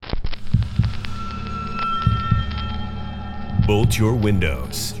Bolt your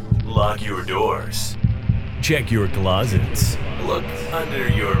windows. Lock your doors. Check your closets. Look under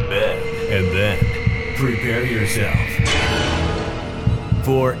your bed. And then prepare yourself.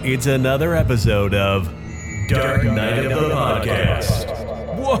 For it's another episode of Dark Knight of the Podcast.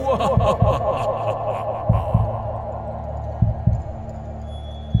 Whoa!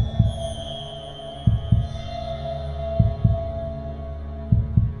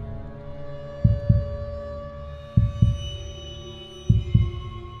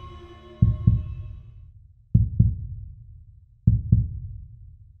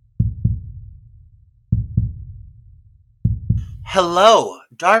 Hello,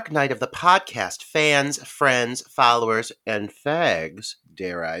 Dark Knight of the Podcast fans, friends, followers, and fags,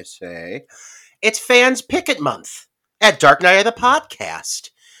 dare I say. It's Fans Picket Month at Dark Knight of the Podcast.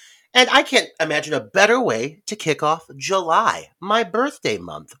 And I can't imagine a better way to kick off July, my birthday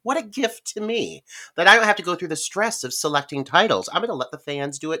month. What a gift to me that I don't have to go through the stress of selecting titles. I'm going to let the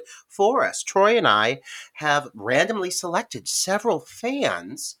fans do it for us. Troy and I have randomly selected several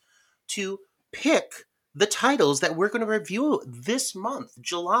fans to pick the titles that we're going to review this month,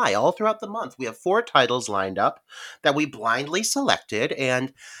 July, all throughout the month. We have 4 titles lined up that we blindly selected,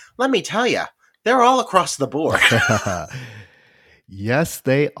 and let me tell you, they're all across the board. Yes,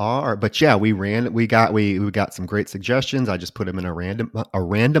 they are. But yeah, we got some great suggestions. I just put them in a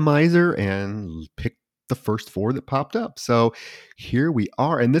randomizer and picked the first 4 that popped up. So here we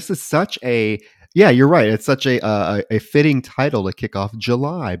are, and this is such a yeah, you're right. It's such a fitting title to kick off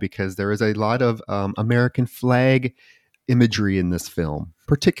July because there is a lot of American flag imagery in this film,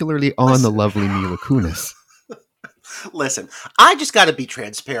 particularly on the lovely Mila Kunis. Listen, I just got to be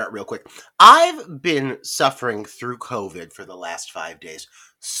transparent real quick. I've been suffering through COVID for the last 5 days.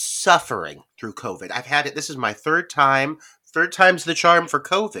 Suffering through COVID. I've had it. This is my third time. Third time's the charm for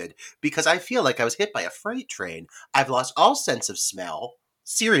COVID because I feel like I was hit by a freight train. I've lost all sense of smell.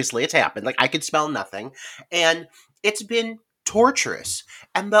 Seriously, it's happened. Like, I could smell nothing. And it's been torturous.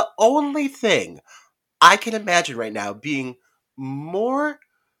 And the only thing I can imagine right now being more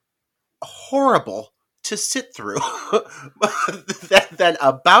horrible to sit through than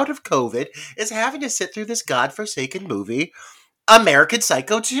a bout of COVID is having to sit through this godforsaken movie, American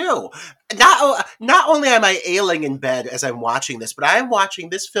Psycho 2. Not only am I ailing in bed as I'm watching this, but I am watching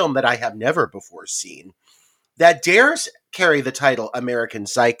this film that I have never before seen that dares carry the title American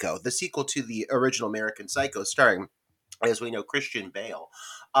Psycho, the sequel to the original American Psycho starring, as we know, Christian Bale.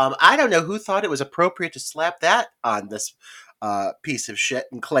 I don't know who thought it was appropriate to slap that on this piece of shit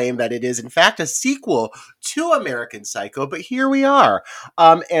and claim that it is, in fact, a sequel to American Psycho, but here we are.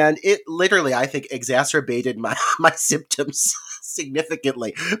 And it literally, I think, exacerbated my symptoms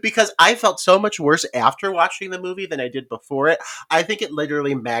significantly because I felt so much worse after watching the movie than I did before it. I think it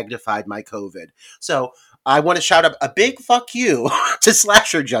literally magnified my COVID. So I want to shout out a big fuck you to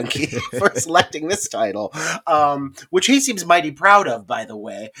Slasher Junkie for selecting this title, which he seems mighty proud of, by the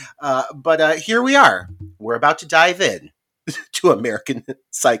way. But here we are. We're about to dive in to American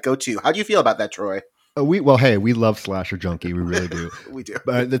Psycho 2. How do you feel about that, Troy? We love Slasher Junkie. We really do. We do.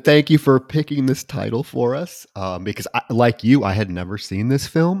 But thank you for picking this title for us because, like you, I had never seen this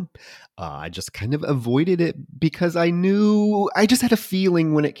film. I just kind of avoided it because I just had a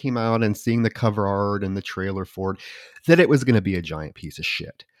feeling when it came out and seeing the cover art and the trailer for it that it was going to be a giant piece of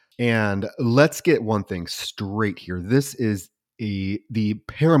shit. And let's get one thing straight here. This is the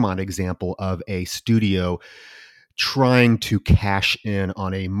paramount example of a studio trying to cash in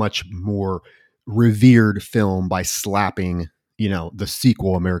on a much more revered film by slapping, the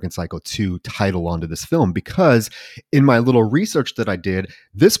sequel American Psycho 2 title onto this film, because in my little research that I did,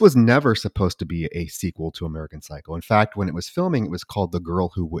 this was never supposed to be a sequel to American Psycho. In fact, when it was filming, it was called The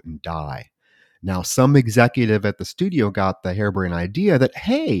Girl Who Wouldn't Die. Now, some executive at the studio got the harebrained idea that,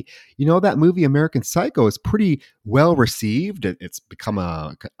 hey, that movie American Psycho is pretty well received. It's become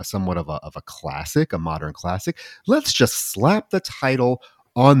a somewhat of a classic, a modern classic. Let's just slap the title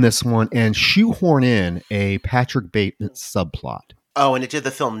on this one and shoehorn in a Patrick Bateman subplot. Oh, and it did the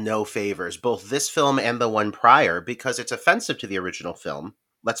film no favors, both this film and the one prior, because it's offensive to the original film.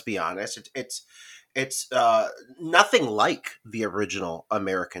 Let's be honest. It's nothing like the original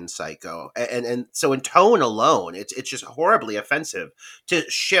American Psycho. And so in tone alone, it's just horribly offensive to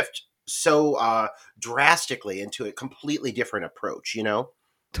shift so drastically into a completely different approach,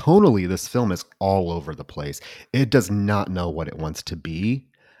 Tonally, this film is all over the place. It does not know what it wants to be.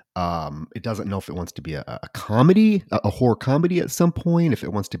 It doesn't know if it wants to be a comedy, a horror comedy at some point, if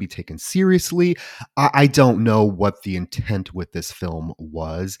it wants to be taken seriously. I don't know what the intent with this film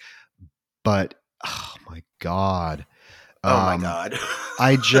was, but oh my God. Oh my God.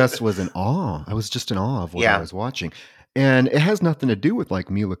 I just was in awe. I was just in awe of what I was watching. And it has nothing to do with like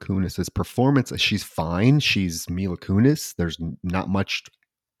Mila Kunis's performance. She's fine. She's Mila Kunis. There's not much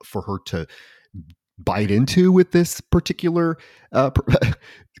for her to bite into with this particular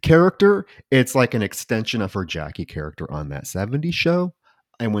character. It's like an extension of her Jackie character on that 70s show.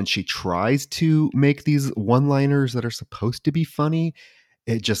 And when she tries to make these one-liners that are supposed to be funny,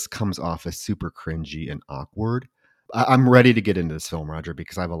 it just comes off as super cringy and awkward. I'm ready to get into this film, Roger,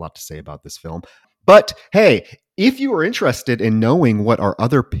 because I have a lot to say about this film. But hey, if you are interested in knowing what our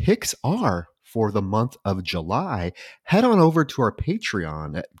other picks are for the month of July, head on over to our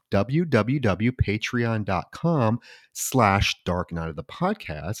Patreon at www.patreon.com/Dark Night of the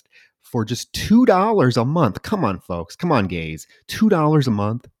Podcast for just $2 a month. Come on, folks. Come on, gays. $2 a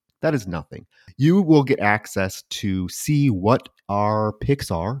month. That is nothing. You will get access to see what our picks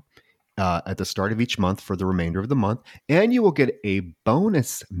are at the start of each month for the remainder of the month. And you will get a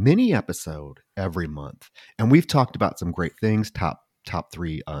bonus mini episode every month. And we've talked about some great things, top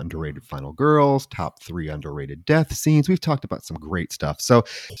 3 underrated final girls, top 3 underrated death scenes. We've talked about some great stuff. So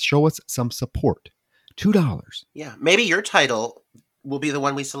show us some support. $2. Yeah, maybe your title will be the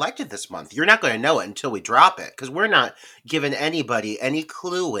one we selected this month. You're not going to know it until we drop it, because we're not giving anybody any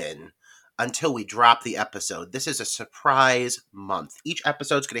clue in until we drop the episode. This is a surprise month. Each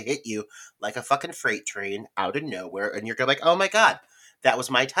episode's going to hit you like a fucking freight train out of nowhere, and you're going to be like, oh my God, that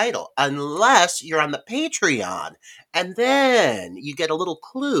was my title. Unless you're on the Patreon, and then you get a little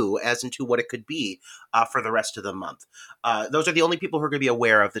clue as into what it could be for the rest of the month. Those are the only people who are going to be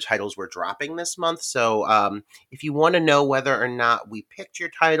aware of the titles we're dropping this month. So if you want to know whether or not we picked your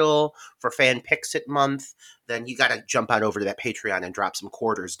title for Fan Picks It month, then you got to jump on over to that Patreon and drop some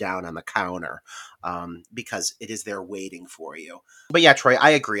quarters down on the counter because it is there waiting for you. But yeah, Troy, I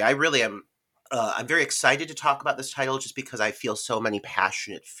agree. I really am. I'm very excited to talk about this title just because I feel so many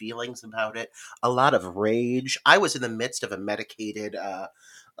passionate feelings about it. A lot of rage. I was in the midst of a medicated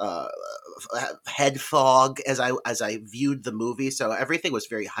head fog as I viewed the movie, so everything was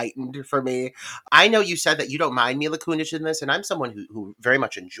very heightened for me. I know you said that you don't mind Mila Kunis in this, and I'm someone who very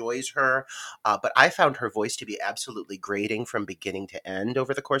much enjoys her, but I found her voice to be absolutely grating from beginning to end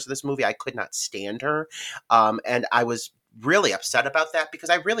over the course of this movie. I could not stand her, and I was really upset about that because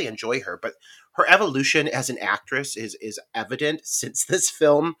I really enjoy her, but her evolution as an actress is evident since this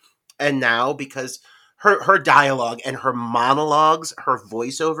film and now, because her dialogue and her monologues, her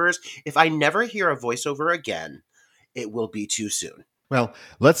voiceovers, if I never hear a voiceover again, it will be too soon. Well,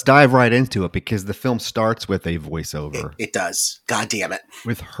 let's dive right into it because the film starts with a voiceover. It does. God damn it.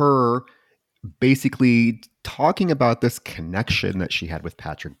 With her basically talking about this connection that she had with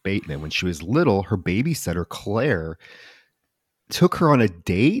Patrick Bateman. When she was little, her babysitter, Claire, took her on a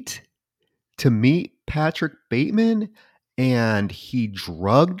date to meet Patrick Bateman, and he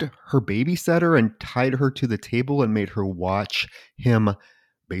drugged her babysitter and tied her to the table and made her watch him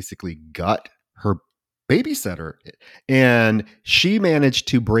basically gut her babysitter. And she managed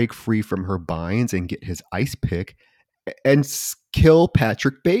to break free from her binds and get his ice pick and kill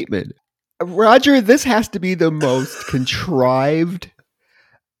Patrick Bateman. Roger, this has to be the most contrived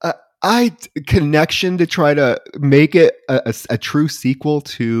connection to try to make it a true sequel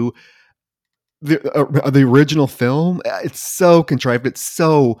to the original film. It's so contrived. It's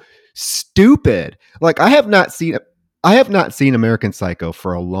so stupid. Like I have not seen American Psycho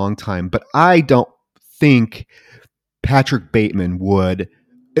for a long time, but I don't think Patrick Bateman would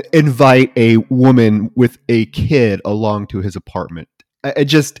invite a woman with a kid along to his apartment. It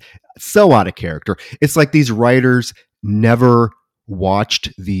just so out of character. It's like these writers never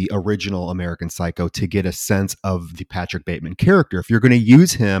watched the original American Psycho to get a sense of the Patrick Bateman character. If you're going to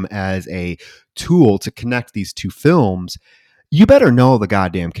use him as a tool to connect these two films, you better know the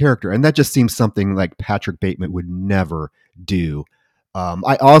goddamn character. And that just seems something like Patrick Bateman would never do. I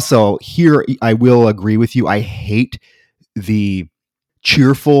will agree with you. I hate the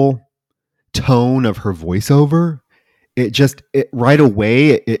cheerful tone of her voiceover. It right away,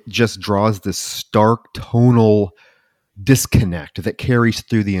 it just draws this stark tonal disconnect that carries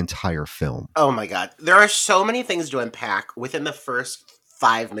through the entire film. Oh my God. There are so many things to unpack within the first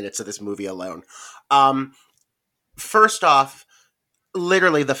 5 minutes of this movie alone. First off,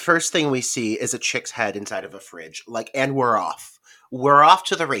 literally the first thing we see is a chick's head inside of a fridge. And we're off. We're off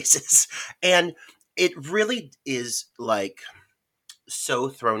to the races. And it really is so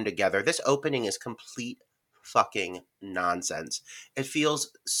thrown together. This opening is complete fucking nonsense. It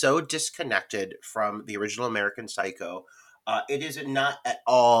feels so disconnected from the original American Psycho. It is not at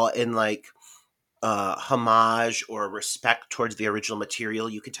all in homage or respect towards the original material.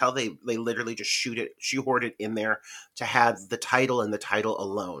 You could tell they literally just shoehorned it in there to have the title and the title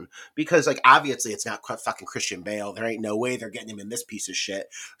alone. Because like obviously it's not fucking Christian Bale. There ain't no way they're getting him in this piece of shit.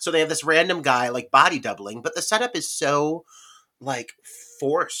 So they have this random guy like body doubling, but the setup is so like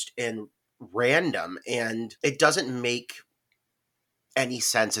forced and random, and it doesn't make any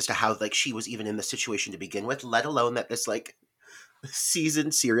sense as to how like she was even in the situation to begin with, let alone that this like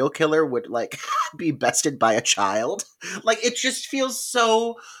seasoned serial killer would like be bested by a child. Like it just feels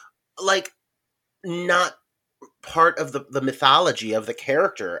so like not part of the mythology of the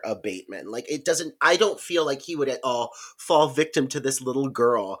character of Bateman. Like it doesn't, I don't feel like he would at all fall victim to this little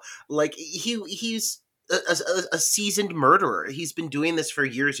girl. Like he's a seasoned murderer. He's been doing this for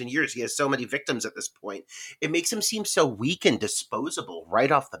years and years. He has so many victims at this point. It makes him seem so weak and disposable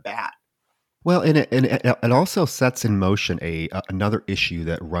right off the bat. Well, and it also sets in motion another issue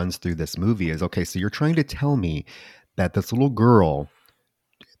that runs through this movie is, okay, so you're trying to tell me that this little girl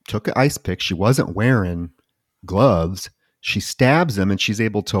took an ice pick. She wasn't wearing gloves. She stabs him and she's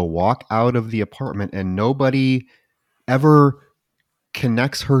able to walk out of the apartment and nobody ever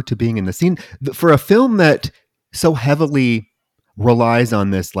connects her to being in the scene. For a film that so heavily relies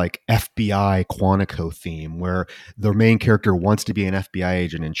on this like FBI Quantico theme where the main character wants to be an FBI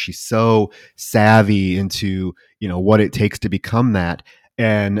agent and she's so savvy into, you know, what it takes to become that.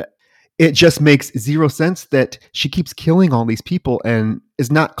 And it just makes zero sense that she keeps killing all these people and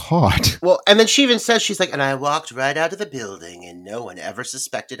is not caught. Well, and then she even says, she's like, and I walked right out of the building and no one ever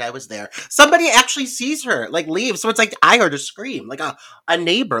suspected I was there. Somebody actually sees her, like leaves. So it's like, I heard a scream, like a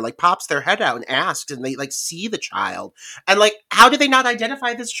neighbor like pops their head out and asks, and they like see the child. And like, how did they not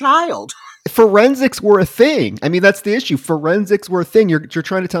identify this child? Forensics were a thing. I mean, that's the issue. Forensics were a thing. You're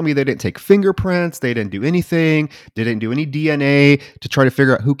trying to tell me they didn't take fingerprints, they didn't do anything, they didn't do any DNA to try to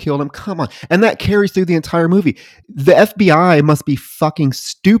figure out who killed him. Come on. And that carries through the entire movie. The FBI must be fucking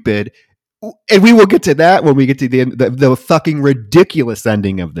stupid. And we will get to that when we get to the end, the fucking ridiculous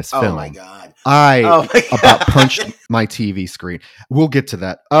ending of this film. Oh my God. About punched my TV screen. We'll get to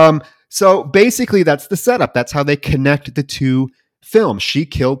that. So basically that's the setup. That's how they connect the two films. She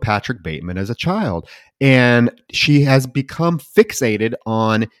killed Patrick Bateman as a child, and she has become fixated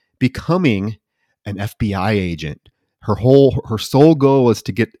on becoming an FBI agent. Her sole goal is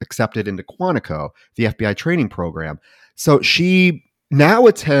to get accepted into Quantico, the FBI training program. So she now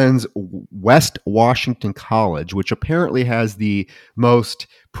attends West Washington College, which apparently has the most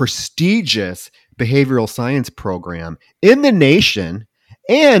prestigious behavioral science program in the nation.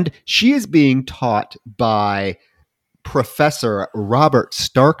 And she is being taught by Professor Robert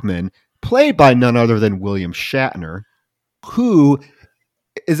Starkman, played by none other than William Shatner, who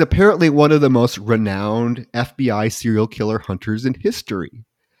is apparently one of the most renowned FBI serial killer hunters in history.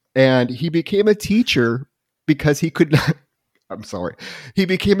 And he became a teacher because he could not. I'm sorry. He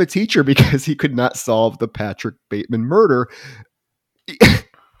became a teacher because he could not solve the Patrick Bateman murder.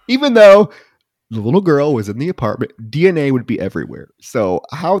 Even though the little girl was in the apartment, DNA would be everywhere. So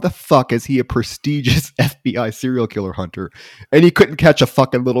how the fuck is he a prestigious FBI serial killer hunter and he couldn't catch a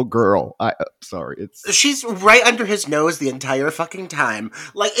fucking little girl? Sorry. She's right under his nose the entire fucking time.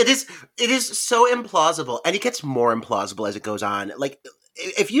 Like it is so implausible, and it gets more implausible as it goes on. Like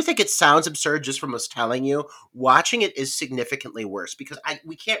if you think it sounds absurd just from us telling you, watching it is significantly worse, because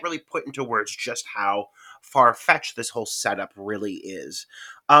we can't really put into words just how far-fetched this whole setup really is.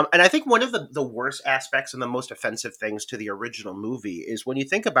 And I think one of the worst aspects and the most offensive things to the original movie is when you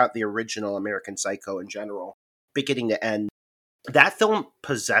think about the original American Psycho in general, beginning to end, that film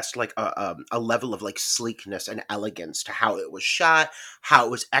possessed like a level of like sleekness and elegance to how it was shot, how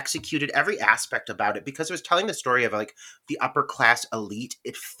it was executed, every aspect about it, because it was telling the story of like the upper class elite.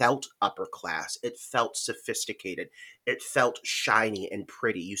 It felt upper class. It felt sophisticated. It felt shiny and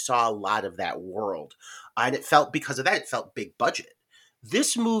pretty. You saw a lot of that world. And it felt, because of that, it felt big budget.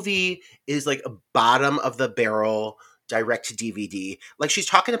 This movie is like a bottom of the barrel direct to DVD. Like she's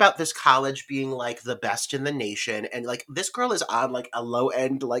talking about this college being like the best in the nation, and like this girl is on like a low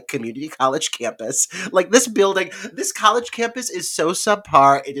end like community college campus. Like this building, this college campus is so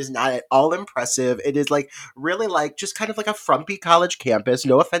subpar. It is not at all impressive. It is like really like just kind of like a frumpy college campus.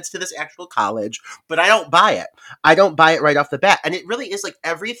 No offense to this actual college, but I don't buy it. I don't buy it right off the bat. And it really is like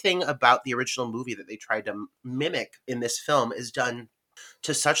everything about the original movie that they tried to mimic in this film is done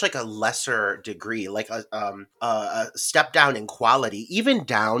to such like a lesser degree, like a step down in quality, even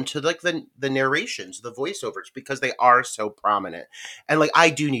down to like the narrations, the voiceovers, because they are so prominent. And like I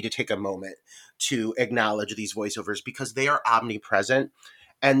do need to take a moment to acknowledge these voiceovers because they are omnipresent.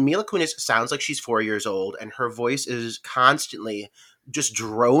 And Mila Kunis sounds like she's 4 years old, and her voice is constantly just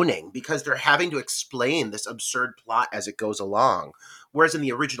droning because they're having to explain this absurd plot as it goes along. Whereas in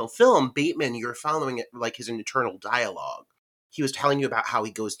the original film, Bateman, you're following it like his internal dialogue. He was telling you about how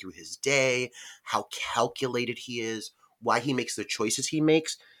he goes through his day, how calculated he is, why he makes the choices he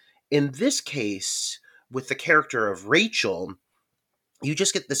makes. In this case, with the character of Rachel, you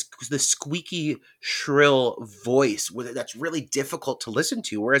just get this squeaky, shrill voice that's really difficult to listen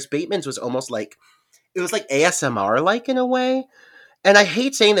to. Whereas Bateman's was almost like, it was like ASMR like in a way. And I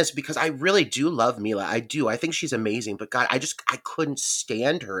hate saying this because I really do love Mila. I do. I think she's amazing. But God, I couldn't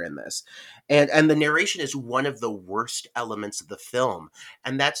stand her in this. And the narration is one of the worst elements of the film.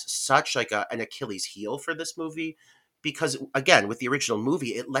 And that's such like an Achilles heel for this movie. Because again, with the original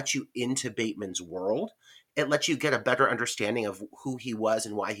movie, it lets you into Bateman's world. It lets you get a better understanding of who he was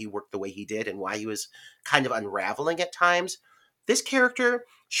and why he worked the way he did and why he was kind of unraveling at times. This character,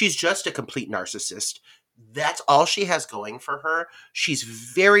 she's just a complete narcissist. That's all she has going for her. She's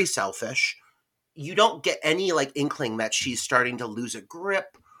very selfish. You don't get any like inkling that she's starting to lose a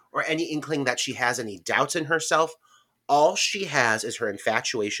grip or any inkling that she has any doubts in herself. All she has is her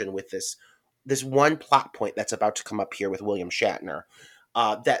infatuation with this one plot point that's about to come up here with William Shatner.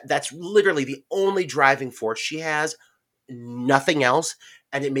 That's literally the only driving force she has, nothing else,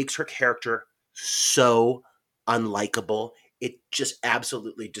 and it makes her character so unlikable. It just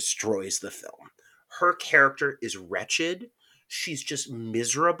absolutely destroys the film. Her character is wretched. She's just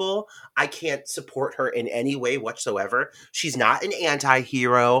miserable. I can't support her in any way whatsoever. She's not an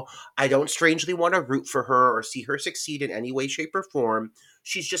anti-hero. I don't strangely want to root for her or see her succeed in any way, shape, or form.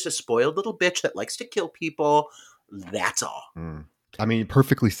 She's just a spoiled little bitch that likes to kill people. That's all. I mean,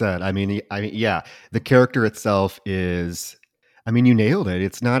 perfectly said. Yeah, the character itself is, I mean, you nailed it.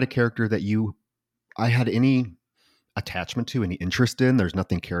 It's not a character that I had any attachment to, any interest in. There's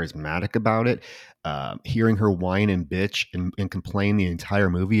nothing charismatic about it. Hearing her whine and bitch and complain the entire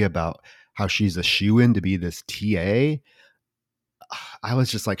movie about how she's a shoo-in to be this TA, I was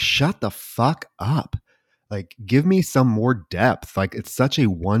just like, shut the fuck up. Like, give me some more depth. Like, it's such a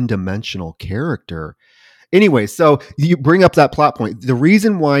one-dimensional character. Anyway, so you bring up that plot point. The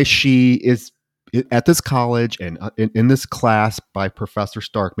reason why she is at this college and in this class by Professor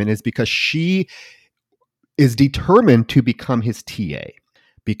Starkman is because she is determined to become his TA,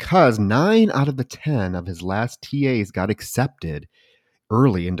 because 9 out of the 10 of his last TAs got accepted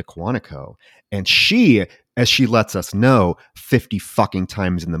early into Quantico. And she, as she lets us know 50 fucking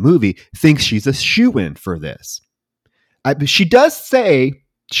times in the movie, thinks she's a shoo-in for this. She does say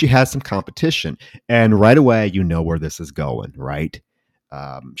she has some competition, and right away you know where this is going, right?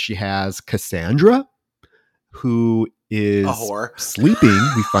 She has Cassandra, who is a whore, sleeping,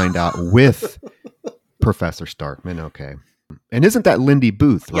 we find out, with Professor Starkman. Okay. And isn't that Lindy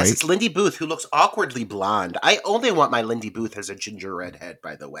Booth, right? Yes, it's Lindy Booth, who looks awkwardly blonde. I only want my Lindy Booth as a ginger redhead,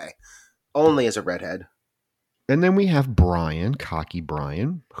 by the way. Only as a redhead. And then we have Brian, cocky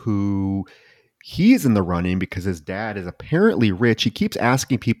Brian, who he's in the running because his dad is apparently rich. He keeps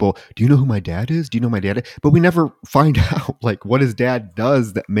asking people, do you know who my dad is? Do you know who my dad is? But we never find out like what his dad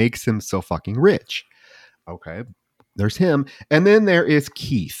does that makes him so fucking rich. Okay. There's him. And then there is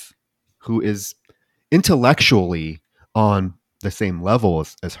Keith, who is intellectually on the same level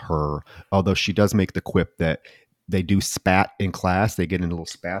as her, although she does make the quip that they do spat in class. They get into little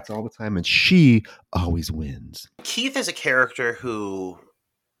spats all the time, and she always wins. Keith is a character who,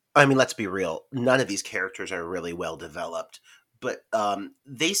 I mean, let's be real, none of these characters are really well developed, but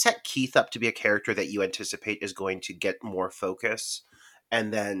they set Keith up to be a character that you anticipate is going to get more focus,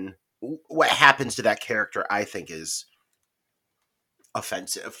 and then what happens to that character, I think, is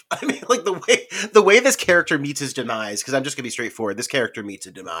offensive. I mean, like the way this character meets his demise, because I'm just gonna be straightforward, this character meets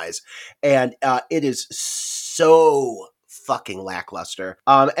a demise, and it is so fucking lackluster.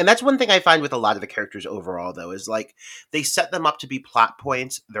 And that's one thing I find with a lot of the characters overall, though, is like they set them up to be plot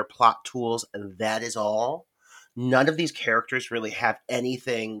points, they're plot tools, and that is all. None of these characters really have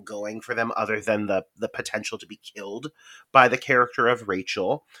anything going for them other than the potential to be killed by the character of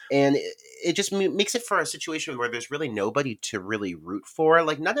Rachel. And it just makes it for a situation where there's really nobody to really root for.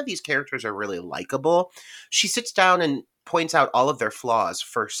 Like, none of these characters are really likable. She sits down and points out all of their flaws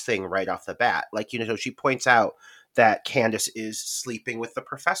first thing right off the bat. Like, you know, she points out that Candace is sleeping with the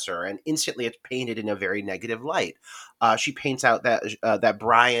professor, and instantly it's painted in a very negative light. She paints out that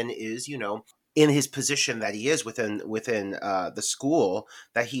Brian is, you know, in his position that he is within the school,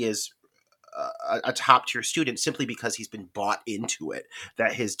 that he is a top tier student simply because he's been bought into it,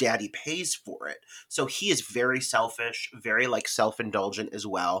 that his daddy pays for it. So he is very selfish, very like self-indulgent as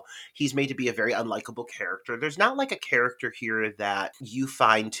well. He's made to be a very unlikable character. There's not like a character here that you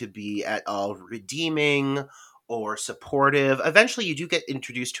find to be at all redeeming or supportive. Eventually, you do get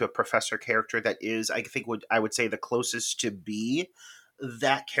introduced to a professor character that is, I think, what I would say the closest to be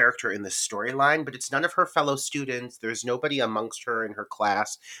that character in the storyline, but it's none of her fellow students. There's nobody amongst her in her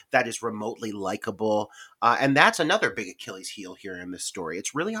class that is remotely likable. And that's another big Achilles heel here in this story.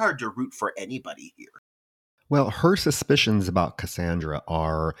 It's really hard to root for anybody here. Well, her suspicions about Cassandra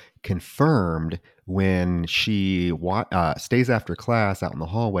are confirmed when she stays after class out in the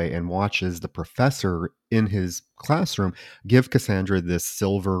hallway and watches the professor in his classroom give Cassandra this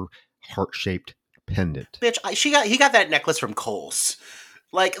silver heart-shaped pendant. Bitch, he got that necklace from Kohl's.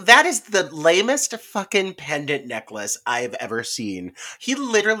 Like, that is the lamest fucking pendant necklace I've ever seen. He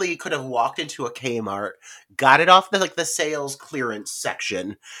literally could have walked into a Kmart, got it off the sales clearance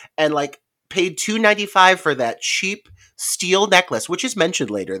section, and paid $2.95 for that cheap steel necklace, which is mentioned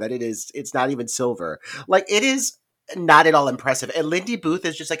later that it's not even silver. Like, it is not at all impressive. And Lindy Booth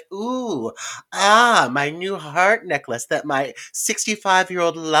is just like, ooh, my new heart necklace that my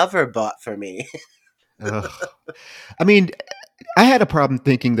 65-year-old lover bought for me. Ugh. I mean, I had a problem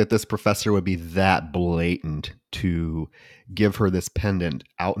thinking that this professor would be that blatant to give her this pendant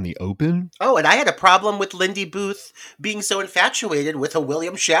out in the open. Oh, and I had a problem with Lindy Booth being so infatuated with a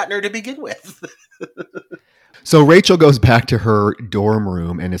William Shatner to begin with. So Rachel goes back to her dorm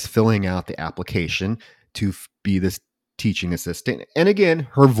room and is filling out the application to be this teaching assistant. And again,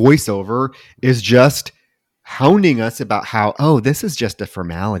 her voiceover is just hounding us about how, oh, this is just a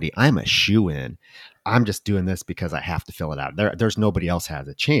formality. I'm a shoo-in. I'm just doing this because I have to fill it out. There's nobody else has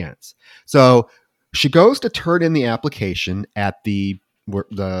a chance. So she goes to turn in the application at the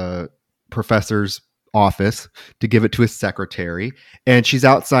professor's office to give it to his secretary. And she's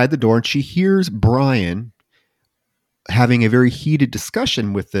outside the door and she hears Brian having a very heated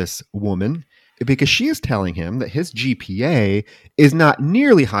discussion with this woman because she is telling him that his GPA is not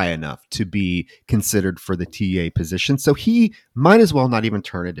nearly high enough to be considered for the TA position. So he might as well not even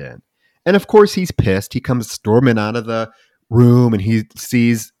turn it in. And of course, he's pissed. He comes storming out of the room and he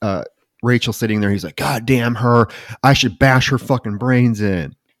sees Rachel sitting there. He's like, God damn her. I should bash her fucking brains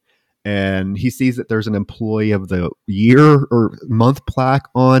in. And he sees that there's an employee of the year or month plaque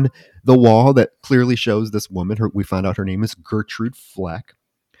on the wall that clearly shows this woman. We found out her name is Gertrude Fleck.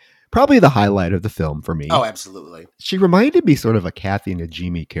 Probably the highlight of the film for me. Oh, absolutely. She reminded me sort of a Kathy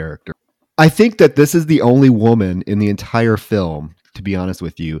Najimy character. I think that this is the only woman in the entire film, to be honest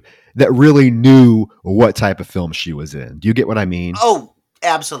with you, that really knew what type of film she was in. Do you get what I mean? Oh,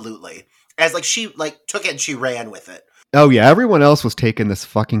 absolutely. As she took it and she ran with it. Oh yeah, everyone else was taking this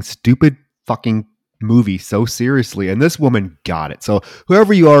fucking stupid fucking movie so seriously, and this woman got it. So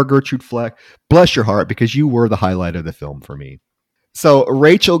whoever you are, Gertrude Fleck, bless your heart, because you were the highlight of the film for me. So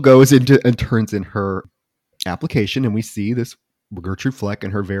Rachel goes into and turns in her application, and we see this Gertrude Fleck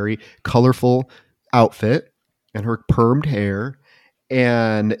in her very colorful outfit and her permed hair.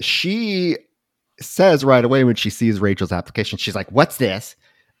 And she says right away when she sees Rachel's application, she's like, what's this?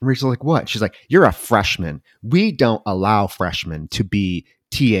 And Rachel's like, what? She's like, you're a freshman. We don't allow freshmen to be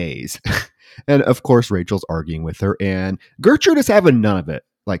TAs. And of course, Rachel's arguing with her, and Gertrude is having none of it.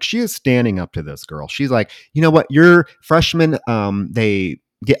 Like, she is standing up to this girl. She's like, you know what? Your freshmen, they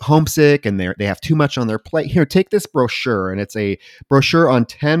get homesick and they have too much on their plate. Here, take this brochure. And it's a brochure on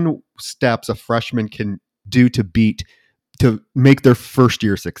 10 steps a freshman can do to make their first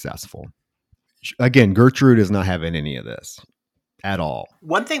year successful. Again, Gertrude is not having any of this at all.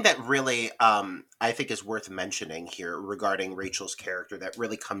 One thing that really I think is worth mentioning here regarding Rachel's character that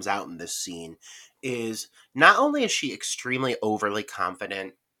really comes out in this scene is not only is she extremely overly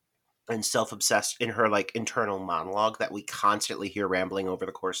confident and self-obsessed in her internal monologue that we constantly hear rambling over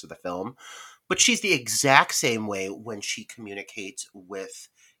the course of the film, but she's the exact same way when she communicates with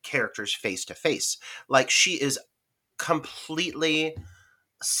characters face to face. She is completely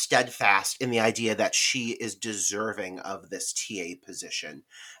steadfast in the idea that she is deserving of this TA position,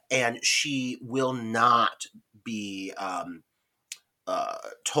 and she will not be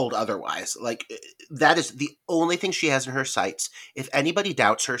told otherwise. That is the only thing she has in her sights. If anybody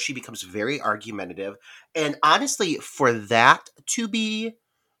doubts her, she becomes very argumentative. And honestly, for that to be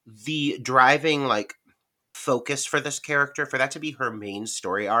the driving focus for this character, for that to be her main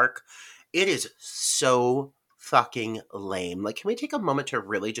story arc, it is so fucking lame. Can we take a moment to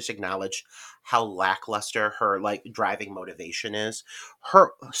really just acknowledge how lackluster her driving motivation is?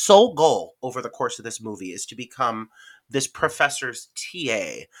 Her sole goal over the course of this movie is to become this professor's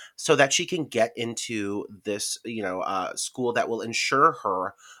TA so that she can get into this, school that will ensure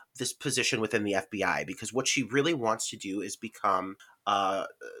her this position within the FBI, because what she really wants to do is become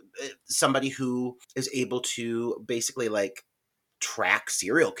somebody who is able to basically track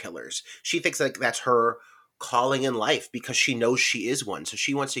serial killers. She thinks that's her calling in life because she knows she is one. So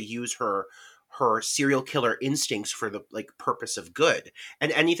she wants to use her serial killer instincts for the like purpose of good.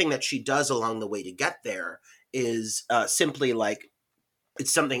 And anything that she does along the way to get there is simply like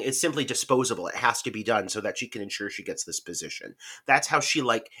it's simply disposable. It has to be done so that she can ensure she gets this position. That's how she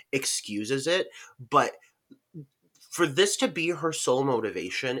like excuses it. But for this to be her sole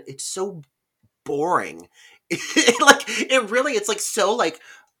motivation, it's so boring. It's like so like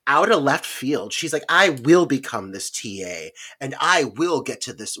out of left field. She's like, I will become this TA and I will get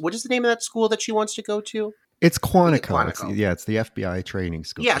to this. What is the name of that school that she wants to go to? It's Quantico. Quantico. It's the FBI training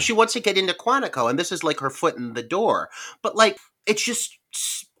school. Yeah, she wants to get into Quantico, and this is like her foot in the door. But like, it's just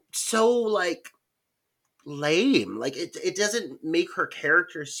so like lame. Like it doesn't make her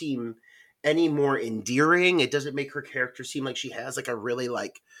character seem any more endearing. It doesn't make her character seem like she has like a really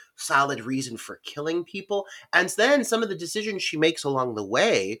like solid reason for killing people. And then some of the decisions she makes along the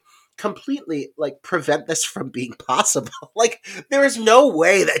way completely like prevent this from being possible. Like there is no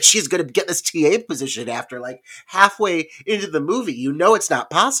way that she's going to get this TA position after like halfway into the movie. You know it's not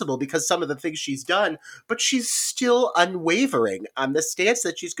possible because some of the things she's done, but she's still unwavering on the stance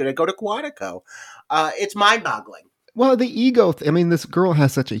that she's going to go to Quantico. It's mind-boggling. Well, the ego, I mean, this girl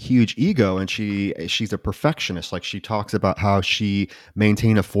has such a huge ego and she's a perfectionist. Like she talks about how she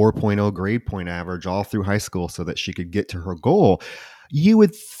maintained a 4.0 grade point average all through high school so that she could get to her goal. You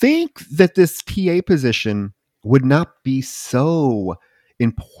would think that this TA position would not be so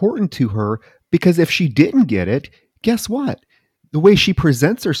important to her because if she didn't get it, guess what? The way she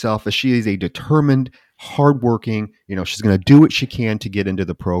presents herself is she is a determined, hardworking, she's going to do what she can to get into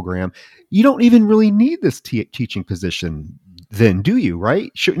the program. You don't even really need this teaching position then, do you,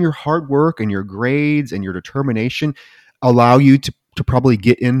 right? Shouldn't your hard work and your grades and your determination allow you to probably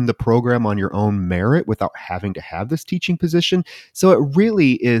get in the program on your own merit without having to have this teaching position? So it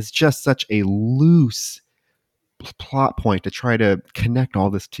really is just such a loose plot point to try to connect all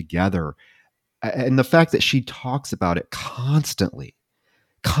this together. And the fact that she talks about it constantly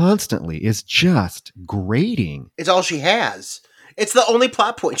is just grating. It's all she has. It's the only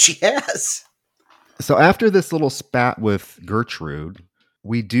plot point she has. So after this little spat with Gertrude,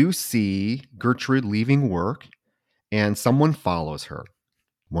 we do see Gertrude leaving work and someone follows her.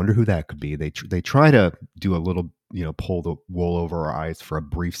 Wonder who that could be. They try to do a little, pull the wool over our eyes for a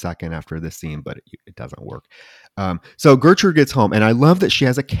brief second after this scene, but it doesn't work. So Gertrude gets home, and I love that she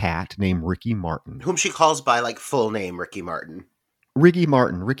has a cat named Ricky Martin. Whom she calls by, like, full name, Ricky Martin. Ricky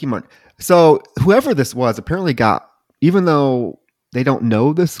Martin. So whoever this was apparently got, even though they don't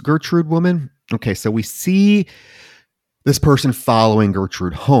know this Gertrude woman, okay, so we see this person following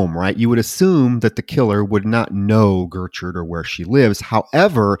Gertrude home, right? You would assume that the killer would not know Gertrude or where she lives.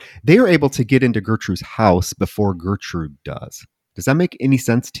 However, they are able to get into Gertrude's house before Gertrude does. Does that make any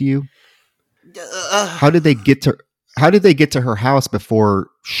sense to you? How did they get to her house before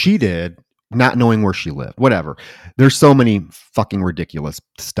she did, not knowing where she lived? Whatever. There's so many fucking ridiculous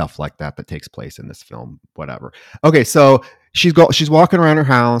stuff like that takes place in this film. Whatever. Okay, so she's walking around her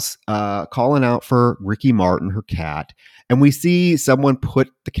house, calling out for Ricky Martin, her cat, and we see someone put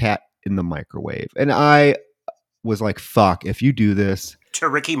the cat in the microwave. And I was like, fuck, if you do this to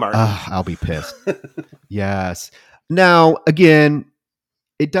Ricky Martin, I'll be pissed. Yes. Now, again,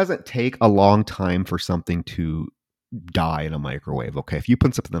 it doesn't take a long time for something to die in a microwave. Okay, if you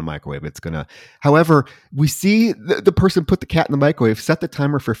put something in the microwave, it's gonna. However, we see the person put the cat in the microwave, set the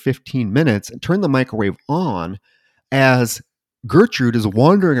timer for 15 minutes, and turn the microwave on as Gertrude is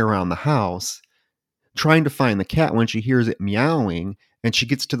wandering around the house trying to find the cat when she hears it meowing, and she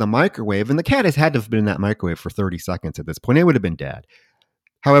gets to the microwave, and the cat has had to have been in that microwave for 30 seconds at this point. It would have been dead.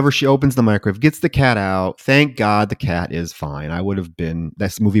 However, she opens the microwave, gets the cat out. Thank God the cat is fine.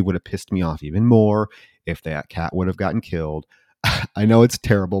 This movie would have pissed me off even more if that cat would have gotten killed. I know it's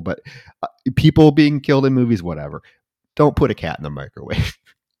terrible, but people being killed in movies, whatever. Don't put a cat in the microwave.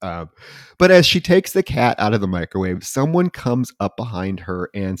 But as she takes the cat out of the microwave, someone comes up behind her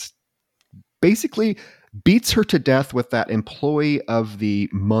and basically beats her to death with that Employee of the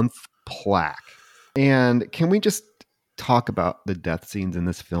Month plaque. And can we just talk about the death scenes in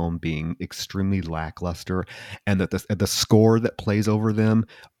this film being extremely lackluster, and that the score that plays over them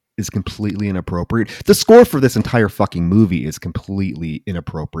is completely inappropriate. The score for this entire fucking movie is completely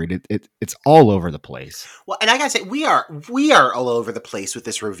inappropriate. It's all over the place. Well, and I gotta say, we are all over the place with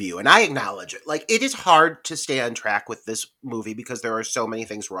this review, and I acknowledge it. Like, it is hard to stay on track with this movie because there are so many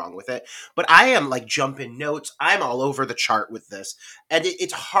things wrong with it. But I am like jumping notes. I'm all over the chart with this, and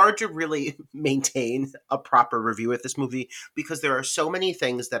it's hard to really maintain a proper review of this movie because there are so many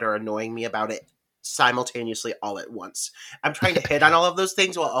things that are annoying me about it simultaneously all at once. I'm trying to hit on all of those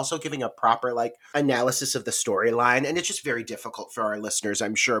things while also giving a proper like analysis of the storyline, and it's just very difficult for our listeners,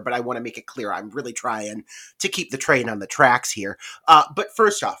 I'm sure, but I want to make it clear I'm really trying to keep the train on the tracks here. But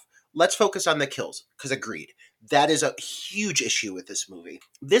first off, let's focus on the kills, because agreed, that is a huge issue with this movie.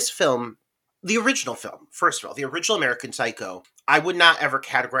 This film, the original film, first of all, the original American Psycho, I would not ever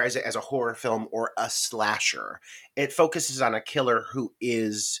categorize it as a horror film or a slasher. It focuses on a killer who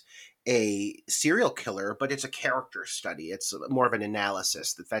is a serial killer, but it's a character study. It's more of an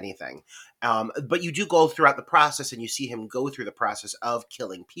analysis, if anything. But you do go throughout the process, and you see him go through the process of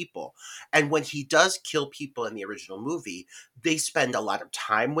killing people. And when he does kill people in the original movie, they spend a lot of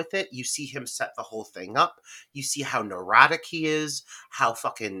time with it. You see him set the whole thing up. You see how neurotic he is, how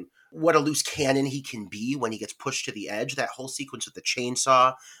fucking what a loose cannon he can be when he gets pushed to the edge. That whole sequence with the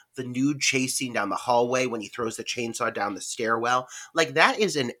chainsaw, the nude chase scene down the hallway when he throws the chainsaw down the stairwell. Like, that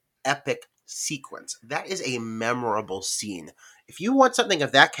is an epic sequence. That is a memorable scene. If you want something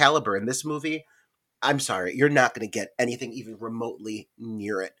of that caliber in this movie, I'm sorry, you're not going to get anything even remotely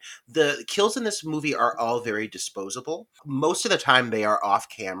near it. The kills in this movie are all very disposable. Most of the time they are off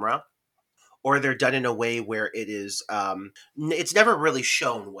camera, or they're done in a way where it is it's never really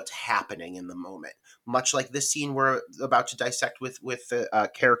shown what's happening in the moment, much like this scene we're about to dissect with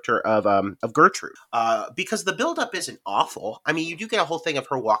the character of Gertrude, because the buildup isn't awful. I mean, you do get a whole thing of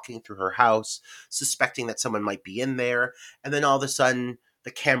her walking through her house suspecting that someone might be in there, and then all of a sudden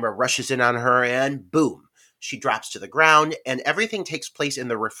the camera rushes in on her and boom, she drops to the ground, and everything takes place in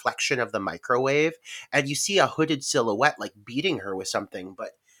the reflection of the microwave, and you see a hooded silhouette like beating her with something, but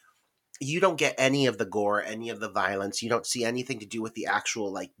you don't get any of the gore, any of the violence. You don't see anything to do with the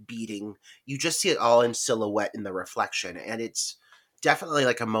actual like beating. You just see it all in silhouette in the reflection. And it's definitely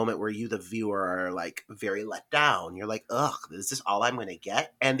like a moment where you, the viewer, are like very let down. You're like, ugh, is this all I'm going to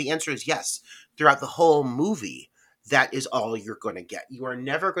get? And the answer is yes. Throughout the whole movie, that is all you're going to get. You are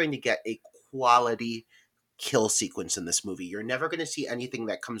never going to get a quality kill sequence in this movie. You're never going to see anything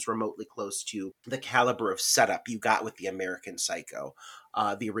that comes remotely close to the caliber of setup you got with the American Psycho,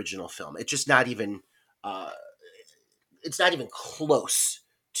 the original film. It's just not even it's not even close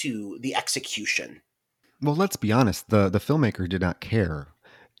to the execution. Well, let's be honest. The filmmaker did not care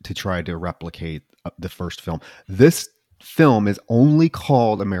to try to replicate the first film. This film is only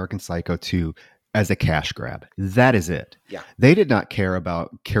called American Psycho 2 as a cash grab. That is it. Yeah. They did not care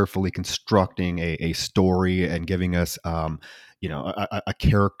about carefully constructing a story and giving us, a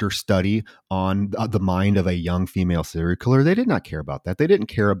character study on the mind of a young female serial killer. They did not care about that. They didn't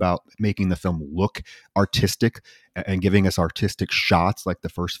care about making the film look artistic and giving us artistic shots like the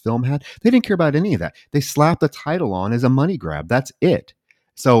first film had. They didn't care about any of that. They slapped the title on as a money grab. That's it.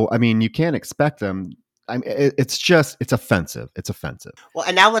 So, I mean, you can't expect them. It's offensive. It's offensive. Well,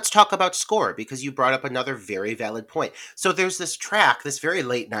 and now let's talk about score, because you brought up another very valid point. So there's this track, this very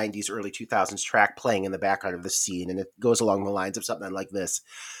late 90s, early 2000s track playing in the background of the scene, and it goes along the lines of something like this.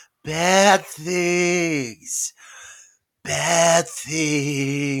 Bad things,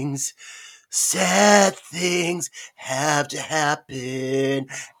 sad things have to happen.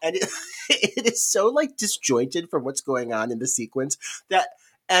 And it is so like disjointed from what's going on in the sequence that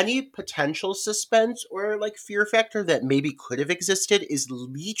any potential suspense or like fear factor that maybe could have existed is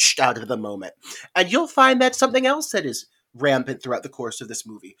leached out of the moment. And you'll find that's something else that is rampant throughout the course of this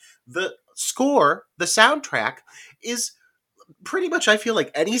movie. The score, the soundtrack, is pretty much, I feel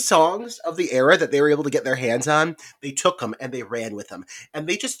like, any songs of the era that they were able to get their hands on, they took them and they ran with them. And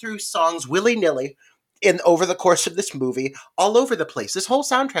they just threw songs willy-nilly in over the course of this movie all over the place. This whole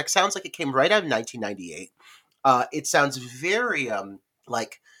soundtrack sounds like it came right out of 1998. It sounds very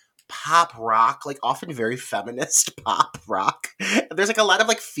like pop rock, like often very feminist pop rock. There's like a lot of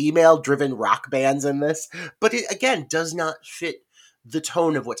like female driven rock bands in this, but it again does not fit the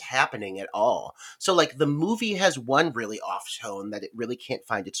tone of what's happening at all. So like the movie has one really off tone that it really can't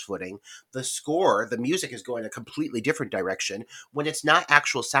find its footing. The score, the music is going a completely different direction. When it's not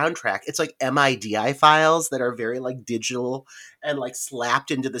actual soundtrack, it's like MIDI files that are very like digital and like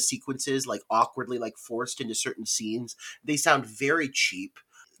slapped into the sequences, like awkwardly like forced into certain scenes. They sound very cheap.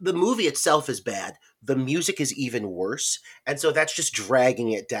 The movie itself is bad. The music is even worse. And so that's just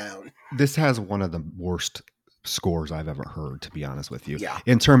dragging it down. This has one of the worst scores I've ever heard, to be honest with you. Yeah.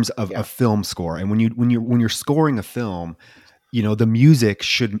 In terms of a film score. And when you're scoring a film, you know, the music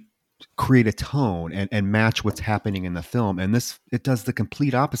should create a tone and match what's happening in the film. And it does the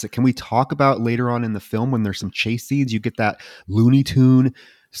complete opposite. Can we talk about later on in the film when there's some chase scenes, you get that Looney Tune,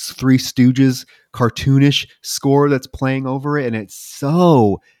 Three Stooges cartoonish score that's playing over it, and it's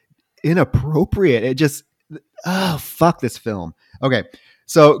so inappropriate. It just, fuck this film. Okay,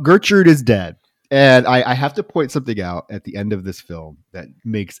 so Gertrude is dead. And I have to point something out at the end of this film that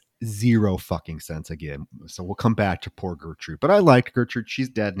makes zero fucking sense again. So we'll come back to poor Gertrude. But I liked Gertrude. She's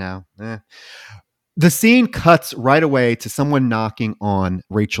dead now. The scene cuts right away to someone knocking on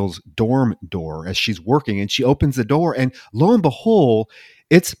Rachel's dorm door as she's working, and she opens the door, and lo and behold,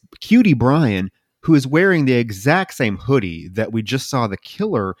 it's Cutie Brian, who is wearing the exact same hoodie that we just saw the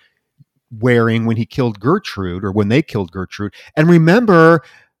killer wearing when he killed Gertrude, or when they killed Gertrude. And remember,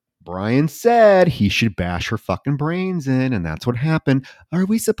 Brian said he should bash her fucking brains in, and that's what happened. Are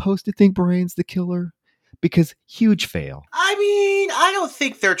we supposed to think Brian's the killer? Because huge fail. I mean, I don't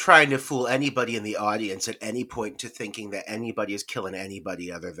think they're trying to fool anybody in the audience at any point to thinking that anybody is killing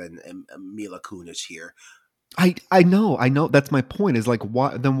anybody other than Mila Kunis here. I know. That's my point. Is like,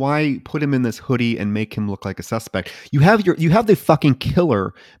 why put him in this hoodie and make him look like a suspect? You have the fucking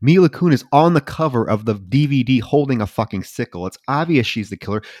killer, Mila Kunis, on the cover of the DVD holding a fucking sickle. It's obvious she's the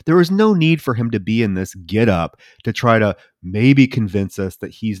killer. There is no need for him to be in this get up to try to maybe convince us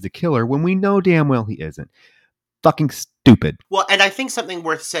that he's the killer when we know damn well he isn't. Fucking stupid. Well, and I think something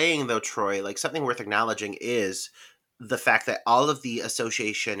worth saying though, Troy, like something worth acknowledging is the fact that all of the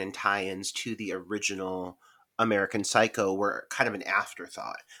association and tie-ins to the original American Psycho were kind of an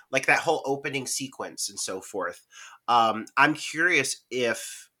afterthought, like that whole opening sequence and so forth. I'm curious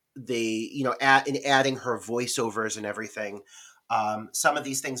if they, in adding her voiceovers and everything, some of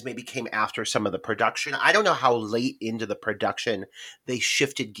these things maybe came after some of the production. I don't know how late into the production they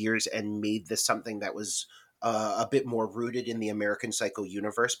shifted gears and made this something that was a bit more rooted in the American Psycho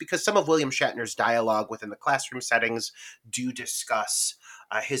universe, because some of William Shatner's dialogue within the classroom settings do discuss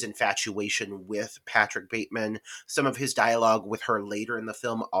his infatuation with Patrick Bateman. Some of his dialogue with her later in the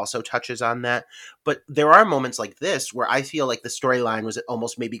film also touches on that. But there are moments like this where I feel like the storyline was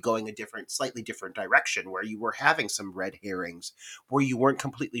almost maybe going a slightly different direction, where you were having some red herrings, where you weren't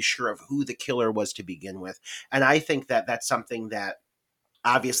completely sure of who the killer was to begin with. And I think that that's something that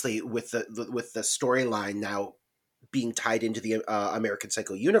obviously with the storyline now being tied into the American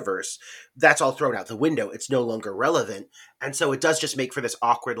Psycho universe, that's all thrown out the window. It's no longer relevant. And so it does just make for this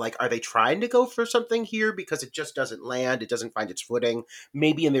awkward, like, are they trying to go for something here? Because it just doesn't land. It doesn't find its footing.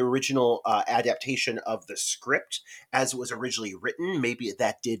 Maybe in the original adaptation of the script as it was originally written, maybe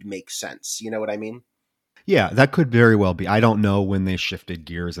that did make sense. You know what I mean? Yeah, that could very well be. I don't know when they shifted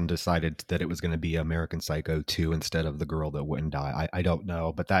gears and decided that it was going to be American Psycho 2 instead of The Girl That Wouldn't Die. I don't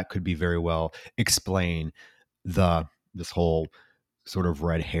know, but that could be very well explain this whole sort of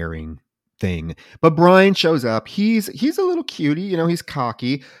red herring thing. But Brian shows up. He's a little cutie, he's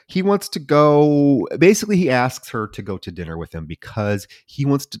cocky. He wants to go, basically he asks her to go to dinner with him because he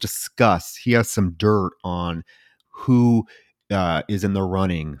wants to discuss, he has some dirt on who is in the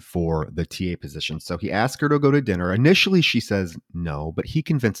running for the TA position. So he asks her to go to dinner. Initially, she says no, but he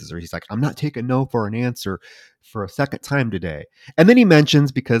convinces her. He's like, I'm not taking no for an answer for a second time today. And then he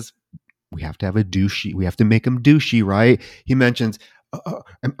mentions, because we have to have a douchey, we have to make him douchey, right? He mentions,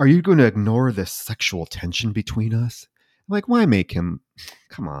 are you going to ignore this sexual tension between us? I'm like, why make him?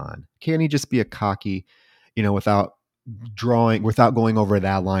 Come on. Can't he just be a cocky, without going over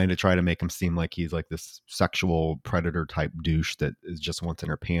that line to try to make him seem like he's like this sexual predator type douche that is just wants in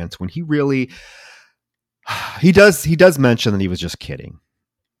her pants, when he really he does mention that he was just kidding,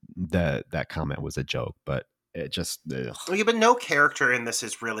 that comment was a joke, but it just yeah, but no character in this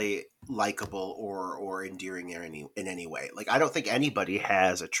is really likable or endearing in any way. Like, I don't think anybody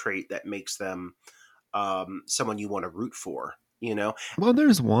has a trait that makes them someone you want to root for. Well,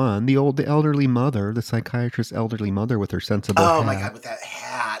 there's one, the elderly mother, the psychiatrist's elderly mother with her sensible hat. My God, with that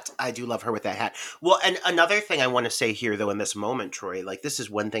hat. I do love her with that hat. Well, and another thing I want to say here, though, in this moment, Troy, like, this is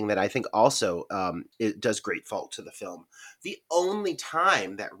one thing that I think also it does great fault to the film. The only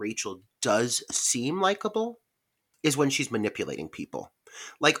time that Rachel does seem likable is when she's manipulating people.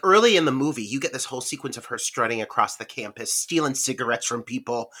 Like, early in the movie, you get this whole sequence of her strutting across the campus, stealing cigarettes from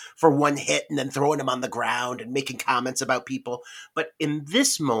people for one hit and then throwing them on the ground and making comments about people. But in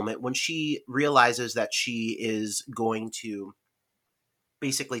this moment, when she realizes that she is going to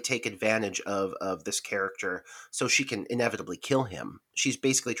basically take advantage of this character so she can inevitably kill him, she's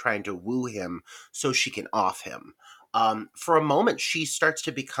basically trying to woo him so she can off him. For a moment, she starts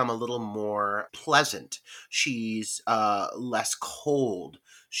to become a little more pleasant. She's less cold.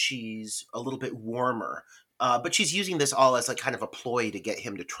 She's a little bit warmer. But she's using this all as like kind of a ploy to get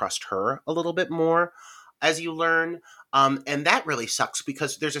him to trust her a little bit more, as you learn. And that really sucks,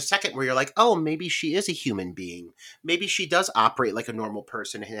 because there's a second where you're like, oh, maybe she is a human being. Maybe she does operate like a normal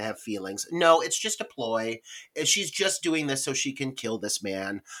person and have feelings. No, it's just a ploy. She's just doing this so she can kill this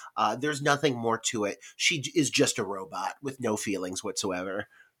man. There's nothing more to it. She is just a robot with no feelings whatsoever.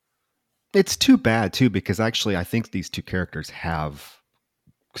 It's too bad too, because actually I think these two characters have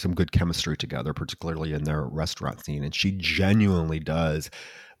some good chemistry together, particularly in their restaurant scene. And she genuinely does,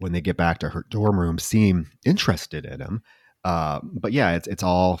 when they get back to her dorm room, seem interested in him. But yeah, it's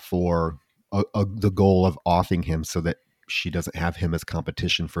all for the goal of offing him so that she doesn't have him as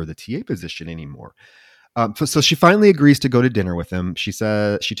competition for the TA position anymore. So she finally agrees to go to dinner with him. She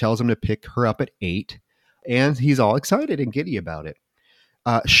tells him to pick her up at 8, and he's all excited and giddy about it.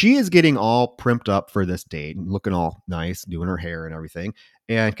 She is getting all primped up for this date, looking all nice, doing her hair and everything.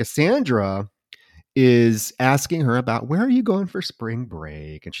 And Cassandra is asking her about, where are you going for spring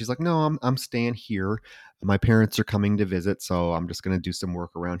break? And she's like, no, I'm staying here. My parents are coming to visit, so I'm just going to do some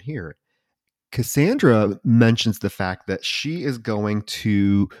work around here. Cassandra mentions the fact that she is going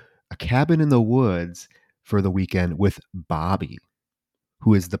to a cabin in the woods for the weekend with Bobby,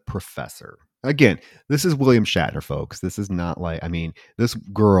 who is the professor. Again, this is William Shatner, folks. This is not like, I mean, this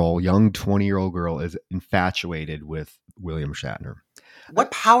girl, young 20-year-old girl, is infatuated with William Shatner.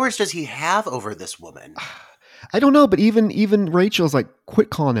 What powers does he have over this woman? I don't know, but even Rachel's like, quit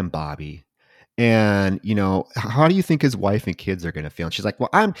calling him Bobby. And, how do you think his wife and kids are going to feel? And she's like,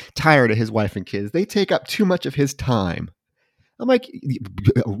 well, I'm tired of his wife and kids. They take up too much of his time. I'm like,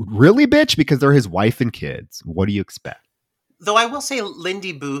 really, bitch? Because they're his wife and kids. What do you expect? Though I will say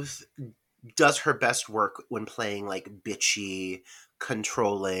Lindy Booth does her best work when playing like bitchy,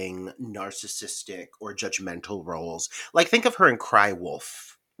 controlling, narcissistic, or judgmental roles. Like think of her in Cry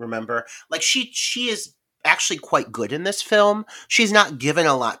Wolf. Remember? Like she is actually quite good in this film. She's not given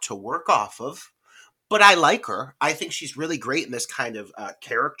a lot to work off of, but I like her. I think she's really great in this kind of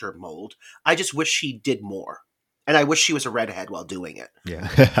character mold. I just wish she did more. And I wish she was a redhead while doing it.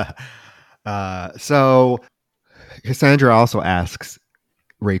 Yeah. So Cassandra also asks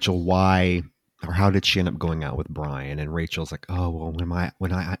Rachel why or how did she end up going out with Brian? And Rachel's like, oh well,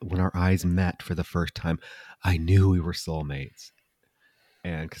 when our eyes met for the first time, I knew we were soulmates.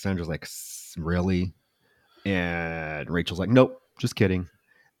 And Cassandra's like, really? And Rachel's like, nope, just kidding.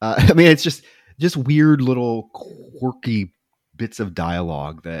 I mean, it's just weird little quirky bits of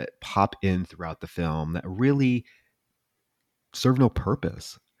dialogue that pop in throughout the film that really serve no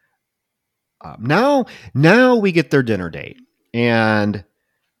purpose. Now we get their dinner date, and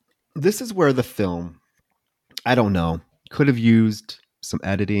this is where the film, I don't know, could have used some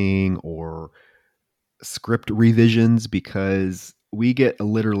editing or script revisions, because we get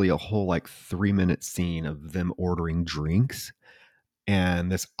literally a whole like 3-minute scene of them ordering drinks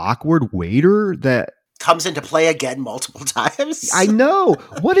and this awkward waiter that comes into play again multiple times. I know.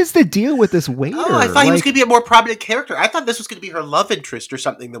 What is the deal with this waiter? Oh, I thought he was going to be a more prominent character. I thought this was going to be her love interest or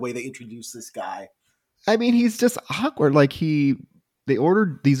something, the way they introduced this guy. I mean, he's just awkward. Like they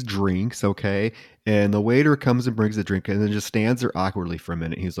ordered these drinks, okay, and the waiter comes and brings the drink and then just stands there awkwardly for a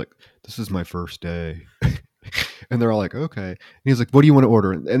minute. He's like, this is my first day. And they're all like, okay. And he's like, what do you want to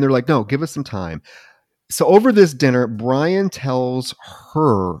order? And they're like, no, give us some time. So over this dinner, Brian tells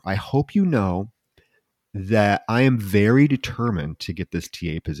her, I hope you know that I am very determined to get this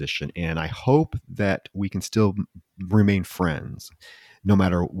TA position, and I hope that we can still remain friends no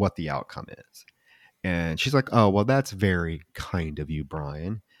matter what the outcome is. And she's like, oh, well, that's very kind of you,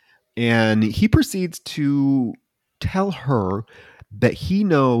 Brian. And he proceeds to tell her that he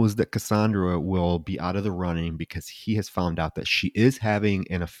knows that Cassandra will be out of the running because he has found out that she is having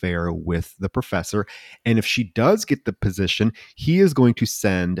an affair with the professor. And if she does get the position, he is going to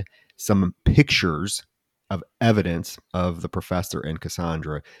send some pictures of evidence of the professor and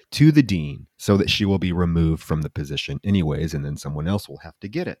Cassandra to the dean so that she will be removed from the position anyways, and then someone else will have to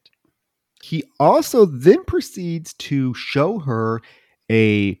get it. He also then proceeds to show her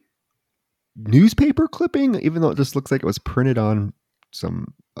a newspaper clipping, even though it just looks like it was printed on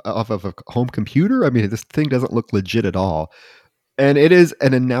off of a home computer. I mean, this thing doesn't look legit at all. And it is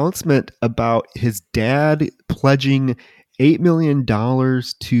an announcement about his dad pledging $8 million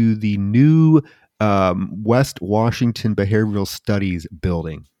to the new West Washington Behavioral Studies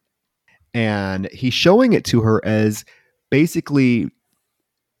building. And he's showing it to her as basically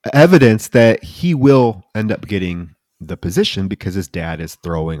evidence that he will end up getting the position because his dad is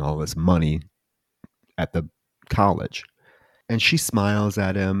throwing all this money at the college. And she smiles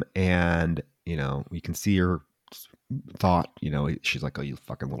at him, and, you can see her thought, she's like, oh, you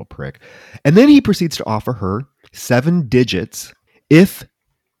fucking little prick. And then he proceeds to offer her 7 digits if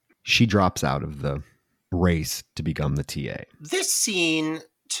she drops out of the race to become the TA. This scene,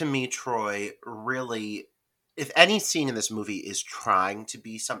 to me, Troy, really, if any scene in this movie is trying to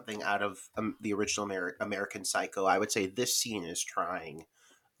be something out of the original American Psycho, I would say this scene is trying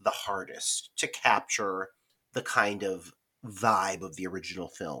the hardest to capture the kind of vibe of the original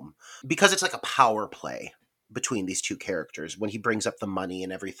film because it's like a power play between these two characters when he brings up the money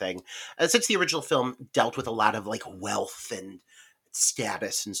and everything. And since the original film dealt with a lot of like wealth and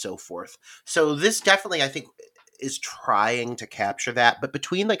status and so forth. So this definitely, I think, is trying to capture that. But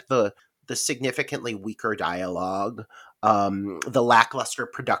between like the significantly weaker dialogue, the lackluster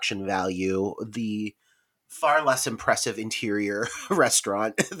production value, the far less impressive interior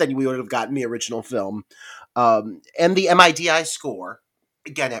restaurant than we would have gotten in the original film, and the MIDI score,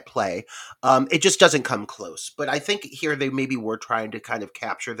 again at play, it just doesn't come close. But I think here they maybe were trying to kind of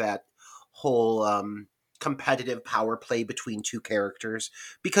capture that whole competitive power play between two characters,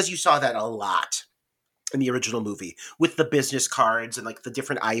 because you saw that a lot in the original movie with the business cards and like the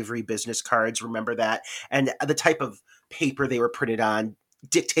different ivory business cards. Remember that? And the type of paper they were printed on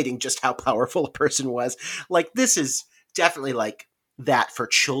dictating just how powerful a person was. Like, this is definitely like that for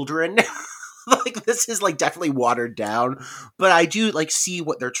children. Like, this is like definitely watered down, but I do like see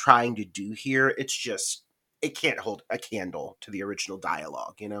what they're trying to do here. It's just, it can't hold a candle to the original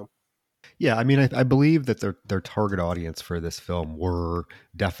dialogue, you know? Yeah, I mean, I believe that their target audience for this film were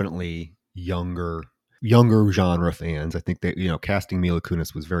definitely younger genre fans. I think that, casting Mila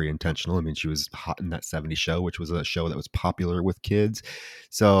Kunis was very intentional. I mean, she was hot in That 70s Show, which was a show that was popular with kids.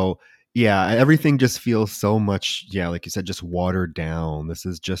 So yeah, everything just feels so much, yeah, like you said, just watered down. This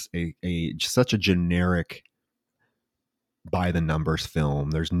is just such a generic by the numbers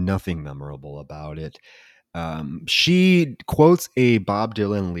film. There's nothing memorable about it. She quotes a Bob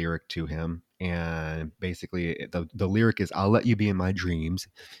Dylan lyric to him, and basically the lyric is, "I'll let you be in my dreams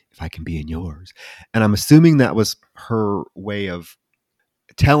if I can be in yours." And I'm assuming that was her way of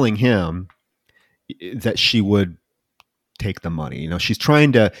telling him that she would take the money. She's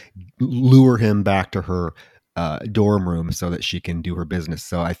trying to lure him back to her dorm room so that she can do her business.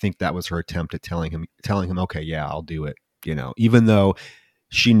 So I think that was her attempt at telling him, okay, yeah, I'll do it. Even though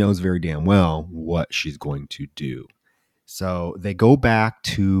she knows very damn well what she's going to do. So they go back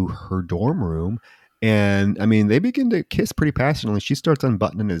to her dorm room, and I mean, they begin to kiss pretty passionately. She starts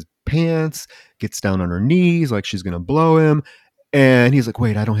unbuttoning his pants, gets down on her knees like she's going to blow him. And he's like,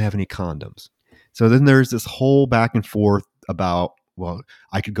 "Wait, I don't have any condoms." So then there's this whole back and forth about, well,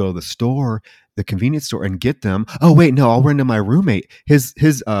 I could go to the store, the convenience store, and get them. Oh, wait, no, I'll run to my roommate. His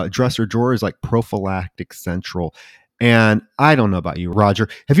dresser drawer is like prophylactic central. And I don't know about you, Roger.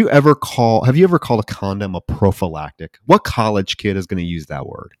 Have you ever called a condom a prophylactic? What college kid is going to use that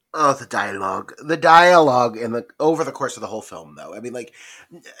word? Oh, the dialogue and over the course of the whole film, though. I mean, like,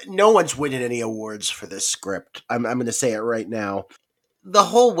 no one's winning any awards for this script. I'm going to say it right now. The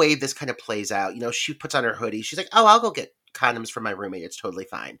whole way this kind of plays out, she puts on her hoodie. She's like, "Oh, I'll go get condoms for my roommate. It's totally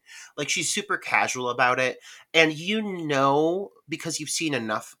fine." Like, she's super casual about it. And because you've seen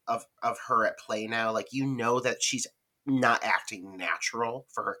enough of her at play now, like, that she's not acting natural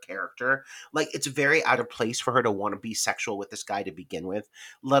for her character. Like, it's very out of place for her to want to be sexual with this guy to begin with,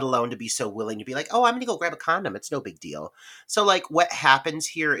 let alone to be so willing to be like, "Oh, I'm going to go grab a condom. It's no big deal." So, like, what happens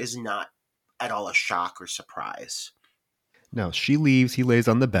here is not at all a shock or surprise. No, she leaves. He lays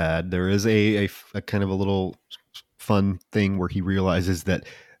on the bed. There is a kind of a little fun thing where he realizes that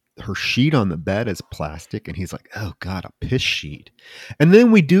her sheet on the bed is plastic, and he's like, "Oh God, a piss sheet." And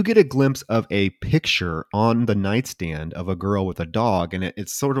then we do get a glimpse of a picture on the nightstand of a girl with a dog, and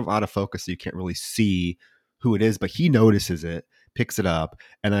it's sort of out of focus, so you can't really see who it is, but he notices it, picks it up,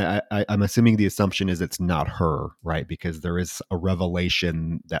 and I'm assuming the assumption is it's not her, right? Because there is a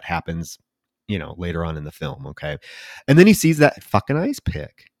revelation that happens, later on in the film, okay? And then he sees that fucking ice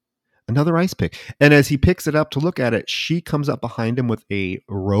pick. Another ice pick. And as he picks it up to look at it, she comes up behind him with a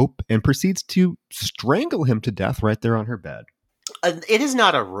rope and proceeds to strangle him to death right there on her bed. It is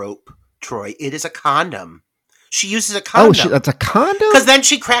not a rope, Troy. It is a condom. She uses a condom. Oh, that's a condom? Because then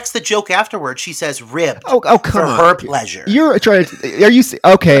she cracks the joke afterwards. She says ribbed. Oh, come on. For her pleasure. You're trying to... Are you...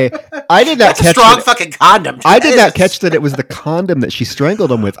 Okay. I did not catch... That's a strong fucking condom. I did not catch that it was the condom that she strangled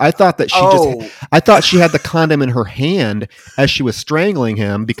him with. I thought that I thought she had the condom in her hand as she was strangling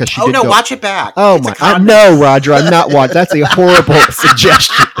him because she watch it back. Oh, no, Roger. I'm not watching. That's a horrible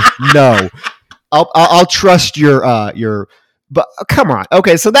suggestion. No. I'll trust your... But come on.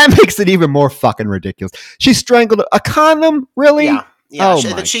 Okay, so that makes it even more fucking ridiculous. She strangled a condom? Really? Yeah. Oh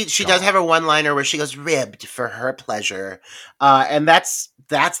she does have a one-liner where she goes ribbed for her pleasure. And that's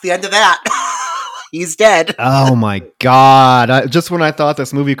the end of that. He's dead. Oh my God. Just when I thought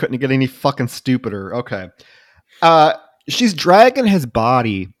this movie couldn't get any fucking stupider. Okay. She's dragging his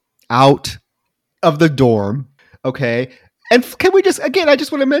body out of the dorm. Okay. And can we just, again, I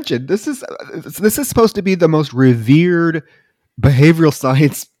just want to mention, this is supposed to be the most revered behavioral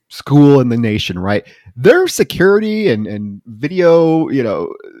science school in the nation, right? Their security and video,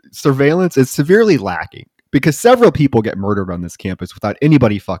 surveillance is severely lacking because several people get murdered on this campus without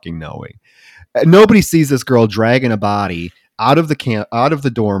anybody fucking knowing. Nobody sees this girl dragging a body out of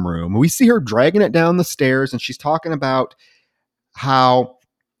the dorm room. We see her dragging it down the stairs, and she's talking about how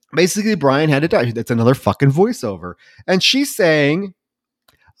basically Brian had to die. That's another fucking voiceover. And she's saying,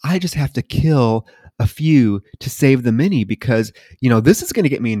 I just have to kill a few to save the many because, this is going to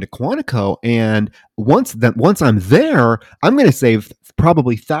get me into Quantico. And once I'm there, I'm going to save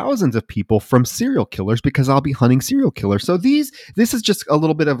probably thousands of people from serial killers because I'll be hunting serial killers. So this is just a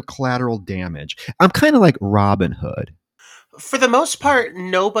little bit of collateral damage. I'm kind of like Robin Hood. For the most part,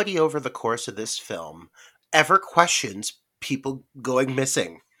 nobody over the course of this film ever questions people going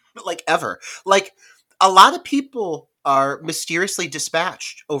missing. Like, ever. Like, a lot of people are mysteriously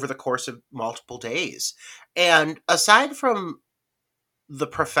dispatched over the course of multiple days. And aside from the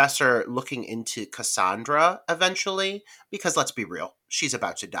professor looking into Cassandra eventually, because let's be real, she's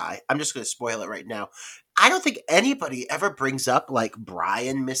about to die. I'm just going to spoil it right now. I don't think anybody ever brings up like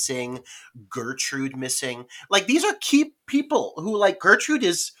Brian missing, Gertrude missing. Like, these are key people who, like, Gertrude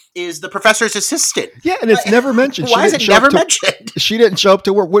is the professor's assistant. Yeah, and it's never mentioned. Why is it never mentioned? She didn't show up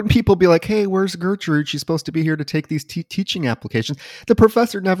to work. Wouldn't people be like, hey, where's Gertrude? She's supposed to be here to take these teaching applications. The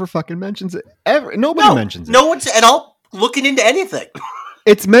professor never fucking mentions it ever. Nobody mentions it. No one's at all looking into anything.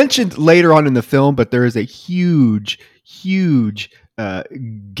 It's mentioned later on in the film, but there is a huge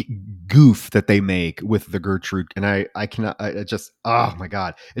goof that they make with the Gertrude, and I cannot. Oh my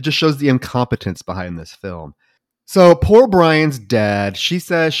god! It just shows the incompetence behind this film. So poor Brian's dead. She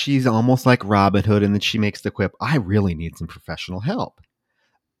says she's almost like Robin Hood, and then she makes the quip, "I really need some professional help."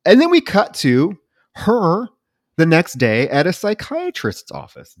 And then we cut to her the next day at a psychiatrist's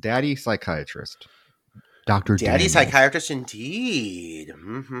office, daddy psychiatrist. Dr. Daddy Daniels. Psychiatrist indeed.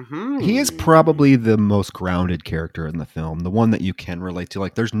 Mm-hmm. He is probably the most grounded character in the film, the one that you can relate to.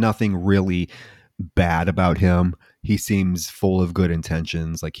 Like, there's nothing really bad about him. He seems full of good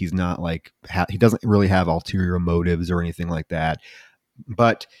intentions. Like, he's not like, he doesn't really have ulterior motives or anything like that.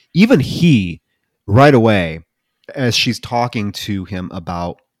 But even he, right away, as she's talking to him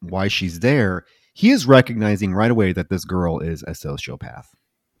about why she's there, he is recognizing right away that this girl is a sociopath.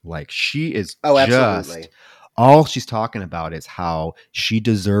 Like, she is absolutely. All she's talking about is how she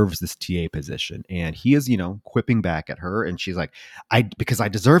deserves this TA position. And he is, quipping back at her. And she's like, because I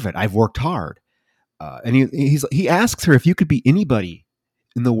deserve it. I've worked hard. And he asks her, if you could be anybody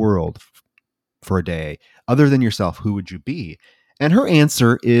in the world for a day other than yourself, who would you be? And her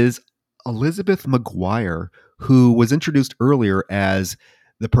answer is Elizabeth McGuire, who was introduced earlier as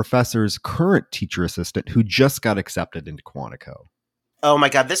the professor's current teacher assistant who just got accepted into Quantico. Oh my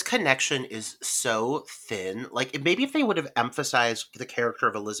god, this connection is so thin. Like, maybe if they would have emphasized the character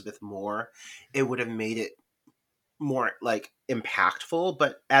of Elizabeth more, it would have made it more, like, impactful.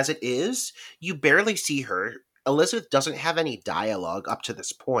 But as it is, you barely see her. Elizabeth doesn't have any dialogue up to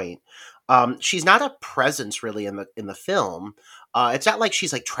this point. She's not a presence really in the film. It's not like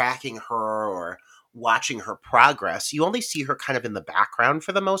she's like tracking her or watching her progress. You only see her kind of in the background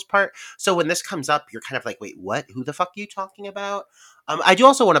for the most part. So when this comes up, you're kind of like, wait, what? Who the fuck are you talking about? I do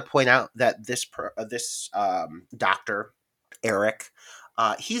also want to point out that this doctor, Eric,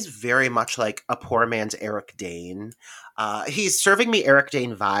 he's very much like a poor man's Eric Dane. He's serving me Eric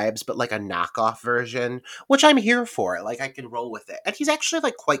Dane vibes, but like a knockoff version, which I'm here for. Like, I can roll with it. And he's actually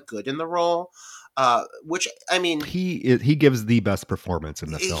like quite good in the role. Which, I mean, he gives the best performance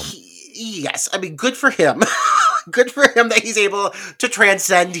in the film. Yes, I mean, good for him. Good for him that he's able to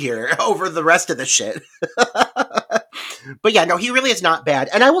transcend here over the rest of the shit. But yeah, no, he really is not bad.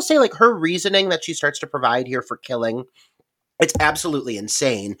 And I will say, like, her reasoning that she starts to provide here for killing, it's absolutely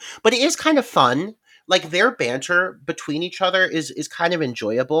insane. But it is kind of fun. Like, their banter between each other is kind of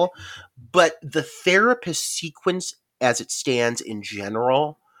enjoyable. But the therapist sequence as it stands in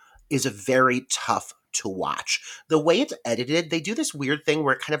general is a very tough to watch. The way it's edited, they do this weird thing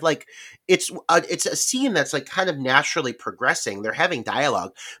where kind of like it's a scene that's like kind of naturally progressing. They're having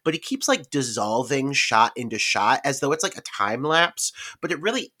dialogue, but it keeps like dissolving shot into shot as though it's like a time lapse, but it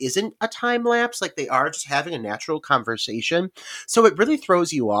really isn't a time lapse. Like, they are just having a natural conversation. So it really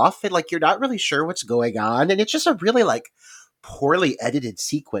throws you off and like you're not really sure what's going on, and it's just a really like poorly edited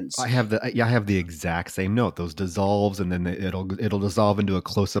sequence. I have the exact same note. Those dissolves, and then it'll dissolve into a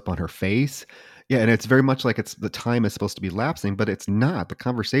close up on her face. Yeah, and it's very much like the time is supposed to be lapsing, but it's not. The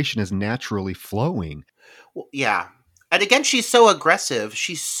conversation is naturally flowing. Well, yeah, and again, she's so aggressive.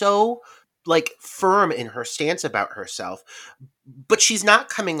 She's so like firm in her stance about herself, but she's not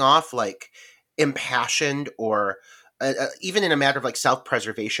coming off like impassioned or even in a matter of like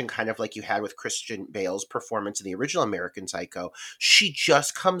self-preservation, kind of like you had with Christian Bale's performance in the original American Psycho, she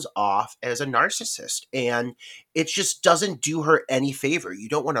just comes off as a narcissist, and it just doesn't do her any favor. You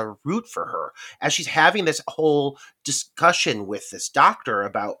don't want to root for her as she's having this whole discussion with this doctor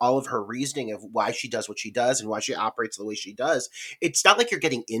about all of her reasoning of why she does what she does and why she operates the way she does. It's not like you're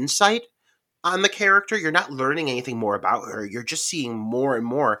getting insight on the character. You're not learning anything more about her. You're just seeing more and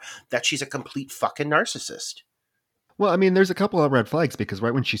more that she's a complete fucking narcissist. Well, I mean, there's a couple of red flags because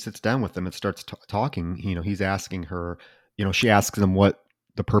right when she sits down with him and starts talking, he's asking her, she asks him what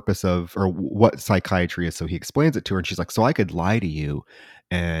the purpose of or what psychiatry is. So he explains it to her and she's like, so I could lie to you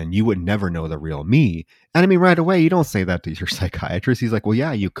and you would never know the real me. And I mean, right away, you don't say that to your psychiatrist. He's like, well,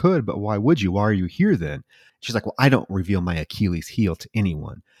 yeah, you could, but why would you? Why are you here then? She's like, well, I don't reveal my Achilles heel to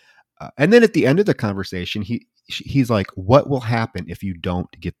anyone. And then at the end of the conversation, he's like, what will happen if you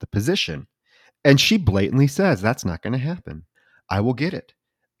don't get the position? And she blatantly says, that's not going to happen. I will get it.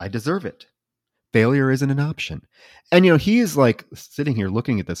 I deserve it. Failure isn't an option. And, he is like sitting here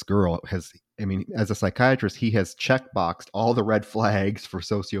looking at this girl as a psychiatrist, he has checkboxed all the red flags for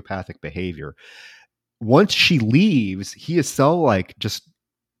sociopathic behavior. Once she leaves, he is so like just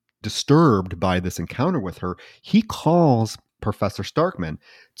disturbed by this encounter with her. He calls Professor Starkman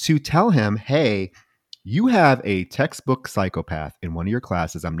to tell him, hey, you have a textbook psychopath in one of your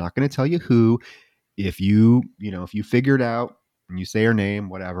classes. I'm not going to tell you who. If you figure it out and you say her name,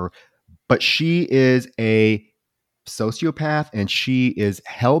 whatever, but she is a sociopath and she is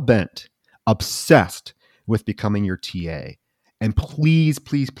hell-bent, obsessed with becoming your TA. And please,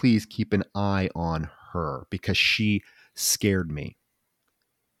 please, please keep an eye on her because she scared me.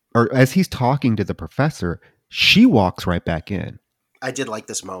 Or as he's talking to the professor, she walks right back in. I did like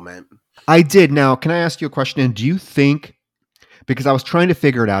this moment. I did. Now, can I ask you a question? And do you think, because I was trying to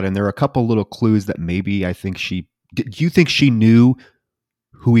figure it out and there are a couple little clues that maybe I think do you think she knew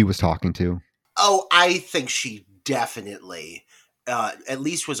who he was talking to? Oh, I think she definitely at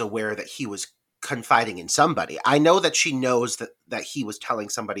least was aware that he was confiding in somebody. I know that she knows that he was telling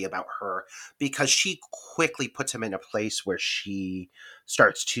somebody about her because she quickly puts him in a place where she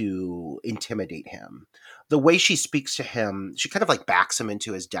starts to intimidate him. The way she speaks to him, she kind of like backs him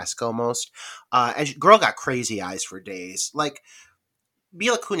into his desk almost. And girl got crazy eyes for days. Like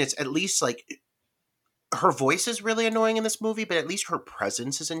Mila Kunis, at least like her voice is really annoying in this movie, but at least her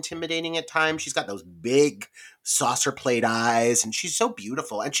presence is intimidating at times. She's got those big saucer plate eyes, and she's so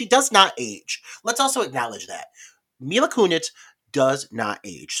beautiful, and she does not age. Let's also acknowledge that. Mila Kunis does not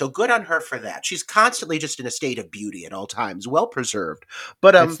age, so good on her for that. She's constantly just in a state of beauty at all times, well preserved.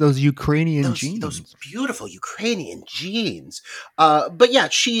 But it's those Ukrainian genes, those beautiful Ukrainian genes. But yeah,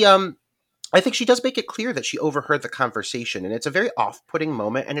 she I think she does make it clear that she overheard the conversation, and it's a very off-putting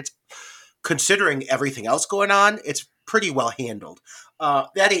moment, and it's, considering everything else going on, it's pretty well handled.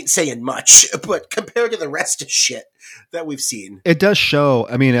 That ain't saying much, but compared to the rest of shit that we've seen. It does show,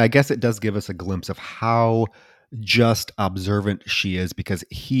 I guess it does give us a glimpse of how just observant she is, because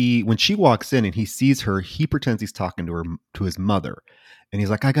when she walks in and he sees her, he pretends he's talking to his mother. And he's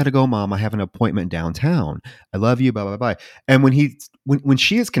like, I got to go, Mom. I have an appointment downtown. I love you, blah, blah, blah. And when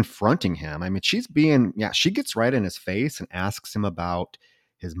she is confronting him, she gets right in his face and asks him about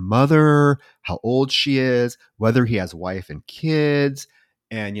his mother, how old she is, whether he has wife and kids.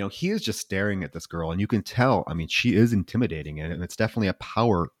 And, he is just staring at this girl. And you can tell, she is intimidating. And it's definitely a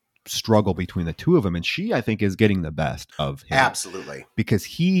power struggle between the two of them. And she, I think, is getting the best of him. Absolutely. Because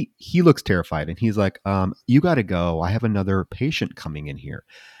he looks terrified. And he's like, you got to go. I have another patient coming in here.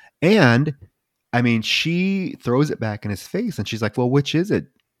 And, she throws it back in his face. And she's like, well, which is it?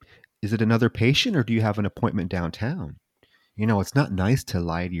 Is it another patient or do you have an appointment downtown? It's not nice to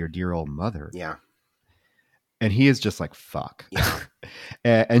lie to your dear old mother. Yeah. And he is just like, fuck. Yeah.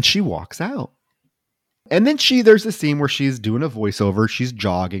 And she walks out. And then there's a scene where she's doing a voiceover. She's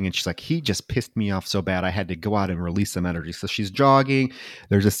jogging and she's like, he just pissed me off so bad. I had to go out and release some energy. So she's jogging.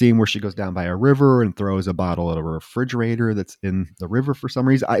 There's a scene where she goes down by a river and throws a bottle at a refrigerator that's in the river for some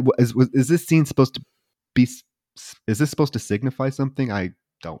reason. Is this scene supposed to be, is this supposed to signify something? I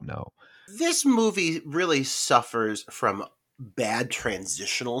don't know. This movie really suffers from bad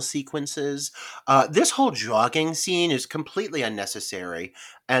transitional sequences. This whole jogging scene is completely unnecessary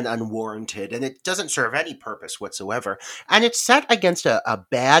and unwarranted, and it doesn't serve any purpose whatsoever. And it's set against a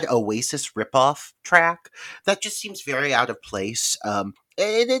bad Oasis ripoff track that just seems very out of place.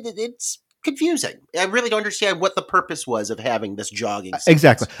 It's confusing. I really don't understand what the purpose was of having this jogging sequence.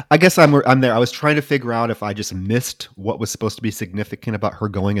 Exactly. I guess I'm there. I was trying to figure out if I just missed what was supposed to be significant about her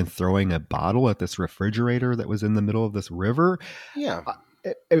going and throwing a bottle at this refrigerator that was in the middle of this river. Yeah.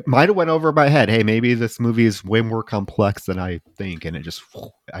 it might have went over my head. Hey, maybe this movie is way more complex than I think, and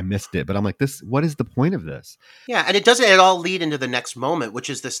I missed it. But I'm like, what is the point of this? Yeah, and it doesn't at all lead into the next moment, which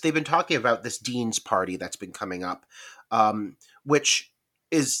is this. They've been talking about this dean's party that's been coming up, which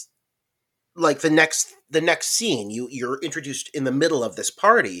is like the next scene. You're introduced in the middle of this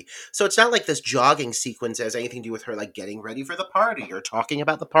party, so it's not like this jogging sequence has anything to do with her like getting ready for the party or talking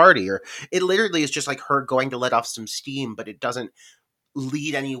about the party, or it literally is just like her going to let off some steam, but it doesn't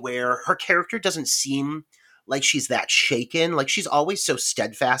lead anywhere. Her character doesn't seem like she's that shaken. Like she's always so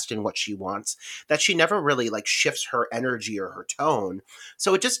steadfast in what she wants that she never really like shifts her energy or her tone.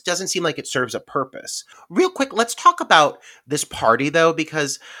 So it just doesn't seem like it serves a purpose. Real quick, let's talk about this party though,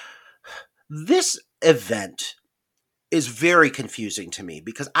 because this event is very confusing to me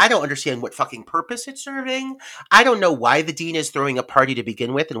because I don't understand what fucking purpose it's serving. I don't know why the dean is throwing a party to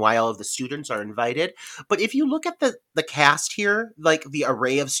begin with and why all of the students are invited. But if you look at the cast here, like the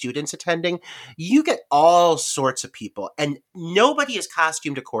array of students attending, you get all sorts of people and nobody is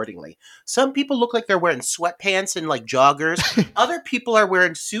costumed accordingly. Some people look like they're wearing sweatpants and like joggers. Other people are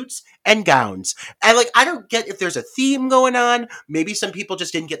wearing suits and gowns. And like, I don't get if there's a theme going on. Maybe some people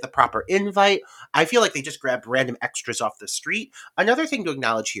just didn't get the proper invite. I feel like they just grabbed random extras off the street. Another thing to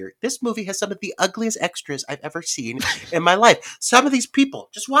acknowledge here, this movie has some of the ugliest extras I've ever seen in my life. Some of these people,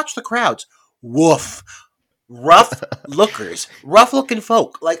 just watch the crowds. Woof. Rough lookers, rough looking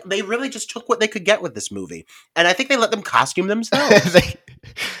folk. Like they really just took what they could get with this movie. And I think they let them costume themselves.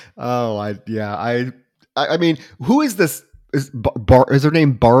 I mean, who is this? Is her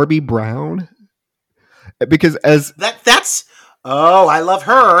name Barbie Brown? Because that's I love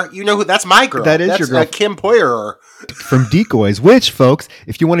her. You know who? That's my girl. That's your girl, Kim Poyer from Decoys. Which, folks,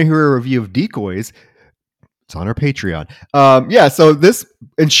 if you want to hear a review of Decoys, it's on our Patreon. So this,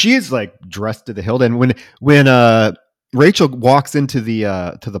 and she is like dressed to the hilt. And when Rachel walks into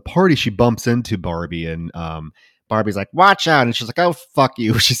the party, she bumps into Barbie, and Barbie's like, "Watch out!" And she's like, "Oh, fuck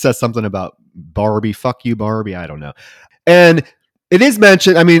you." She says something about Barbie, "Fuck you, Barbie." I don't know. And it is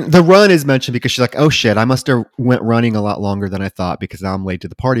mentioned. I mean, the run is mentioned because she's like, "Oh shit, I must have went running a lot longer than I thought because now I'm late to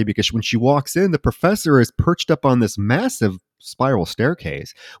the party." Because when she walks in, the professor is perched up on this massive spiral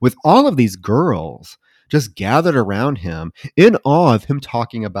staircase with all of these girls just gathered around him in awe of him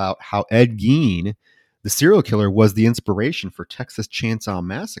talking about how Ed Gein, the serial killer, was the inspiration for Texas Chainsaw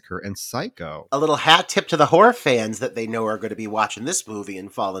Massacre and Psycho. A little hat tip to the horror fans that they know are going to be watching this movie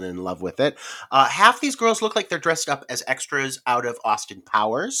and falling in love with it. Half these girls look like they're dressed up as extras out of Austin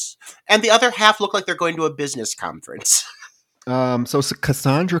Powers, and the other half look like they're going to a business conference. So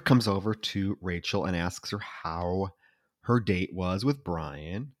Cassandra comes over to Rachel and asks her how her date was with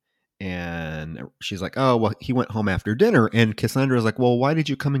Brian. And she's like, "Oh, well, he went home after dinner." And Cassandra's like, "Well, why did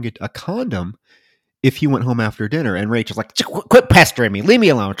you come and get a condom if he went home after dinner?" And Rachel's like, "Quit pestering me. Leave me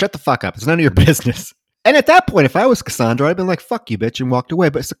alone. Shut the fuck up. It's none of your business." And at that point, if I was Cassandra, I'd been like, "Fuck you, bitch," and walked away.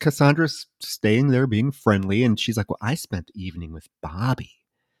 But Cassandra's staying there being friendly. And she's like, "Well, I spent the evening with Bobby.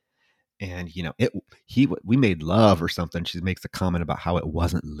 And, you know, we made love or something." She makes a comment about how it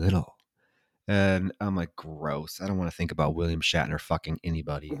wasn't little. And I'm like, gross. I don't want to think about William Shatner fucking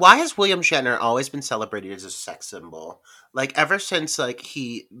anybody. Why has William Shatner always been celebrated as a sex symbol? Like, ever since, like,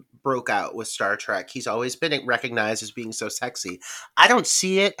 he broke out with Star Trek, he's always been recognized as being so sexy. I don't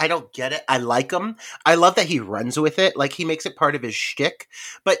see it. I don't get it. I like him. I love that he runs with it. Like, he makes it part of his shtick.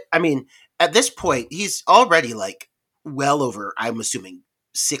 But, I mean, at this point, he's already, like, well over, I'm assuming,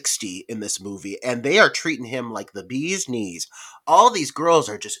 60 in this movie, and they are treating him like the bee's knees. All these girls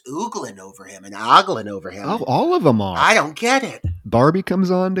are just oogling over him and ogling over him. Oh, all of them are. I don't get it. Barbie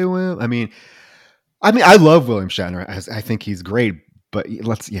comes on to him. I mean, I love William Shatner. I think he's great, but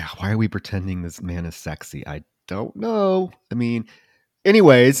why are we pretending this man is sexy? I don't know. I mean,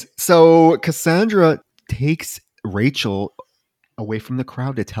 anyways, so Cassandra takes Rachel away from the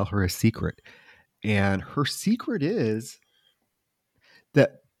crowd to tell her a secret. And her secret is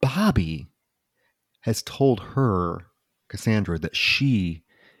that Bobby has told her, Cassandra, that she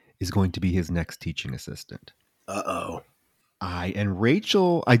is going to be his next teaching assistant. Uh-oh. And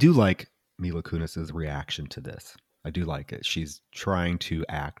Rachel, I do like Mila Kunis's reaction to this. I do like it. She's trying to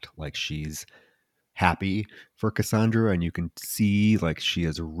act like she's happy for Cassandra, and you can see like she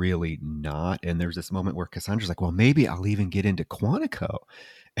is really not. And there's this moment where Cassandra's like, "Well, maybe I'll even get into Quantico."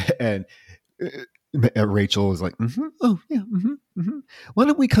 And Rachel is like, "Oh yeah, Why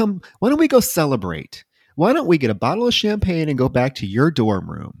don't we go celebrate? Why don't we get a bottle of champagne and go back to your dorm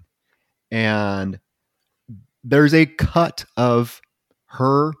room?" And there's a cut of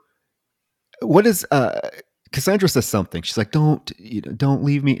her. What is Cassandra says something. She's like, don't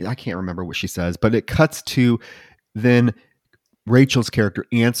leave me. I can't remember what she says, but it cuts to then Rachel's character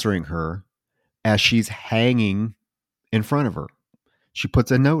answering her as she's hanging in front of her. She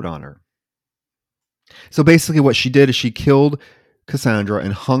puts a note on her. So basically what she did is she killed Cassandra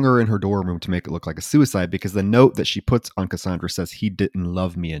and hung her in her dorm room to make it look like a suicide, because the note that she puts on Cassandra says, "He didn't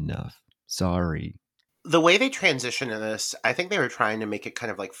love me enough. Sorry." The way they transition in this, I think they were trying to make it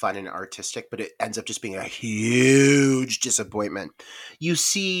kind of like fun and artistic, but it ends up just being a huge disappointment. You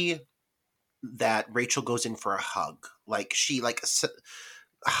see that Rachel goes in for a hug. Like she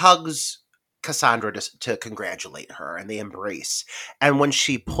hugs Cassandra to congratulate her, and they embrace. And when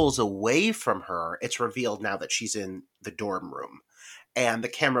she pulls away from her, it's revealed now that she's in the dorm room. And the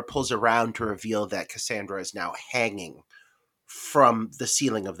camera pulls around to reveal that Cassandra is now hanging from the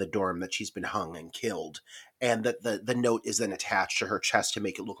ceiling of the dorm that she's been hung and killed. And that the note is then attached to her chest to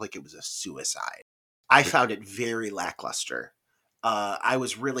make it look like it was a suicide. I found it very lackluster. I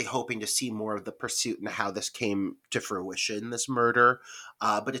was really hoping to see more of the pursuit and how this came to fruition, this murder.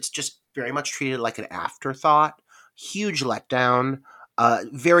 But it's just very much treated like an afterthought. Huge letdown.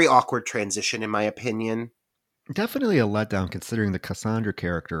 Very awkward transition, in my opinion. Definitely a letdown, considering the Cassandra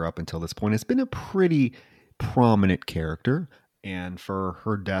character up until this point has been a pretty prominent character. And for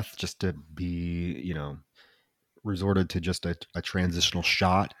her death just to be, resorted to just a transitional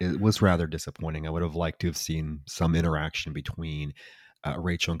shot, it was rather disappointing. I would have liked to have seen some interaction between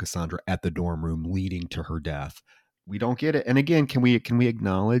Rachel and Cassandra at the dorm room leading to her death. We don't get it. And again, can we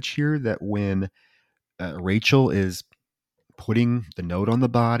acknowledge here that when Rachel is putting the note on the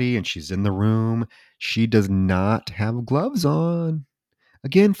body and she's in the room, she does not have gloves on.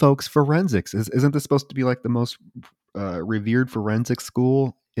 Again, folks, forensics isn't this supposed to be like the most revered forensic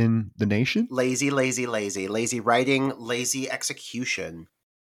school in the nation? Lazy writing, lazy execution.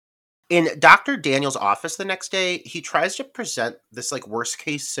 In Dr. Daniel's office the next day, he tries to present this like worst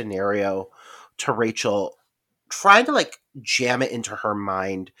case scenario to Rachel, trying to like jam it into her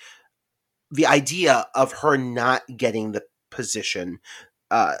mind. The idea of her not getting the position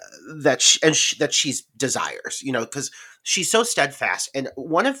that she desires, because she's so steadfast. And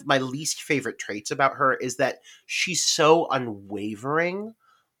one of my least favorite traits about her is that she's so unwavering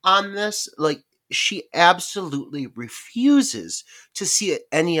on this. Like, she absolutely refuses to see it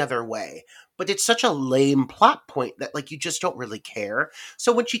any other way. But it's such a lame plot point that like you just don't really care.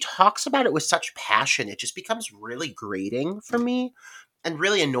 So when she talks about it with such passion, it just becomes really grating for me and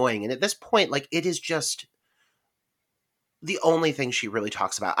really annoying. And at this point, like, it is just the only thing she really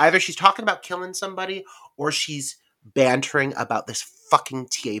talks about. Either she's talking about killing somebody or she's bantering about this fucking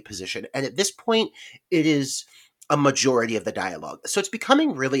TA position. And at this point, it is a majority of the dialogue. So it's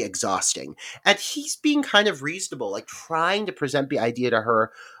becoming really exhausting. And he's being kind of reasonable, like trying to present the idea to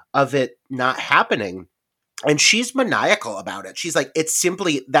her of it not happening. And she's maniacal about it. She's like, it's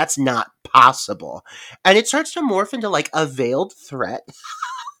simply, that's not possible. And it starts to morph into like a veiled threat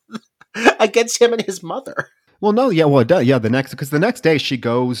against him and his mother. Well, no, yeah, well, it does. Yeah, the next day she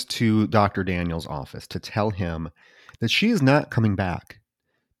goes to Dr. Daniel's office to tell him that she is not coming back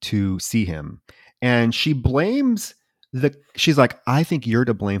to see him. And she blames she's like, "I think you're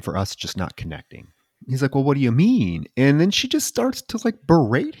to blame for us just not connecting." He's like, "Well, what do you mean?" And then she just starts to like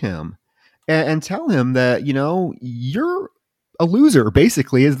berate him and tell him that, you're a loser,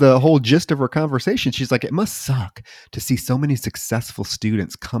 basically, is the whole gist of her conversation. She's like, "It must suck to see so many successful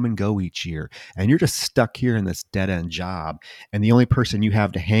students come and go each year, and you're just stuck here in this dead-end job, and the only person you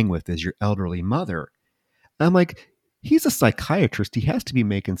have to hang with is your elderly mother." And I'm like, he's a psychiatrist. He has to be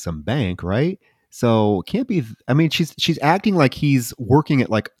making some bank, right? So it can't be. I mean, she's acting like he's working at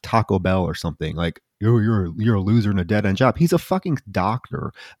like Taco Bell or something. Like, you're a loser in a dead end job. He's a fucking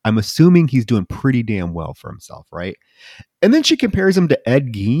doctor. I'm assuming he's doing pretty damn well for himself, right? And then she compares him to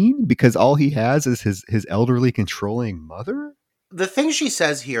Ed Gein because all he has is his elderly controlling mother. The things she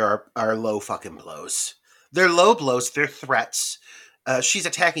says here are low fucking blows. They're low blows. They're threats. She's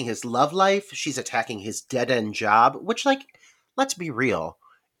attacking his love life. She's attacking his dead end job, which, like, let's be real.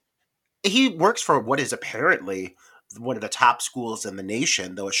 He works for what is apparently one of the top schools in the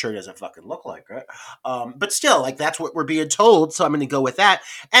nation, though it sure doesn't fucking look like it. But still, like, that's what we're being told, so I'm going to go with that.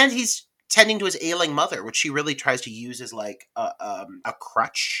 And he's tending to his ailing mother, which she really tries to use as, like, a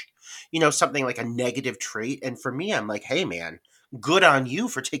crutch, something like a negative trait. And for me, I'm like, hey, man, good on you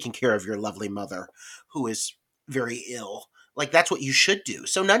for taking care of your lovely mother, who is very ill. Like, that's what you should do.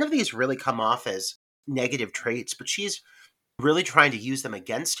 So none of these really come off as negative traits, but she's really trying to use them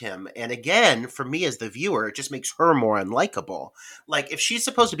against him. And again, for me as the viewer, it just makes her more unlikable. Like, if she's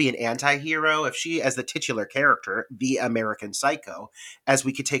supposed to be an anti-hero, if she, as the titular character, the American Psycho, as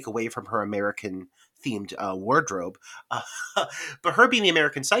we could take away from her American themed wardrobe. Uh, but her being the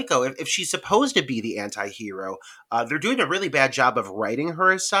American Psycho, if she's supposed to be the anti-hero, they're doing a really bad job of writing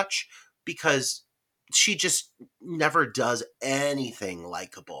her as such, because she just never does anything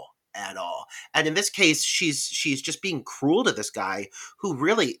likable at all. And in this case, she's just being cruel to this guy who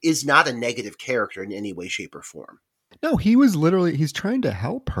really is not a negative character in any way, shape, or form. No, he's trying to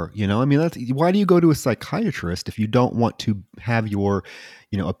help her, you know? I mean, why do you go to a psychiatrist if you don't want to have your,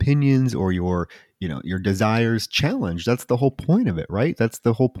 opinions or your desires challenged? That's the whole point of it, right? That's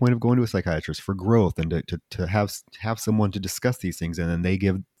the whole point of going to a psychiatrist, for growth and to have someone to discuss these things, and then they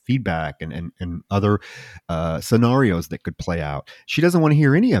give feedback and other scenarios that could play out. She doesn't want to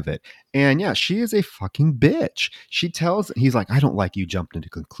hear any of it. And yeah, she is a fucking bitch. He's like, I don't like you jumped into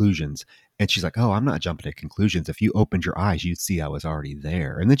conclusions. And she's like, oh, I'm not jumping to conclusions. If you opened your eyes, you'd see I was already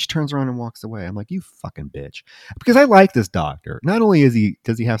there. And then she turns around and walks away. I'm like, you fucking bitch. Because I like this doctor. Not only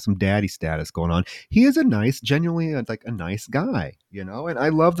does he have some daddy status going on, he is genuinely a nice guy, And I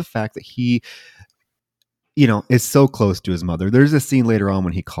love the fact that he, is so close to his mother. There's a scene later on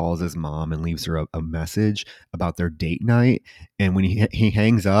when he calls his mom and leaves her a message about their date night. And when he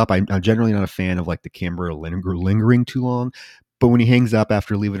hangs up, I'm generally not a fan of the camera lingering too long. But when he hangs up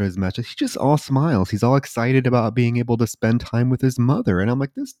after leaving his message, he just all smiles. He's all excited about being able to spend time with his mother. And I'm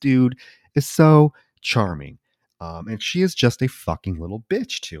like, this dude is so charming. And she is just a fucking little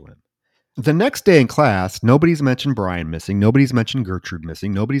bitch to him. The next day in class, nobody's mentioned Brian missing. Nobody's mentioned Gertrude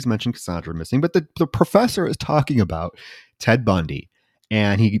missing. Nobody's mentioned Cassandra missing. But the professor is talking about Ted Bundy.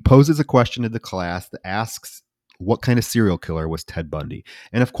 And he poses a question to the class that asks, what kind of serial killer was Ted Bundy?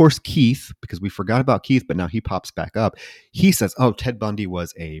 And of course, Keith, because we forgot about Keith, but now he pops back up. He says, oh, Ted Bundy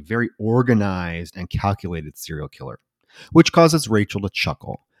was a very organized and calculated serial killer, which causes Rachel to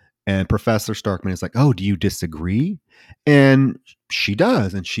chuckle. And Professor Starkman is like, oh, do you disagree? And she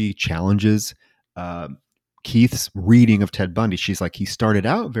does. And she challenges Keith's reading of Ted Bundy. She's like, he started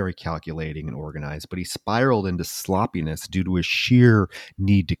out very calculating and organized, but he spiraled into sloppiness due to his sheer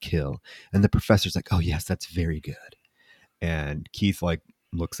need to kill. And the professor's like, oh, yes, that's very good. And Keith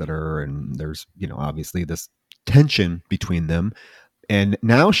looks at her, and there's, obviously this tension between them. And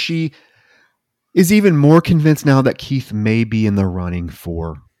now she is even more convinced now that Keith may be in the running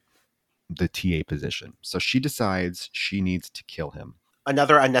for the TA position. So she decides she needs to kill him.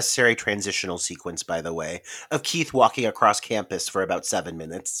 Another unnecessary transitional sequence, by the way, of Keith walking across campus for about 7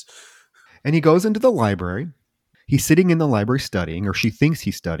 minutes. And he goes into the library. He's sitting in the library studying, or she thinks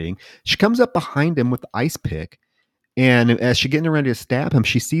he's studying. She comes up behind him with the ice pick. And as she's getting ready to stab him,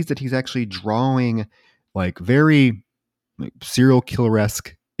 she sees that he's actually drawing very serial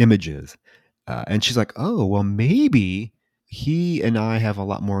killer-esque images. And she's like, oh, well, maybe he and I have a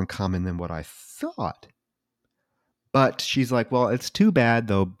lot more in common than what I thought. But she's like, well, it's too bad,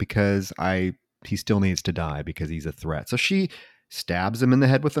 though, because he still needs to die because he's a threat. So she stabs him in the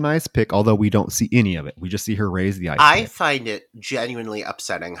head with an ice pick, although we don't see any of it. We just see her raise the ice pick. I find it genuinely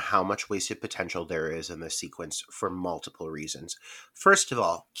upsetting how much wasted potential there is in this sequence for multiple reasons. First of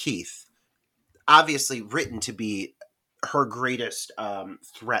all, Keith, obviously written to be her greatest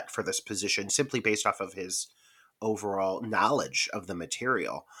threat for this position, simply based off of his overall knowledge of the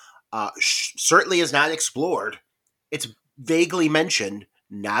material, certainly is not explored. It's vaguely mentioned,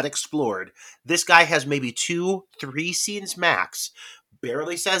 not explored. This guy has maybe 2-3 scenes max,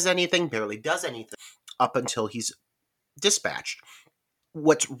 barely says anything, barely does anything, up until he's dispatched.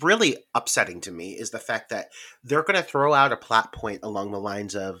 What's really upsetting to me is the fact that they're going to throw out a plot point along the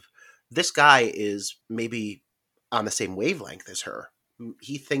lines of, this guy is maybe on the same wavelength as her.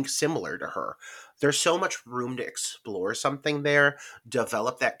 He thinks similar to her. There's so much room to explore something there,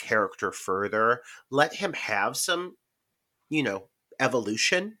 develop that character further, let him have some,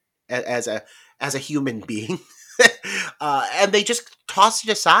 evolution as a human being. And they just toss it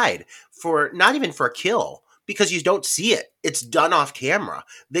aside for not even for a kill, because you don't see it. It's done off camera.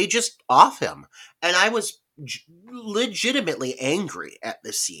 They just off him. And I was legitimately angry at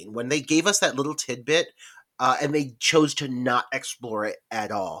this scene when they gave us that little tidbit, and they chose to not explore it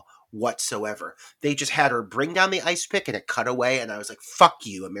at all whatsoever. They just had her bring down the ice pick and it cut away, and I was like, fuck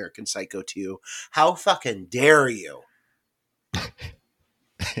you, American Psycho 2. How fucking dare you?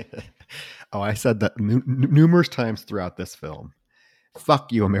 Oh, I said that numerous times throughout this film.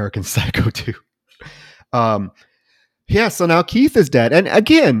 Fuck you, American Psycho 2. Yeah, so now Keith is dead. And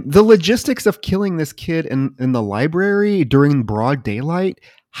again, the logistics of killing this kid in the library during broad daylight.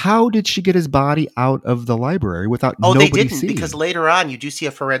 How did she get his body out of the library without nobody seeing? Oh, they didn't, because later on you do see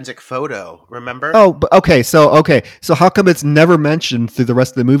a forensic photo, remember? Oh, okay. So how come it's never mentioned through the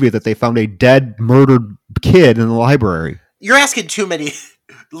rest of the movie that they found a dead, murdered kid in the library? You're asking too many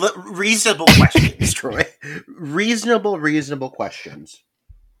Reasonable questions, Troy. Reasonable questions.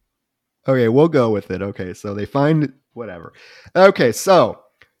 Okay, we'll go with it. Okay, so they find whatever. Okay, so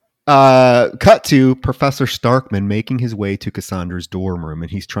cut to Professor Starkman making his way to Cassandra's dorm room,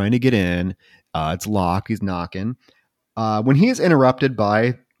 and he's trying to get in. It's locked. He's knocking. When he is interrupted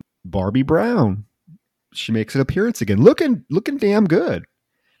by Barbie Brown, she makes an appearance again, looking damn good,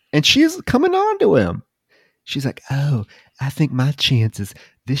 and she's coming on to him. She's like, "Oh, I think my chances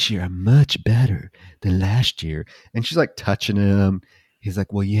this year are much better than last year," and she's like touching him. He's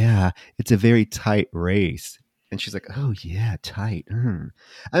like, "Well, yeah, it's a very tight race." And she's like, "Oh, yeah, tight."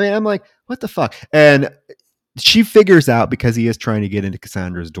 I mean, I'm like, what the fuck? And she figures out, because he is trying to get into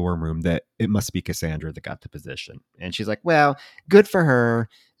Cassandra's dorm room, that it must be Cassandra that got the position. And she's like, "Well, good for her.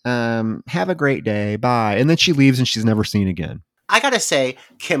 Have a great day. Bye." And then she leaves and she's never seen again. I gotta say,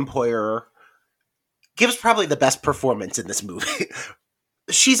 Kim Poyer gives probably the best performance in this movie.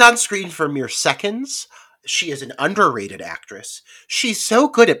 She's on screen for mere seconds. She is an underrated actress. She's so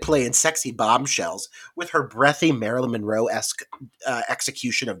good at playing sexy bombshells with her breathy Marilyn Monroe-esque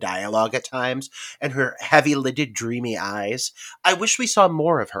execution of dialogue at times and her heavy-lidded, dreamy eyes. I wish we saw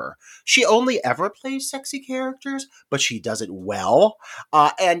more of her. She only ever plays sexy characters, but she does it well.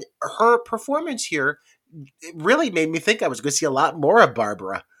 And her performance here really made me think I was going to see a lot more of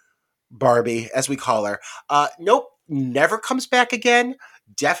Barbie, as we call her. Nope, never comes back again.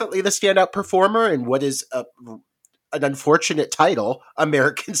 Definitely the standout performer in what is an unfortunate title,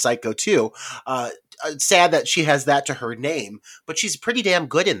 American Psycho 2. Sad that she has that to her name, but she's pretty damn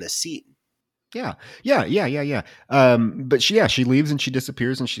good in this scene. Yeah. But she leaves and she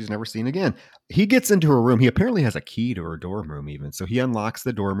disappears and she's never seen again. He gets into her room. He apparently has a key to her dorm room even. So he unlocks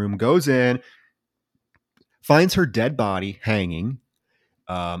the dorm room, goes in, finds her dead body hanging,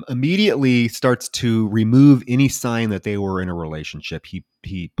 immediately starts to remove any sign that they were in a relationship.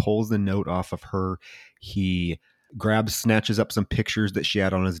 He pulls the note off of her. He snatches up some pictures that she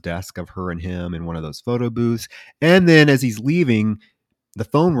had on his desk of her and him in one of those photo booths. And then as he's leaving, the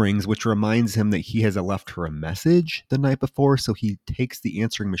phone rings, which reminds him that he has left her a message the night before. So he takes the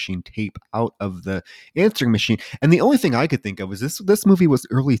answering machine tape out of the answering machine. And the only thing I could think of was this movie was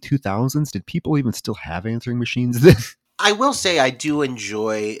early 2000s. Did people even still have answering machines then? I will say I do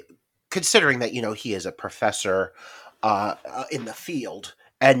enjoy, considering that, he is a professor in the field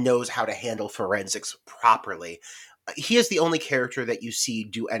and knows how to handle forensics properly. He is the only character that you see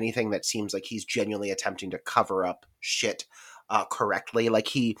do anything that seems like he's genuinely attempting to cover up shit correctly. Like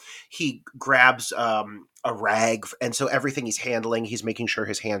he grabs a rag, and so everything he's handling, he's making sure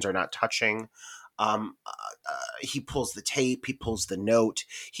his hands are not touching. He pulls the tape, he pulls the note,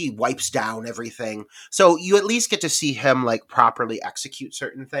 he wipes down everything. So you at least get to see him like properly execute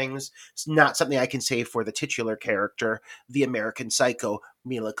certain things. It's not something I can say for the titular character, the American Psycho,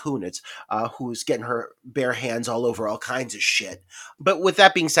 Mila Kunis, who's getting her bare hands all over all kinds of shit. But with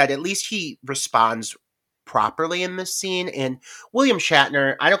that being said, at least he responds properly in this scene. And William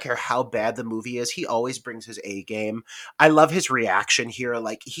Shatner, I don't care how bad the movie is, he always brings his A game. I love his reaction here.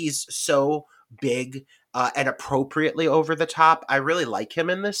 Like, he's so big and appropriately over the top. I really like him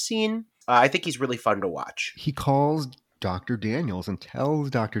in this scene. I think he's really fun to watch. He calls Dr. Daniels and tells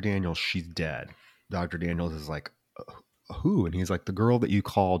Dr. Daniels she's dead. Dr. Daniels is like, who? And he's like, the girl that you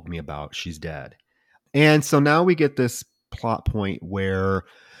called me about, she's dead. And so now we get this plot point where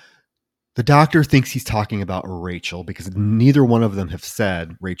the doctor thinks he's talking about Rachel, because neither one of them have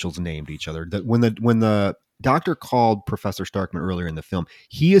said Rachel's name to each other. When the doctor called Professor Starkman earlier in the film,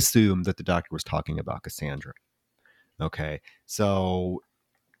 he assumed that the doctor was talking about Cassandra. Okay, so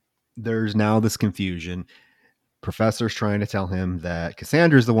there's now this confusion. Professor's trying to tell him that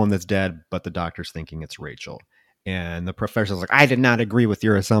Cassandra's the one that's dead, but the doctor's thinking it's Rachel. And the professor's like, I did not agree with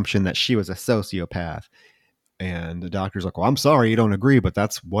your assumption that she was a sociopath. And the doctor's like, well, I'm sorry you don't agree, but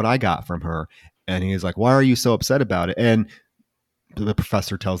that's what I got from her. And he's like, why are you so upset about it? And the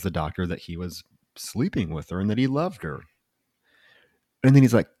professor tells the doctor that he was sleeping with her and that he loved her. And then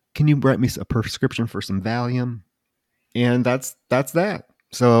he's like, can you write me a prescription for some Valium? And that's that.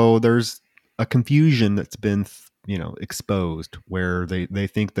 So there's a confusion that's been, exposed, where they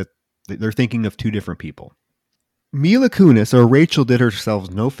think that they're thinking of two different people. Mila Kunis, or Rachel, did herself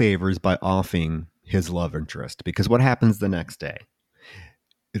no favors by offing his love interest, because what happens the next day?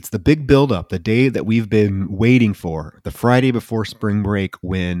 It's the big buildup, the day that we've been waiting for, the Friday before spring break,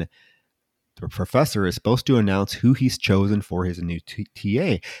 when the professor is supposed to announce who he's chosen for his new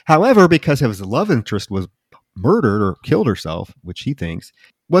TA. However, because his love interest was murdered or killed herself, which he thinks,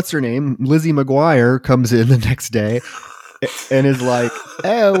 what's her name? Lizzie McGuire comes in the next day and is like,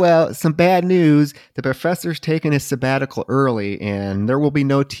 oh, well, some bad news. The professor's taking his sabbatical early and there will be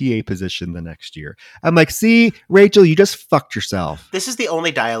no TA position the next year. I'm like, see, Rachel, you just fucked yourself. This is the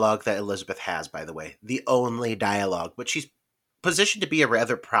only dialogue that Elizabeth has, by the way. The only dialogue. But she's positioned to be a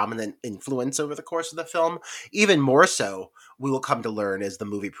rather prominent influence over the course of the film. Even more so, we will come to learn as the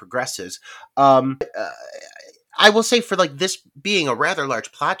movie progresses. I will say for like this being a rather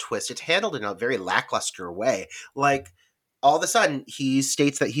large plot twist, it's handled in a very lackluster way. Like, all of a sudden, he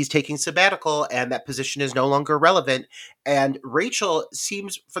states that he's taking sabbatical and that position is no longer relevant. And Rachel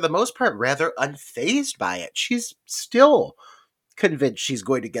seems, for the most part, rather unfazed by it. She's still convinced she's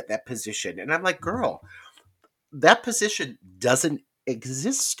going to get that position. And I'm like, girl, that position doesn't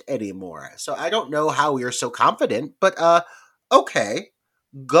exist anymore. So I don't know how you're so confident, but okay,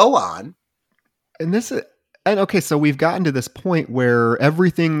 go on. And okay, so we've gotten to this point where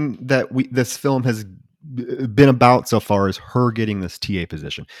everything that this film has been about so far is her getting this TA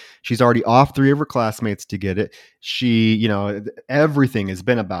position. She's already off 3 of her classmates to get it. She, everything has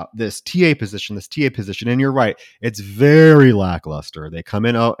been about this TA position. And you're right. It's very lackluster. They come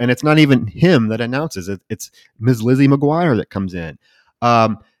in, and it's not even him that announces it. It's Ms. Lizzie McGuire that comes in.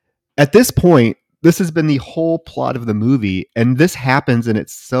 At this point, this has been the whole plot of the movie. And this happens, and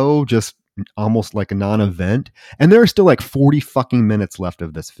it's so just almost like a non-event, and there are still like 40 fucking minutes left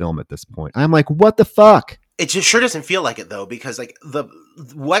of this film at this point. I'm like, what the fuck? It just sure doesn't feel like it though, because like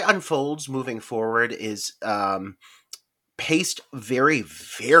what unfolds moving forward is paced very,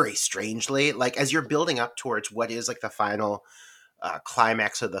 very strangely. Like as you're building up towards what is like the final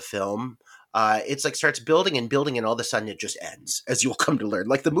climax of the film, it's like starts building and building, and all of a sudden it just ends, as you'll come to learn.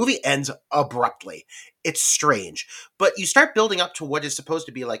 Like the movie ends abruptly. It's strange, but you start building up to what is supposed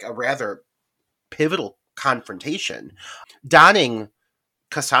to be like a rather pivotal confrontation, donning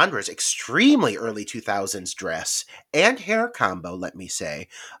Cassandra's extremely early 2000s dress and hair combo, let me say,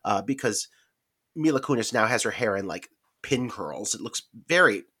 because Mila Kunis now has her hair in like pin curls. It looks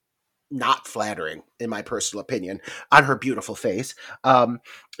very not flattering, in my personal opinion, on her beautiful face.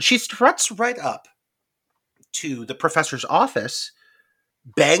 She struts right up to the professor's office,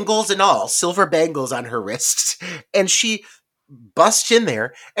 bangles and all, silver bangles on her wrists, and she busts in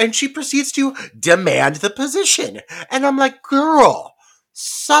there and she proceeds to demand the position. And I'm like, girl,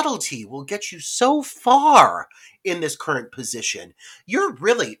 subtlety will get you so far in this current position. You're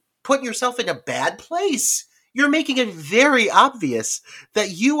really putting yourself in a bad place. You're making it very obvious that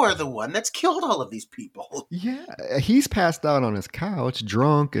you are the one that's killed all of these people. Yeah, he's passed out on his couch,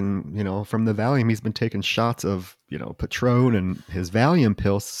 drunk, and, from the Valium, he's been taking shots of, Patron and his Valium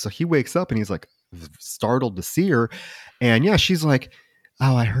pills. So he wakes up and he's like startled to see her. And yeah, she's like,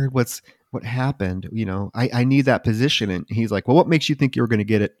 oh, I heard what happened. I need that position. And he's like, well, what makes you think you're going to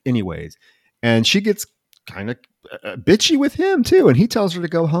get it anyways? And she gets kind of bitchy with him too. And he tells her to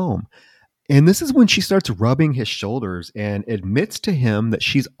go home. And this is when she starts rubbing his shoulders and admits to him that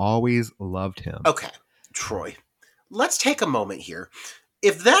she's always loved him. Okay, Troy, let's take a moment here.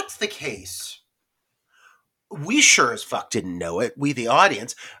 If that's the case, we sure as fuck didn't know it, we the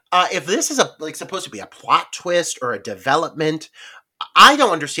audience. If this is supposed to be a plot twist or a development, I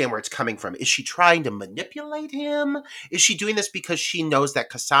don't understand where it's coming from. Is she trying to manipulate him? Is she doing this because she knows that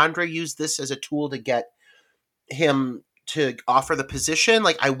Cassandra used this as a tool to get him to offer the position?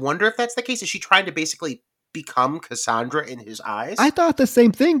 Like, I wonder if that's the case. Is she trying to basically become Cassandra in his eyes? I thought the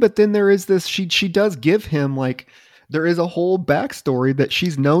same thing, but then there is this, she does give him there is a whole backstory that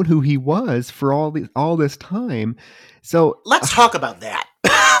she's known who he was for all this time. So let's talk about that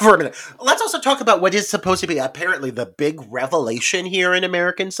for a minute. Let's also talk about what is supposed to be apparently the big revelation here in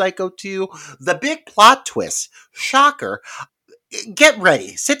American Psycho 2, the big plot twist. Shocker. Get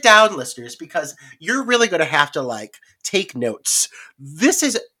ready. Sit down, listeners, because you're really going to have to take notes. This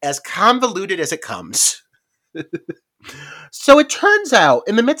is as convoluted as it comes. So it turns out,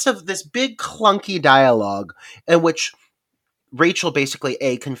 in the midst of this big clunky dialogue in which Rachel basically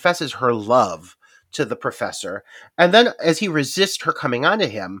confesses her love to the professor, and then as he resists her coming onto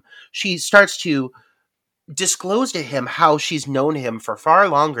him, she starts to disclose to him how she's known him for far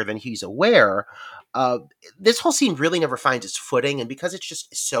longer than he's aware. This whole scene really never finds its footing, and because it's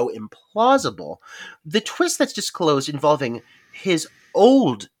just so implausible, the twist that's disclosed involving his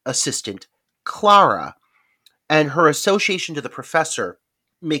old assistant, Clara, and her association to the professor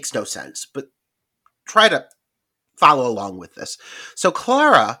makes no sense, but try to follow along with this. So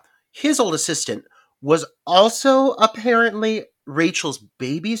Clara, his old assistant, was also apparently Rachel's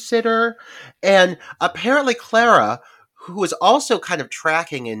babysitter, and apparently Clara, who was also kind of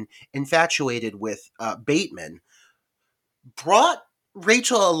tracking and infatuated with Bateman, brought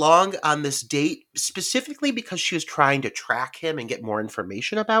Rachel along on this date specifically because she was trying to track him and get more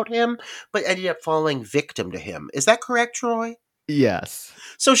information about him, but ended up falling victim to him. Is that correct, Troy? Yes.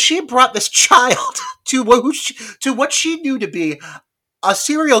 So she brought this child to what she knew to be a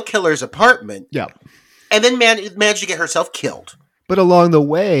serial killer's apartment. Yeah. And then managed to get herself killed. But along the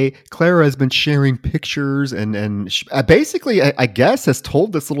way, Clara has been sharing pictures and she, basically, I guess, has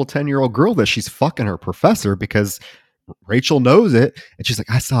told this little 10-year-old girl that she's fucking her professor because Rachel knows it. And she's like,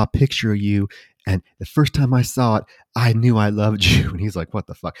 I saw a picture of you. And the first time I saw it, I knew I loved you. And he's like, what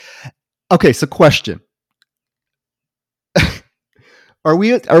the fuck? Okay, so question. Are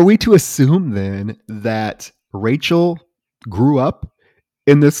we to assume then that Rachel grew up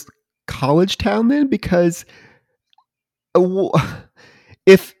in this college town then? Because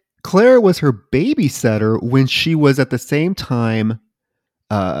if Claire was her babysitter when she was at the same time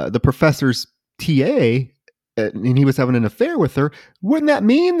the professor's TA and he was having an affair with her, wouldn't that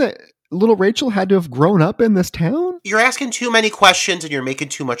mean that little Rachel had to have grown up in this town? You're asking too many questions and you're making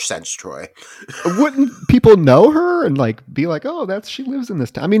too much sense, Troy. Wouldn't people know her and like be like, oh, she lives in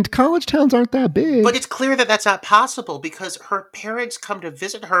this town? I mean, college towns aren't that big. But it's clear that that's not possible because her parents come to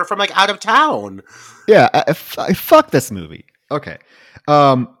visit her from like out of town. Yeah, I fuck this movie. Okay.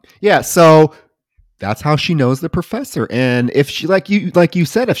 Yeah, so that's how she knows the professor. And if she, like you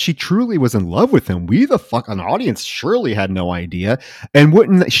said, if she truly was in love with him, we the fucking audience surely had no idea. And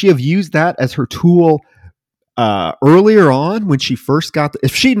wouldn't she have used that as her tool earlier on when she first got,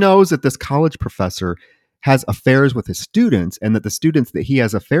 if she knows that this college professor has affairs with his students and that the students that he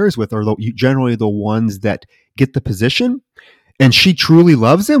has affairs with are generally the ones that get the position, and she truly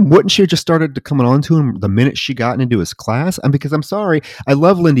loves him, wouldn't she have just started to come on to him the minute she got into his class? Because I'm sorry, I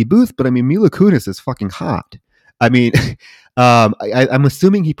love Lindy Booth, but I mean, Mila Kunis is fucking hot. I mean, I'm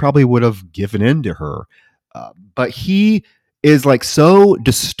assuming he probably would have given in to her, but he is like so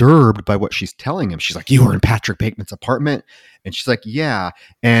disturbed by what she's telling him. She's like, you were in Patrick Bateman's apartment? And she's like, yeah.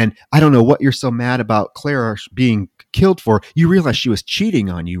 And I don't know what you're so mad about Clara being killed for. You realize she was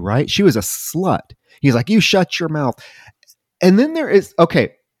cheating on you, right? She was a slut. He's like, you shut your mouth. And then there is,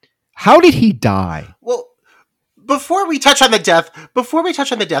 okay, how did he die? Well, before we touch on the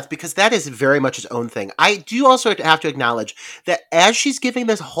death, because that is very much his own thing, I do also have to acknowledge that as she's giving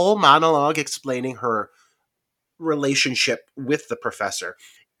this whole monologue explaining her relationship with the professor,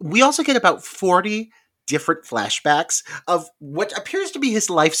 we also get about 40 different flashbacks of what appears to be his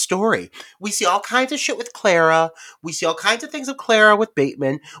life story. We see all kinds of shit with Clara. We see all kinds of things of Clara with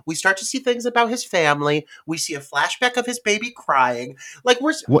Bateman. We start to see things about his family. We see a flashback of his baby crying. Like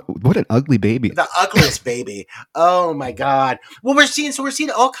what an ugly baby. The ugliest baby. Oh my God. Well, we're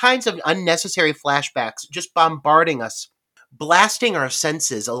seeing all kinds of unnecessary flashbacks just bombarding us, blasting our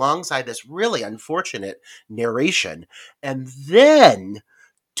senses alongside this really unfortunate narration. And then,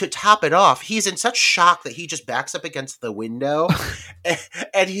 to top it off, he's in such shock that he just backs up against the window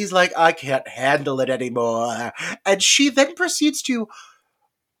and he's like, I can't handle it anymore. And she then proceeds to,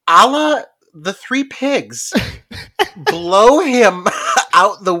 a la the Three Pigs, blow him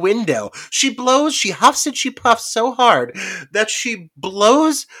out the window. She huffs and she puffs so hard that she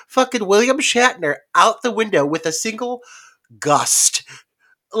blows fucking William Shatner out the window with a single gust.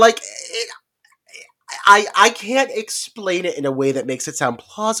 Like, I can't explain it in a way that makes it sound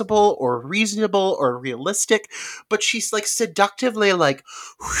plausible or reasonable or realistic, but she's like seductively like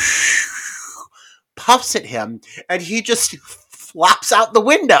puffs at him and he just flops out the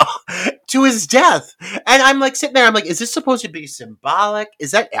window to his death. And I'm like sitting there, I'm like, is this supposed to be symbolic?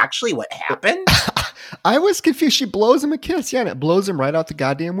 Is that actually what happened? I was confused. She blows him a kiss. Yeah, and it blows him right out the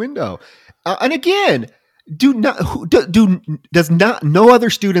goddamn window. And again, no other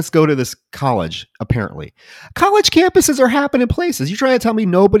students go to this college, apparently. College campuses are happening places. You trying to tell me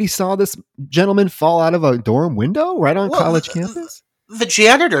nobody saw this gentleman fall out of a dorm window right on college campus? The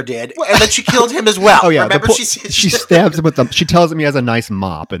janitor did, and then she killed him as well. Oh yeah, remember she stabs him with them. She tells him he has a nice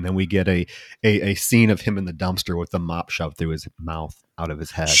mop, and then we get a scene of him in the dumpster with the mop shoved through his mouth out of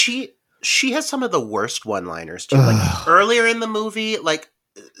his head. She has some of the worst one-liners too. Like earlier in the movie, like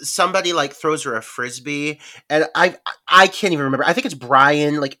somebody like throws her a frisbee, and I can't even remember. I think it's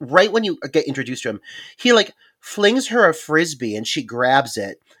Brian. Like right when you get introduced to him, he like flings her a frisbee, and she grabs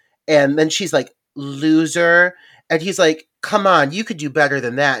it, and then she's like, "Loser," and he's like, "Come on, you could do better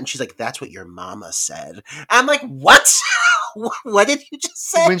than that." And she's like, "That's what your mama said." I'm like, "What? What did you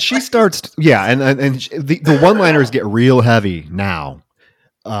just say?" When she starts, yeah, and the one-liners get real heavy now.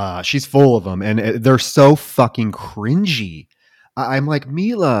 She's full of them, and they're so fucking cringy. I'm like,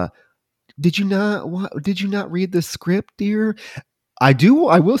 Mila, did you not read the script, dear? I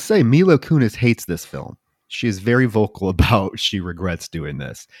will say Mila Kunis hates this film. She is very vocal about she regrets doing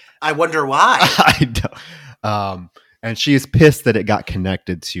this. I wonder why. I don't. And she is pissed that it got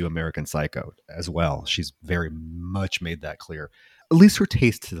connected to American Psycho as well. She's very much made that clear. At least her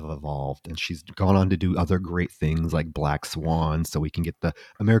tastes have evolved, and she's gone on to do other great things like Black Swan, so we can get the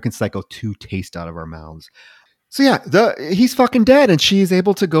American Psycho 2 taste out of our mouths. So yeah, he's fucking dead, and she's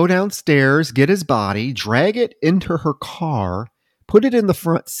able to go downstairs, get his body, drag it into her car, put it in the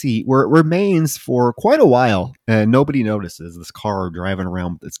front seat where it remains for quite a while, and nobody notices this car driving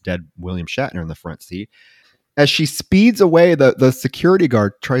around with its dead William Shatner in the front seat. As she speeds away, the security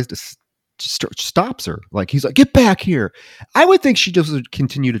guard tries to stops her. Like, he's like, get back here. I would think she just would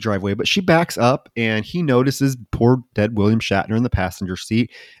continue to drive away, but she backs up, and he notices poor dead William Shatner in the passenger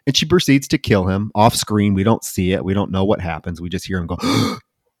seat, and she proceeds to kill him off screen. We don't see it. We don't know what happens. We just hear him go.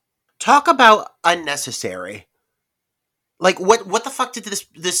 Talk about unnecessary. Like, what the fuck did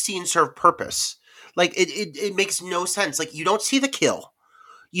this scene serve purpose? Like, it makes no sense. Like, you don't see the kill.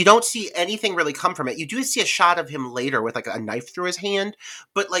 You don't see anything really come from it. You do see a shot of him later with like a knife through his hand,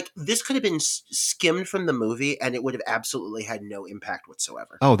 but like this could have been skimmed from the movie and it would have absolutely had no impact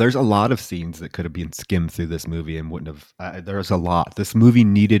whatsoever. Oh, there's a lot of scenes that could have been skimmed through this movie and wouldn't have. There's a lot. This movie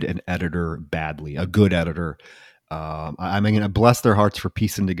needed an editor badly, a good editor. I mean, bless their hearts for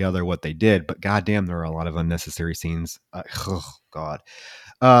piecing together what they did, but goddamn, there are a lot of unnecessary scenes. Oh God.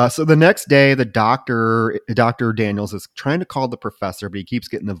 So the next day, Dr. Daniels is trying to call the professor, but he keeps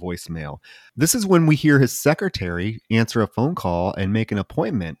getting the voicemail. This is when we hear his secretary answer a phone call and make an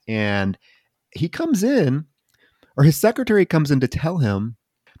appointment. And he comes in, or his secretary comes in to tell him,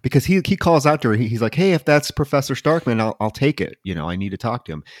 because he calls out to her. He's like, hey, if that's Professor Starkman, I'll take it. You know, I need to talk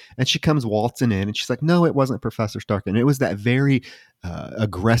to him. And she comes waltzing in and she's like, no, it wasn't Professor Starkman. It was that very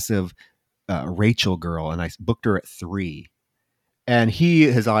aggressive Rachel girl. And I booked her at 3. And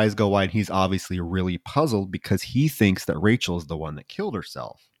his eyes go wide. He's obviously really puzzled because he thinks that Rachel's the one that killed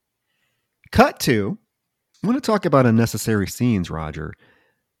herself. Cut to, I want to talk about unnecessary scenes, Roger.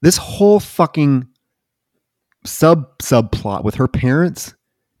 This whole fucking subplot with her parents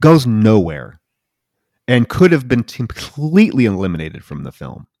goes nowhere and could have been completely eliminated from the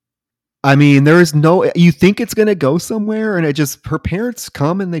film. I mean, there is you think it's going to go somewhere, and her parents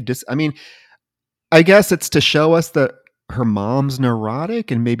come and they I guess it's to show us that her mom's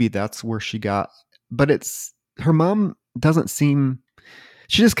neurotic and maybe that's where she got, but her mom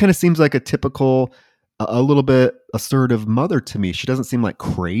she just kind of seems like a typical, a little bit assertive mother to me. She doesn't seem like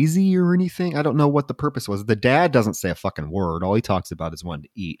crazy or anything. I don't know what the purpose was. The dad doesn't say a fucking word. All he talks about is wanting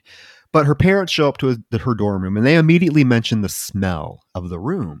to eat. But her parents show up to her dorm room and they immediately mention the smell of the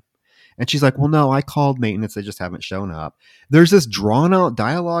room. And she's like, well, no, I called maintenance. They just haven't shown up. There's this drawn out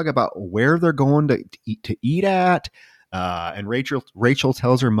dialogue about where they're going to eat at. And Rachel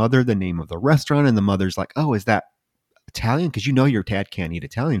tells her mother the name of the restaurant, and the mother's like, oh, is that Italian? Because you know your dad can't eat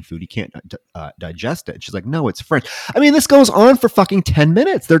Italian food. He can't digest it. And she's like, no, it's French. I mean, this goes on for fucking 10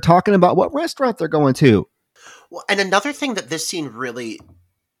 minutes. They're talking about what restaurant they're going to. Well, and another thing that this scene really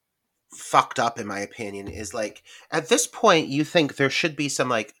fucked up, in my opinion, is like, at this point, you think there should be some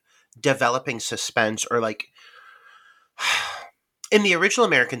like developing suspense or like... In the original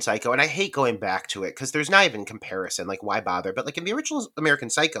American Psycho, and I hate going back to it because there's not even comparison, like why bother? But like in the original American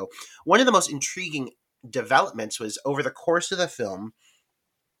Psycho, one of the most intriguing developments was over the course of the film,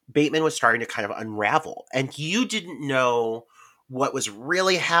 Bateman was starting to kind of unravel, and you didn't know what was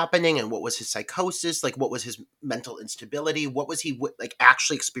really happening and what was his psychosis, like what was his mental instability, what was he like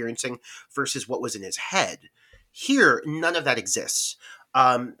actually experiencing versus what was in his head. Here, none of that exists.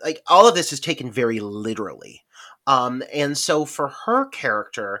 Like all of this is taken very literally. And so for her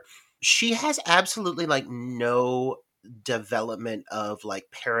character, she has absolutely like no development of like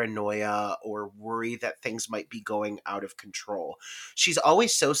paranoia or worry that things might be going out of control. She's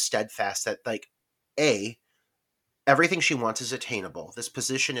always so steadfast that like, everything she wants is attainable. This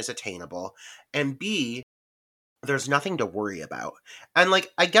position is attainable. And B, there's nothing to worry about. And like,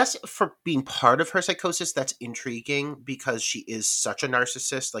 I guess for being part of her psychosis, that's intriguing because she is such a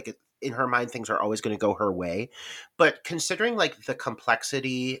narcissist. Like in her mind, things are always going to go her way. But considering like the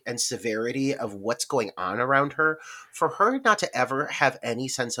complexity and severity of what's going on around her, for her not to ever have any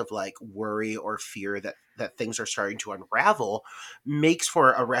sense of like worry or fear that things are starting to unravel makes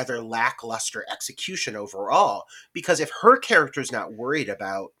for a rather lackluster execution overall. Because if her character is not worried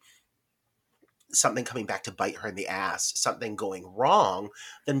about something coming back to bite her in the ass, something going wrong,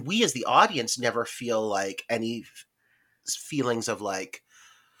 then we as the audience never feel like any feelings of like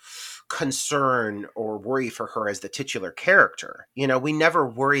concern or worry for her as the titular character. You know, we never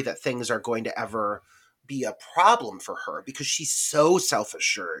worry that things are going to ever be a problem for her because she's so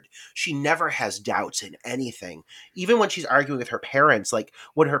self-assured. She never has doubts in anything. Even when she's arguing with her parents, like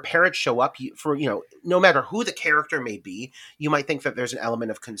when her parents show up for, no matter who the character may be, you might think that there's an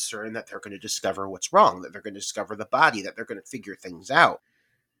element of concern that they're going to discover what's wrong, that they're going to discover the body, that they're going to figure things out.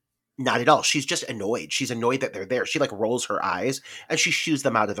 Not at all. She's just annoyed. She's annoyed that they're there. She like rolls her eyes and she shoos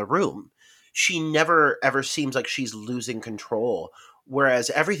them out of the room. She never ever seems like she's losing control, whereas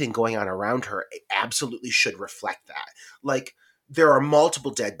everything going on around her absolutely should reflect that. Like, there are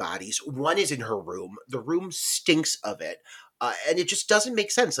multiple dead bodies. One is in her room. The room stinks of it. And it just doesn't make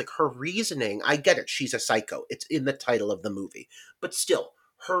sense. Like, her reasoning, I get it. She's a psycho. It's in the title of the movie. But still,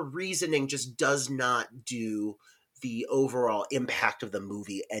 her reasoning just does not do the overall impact of the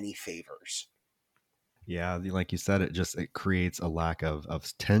movie any favors. Yeah, like you said, it creates a lack of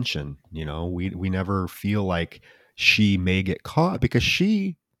tension. We never feel like she may get caught because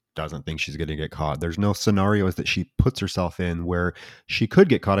she doesn't think she's going to get caught. There's no scenarios that she puts herself in where she could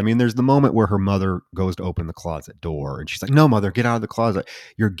get caught. I mean, there's the moment where her mother goes to open the closet door and she's like, "No, mother, get out of the closet.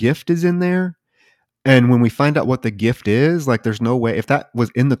 Your gift is in there." And when we find out what the gift is, like, there's no way, if that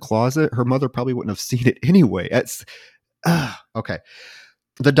was in the closet, her mother probably wouldn't have seen it anyway. It's okay.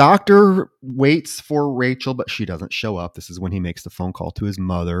 The doctor waits for Rachel, but she doesn't show up. This is when he makes the phone call to his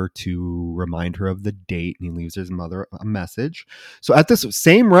mother to remind her of the date, and he leaves his mother a message. So at this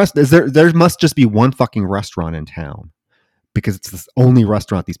same there must just be one fucking restaurant in town, because it's the only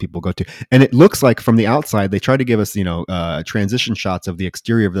restaurant these people go to. And it looks like from the outside, they try to give us, transition shots of the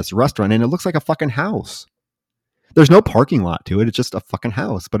exterior of this restaurant, and it looks like a fucking house. There's no parking lot to it. It's just a fucking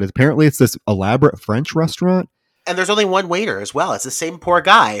house. But apparently it's this elaborate French restaurant. And there's only one waiter as well. It's the same poor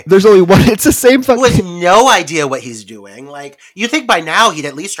guy. There's only one. It's the same fucking... Who has no idea what he's doing. Like, you think by now he'd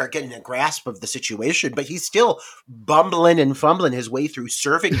at least start getting a grasp of the situation, but he's still bumbling and fumbling his way through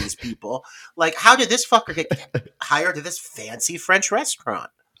serving these people. Like, how did this fucker get hired to this fancy French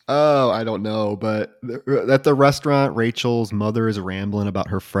restaurant? Oh, I don't know. But at the restaurant, Rachel's mother is rambling about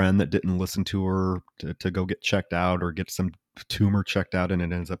her friend that didn't listen to her to go get checked out or get some tumor checked out, and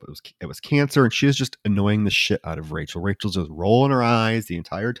it ends up it was cancer, and she is just annoying the shit out of Rachel. Rachel's just rolling her eyes the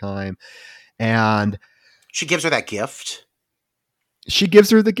entire time, and she gives her that gift. She gives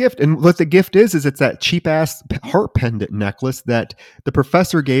her the gift, and what the gift is it's that cheap ass heart pendant necklace that the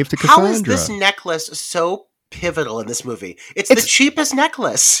professor gave to Cassandra. How is this necklace so pivotal in this movie? It's the cheapest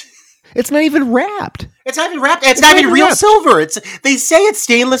necklace. It's not even wrapped. It's not even wrapped. It's not even real silver. They say it's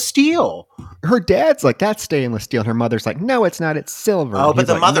stainless steel. Her dad's like, "That's stainless steel." And her mother's like, "No, it's not. It's silver." Oh, but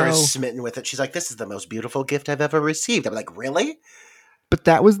the mother is smitten with it. She's like, "This is the most beautiful gift I've ever received." I'm like, "Really?" But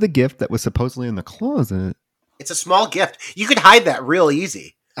that was the gift that was supposedly in the closet. It's a small gift. You could hide that real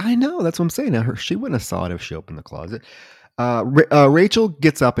easy. I know. That's what I'm saying. Now, she wouldn't have saw it if she opened the closet. Rachel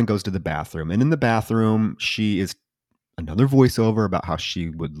gets up and goes to the bathroom. And in the bathroom, she is another voiceover about how she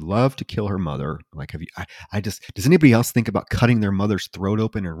would love to kill her mother. Like, does anybody else think about cutting their mother's throat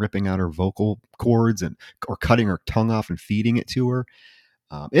open and ripping out her vocal cords or cutting her tongue off and feeding it to her?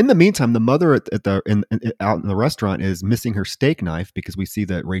 In the meantime, the mother out in the restaurant is missing her steak knife because we see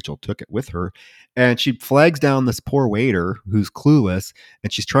that Rachel took it with her, and she flags down this poor waiter who's clueless,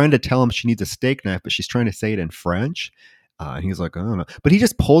 and she's trying to tell him she needs a steak knife, but she's trying to say it in French. And he's like, "I don't know," but he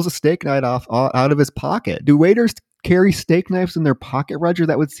just pulls a steak knife out of his pocket. Do waiters carry steak knives in their pocket, Roger?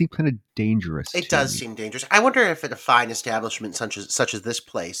 That would seem kind of dangerous. It does seem dangerous. I wonder if at a fine establishment such as this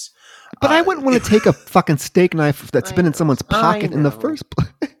place. But I wouldn't want to take a fucking steak knife that's been in someone's pocket in the first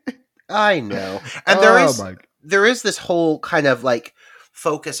place. I know. And there is this whole kind of like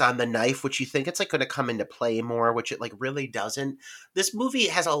focus on the knife, which you think it's like going to come into play more, which it like really doesn't. This movie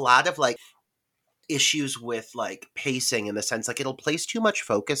has a lot of like issues with like pacing, in the sense like it'll place too much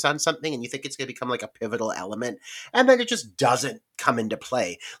focus on something and you think it's going to become like a pivotal element, and then it just doesn't come into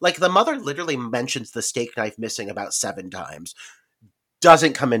play. Like, the mother literally mentions the steak knife missing about 7 times.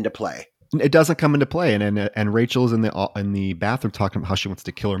 Doesn't come into play. It doesn't come into play, and Rachel's in the bathroom talking about how she wants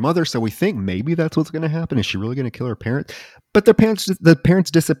to kill her mother. So we think maybe that's what's going to happen. Is she really going to kill her parents? But the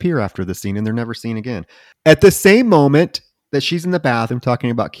parents disappear after the scene, and they're never seen again. At the same moment that she's in the bathroom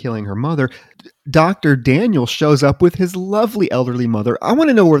talking about killing her mother, Dr. Daniel shows up with his lovely elderly mother. I want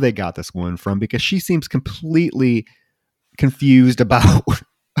to know where they got this woman from, because she seems completely confused about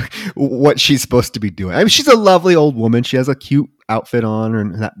what she's supposed to be doing. I mean, she's a lovely old woman. She has a cute outfit on,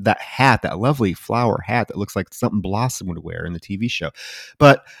 and that hat, that lovely flower hat that looks like something Blossom would wear in the TV show.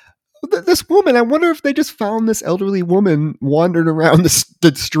 But this woman, I wonder if they just found this elderly woman wandering around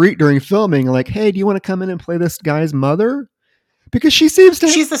the street during filming, like, "Hey, do you want to come in and play this guy's mother?" because she seems to.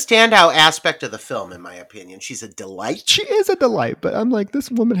 She's the standout aspect of the film, in my opinion. She's a delight. She is a delight, but I'm like, this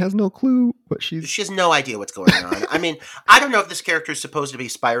woman has no clue what She has no idea what's going on. I mean, I don't know if this character is supposed to be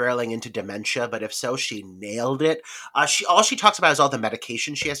spiraling into dementia, but if so, she nailed it. All she talks about is all the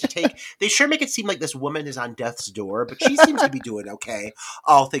medication she has to take. They sure make it seem like this woman is on death's door, but she seems to be doing okay,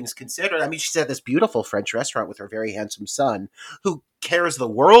 all things considered. I mean, she's at this beautiful French restaurant with her very handsome son, who cares the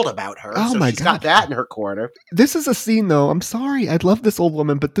world about her. Oh so my she's God. got that in her corner. This is a scene, though. I'm sorry. I love this old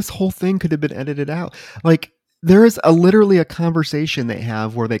woman, but this whole thing could have been edited out. Like, there is literally a conversation they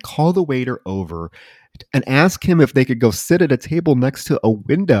have where they call the waiter over and ask him if they could go sit at a table next to a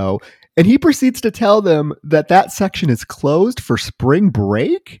window. And he proceeds to tell them that that section is closed for spring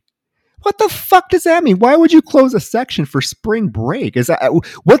break. What the fuck does that mean? Why would you close a section for spring break?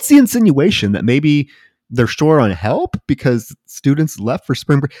 What's the insinuation that maybe they're short on help because students left for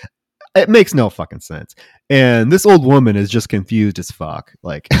spring break? It makes no fucking sense. And this old woman is just confused as fuck.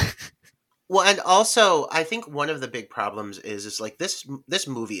 Like, well, and also, I think one of the big problems is like this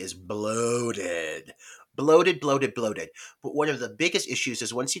movie is bloated. Bloated. But one of the biggest issues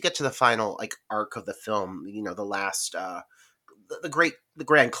is once you get to the final like arc of the film, you know, the last the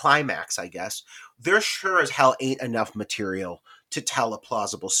grand climax, I guess, there sure as hell ain't enough material to tell a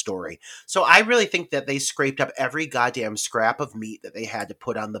plausible story. So I really think that they scraped up every goddamn scrap of meat that they had to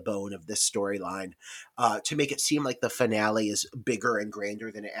put on the bone of this storyline to make it seem like the finale is bigger and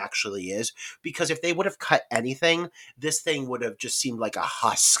grander than it actually is. Because if they would have cut anything, this thing would have just seemed like a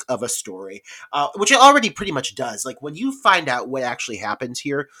husk of a story, which it already pretty much does. Like when you find out what actually happens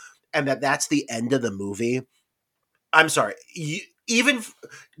here and that's the end of the movie, I'm sorry, even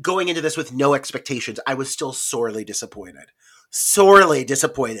going into this with no expectations, I was still sorely disappointed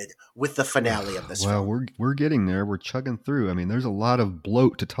with the finale of this film. Well, we're getting there. We're chugging through. I mean, there's a lot of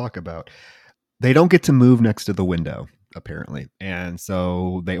bloat to talk about. They don't get to move next to the window, apparently. And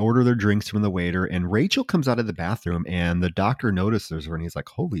so they order their drinks from the waiter, and Rachel comes out of the bathroom, and the doctor notices her, and he's like,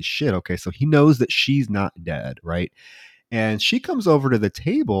 holy shit, okay, so he knows that she's not dead, right? And she comes over to the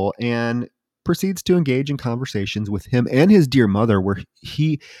table and proceeds to engage in conversations with him and his dear mother where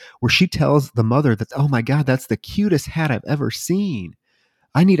she tells the mother that, oh my God, that's the cutest hat I've ever seen.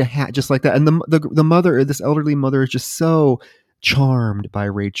 I need a hat just like that. And the mother, this elderly mother, is just so charmed by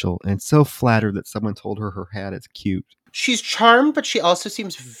Rachel and so flattered that someone told her hat is cute. She's charmed, but she also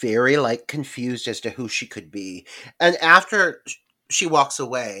seems very like confused as to who she could be. And after she walks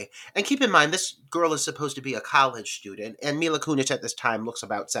away, and keep in mind, this girl is supposed to be a college student, and Mila Kunis at this time looks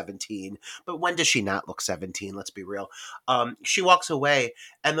about 17. But when does she not look 17? Let's be real. She walks away,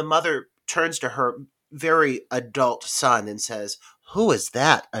 and the mother turns to her very adult son and says, who is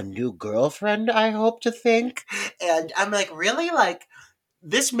that? A new girlfriend, I hope to think? And I'm like, really? Like,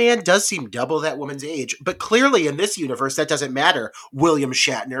 this man does seem double that woman's age, but clearly in this universe, that doesn't matter. William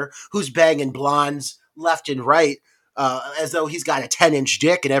Shatner, who's banging blondes left and right, as though he's got a 10-inch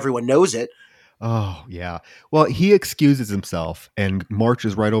dick and everyone knows it. Oh, yeah. Well, he excuses himself and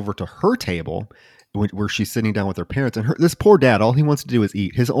marches right over to her table where she's sitting down with her parents. And this poor dad, all he wants to do is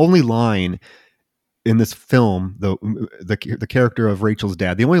eat. His only line in this film, the character of Rachel's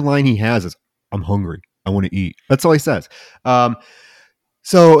dad, the only line he has is, I'm hungry. I want to eat. That's all he says.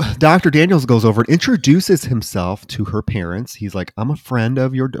 So Dr. Daniels goes over and introduces himself to her parents. He's like, I'm a friend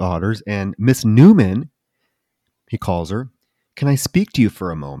of your daughter's. And Miss Newman, he calls her, can I speak to you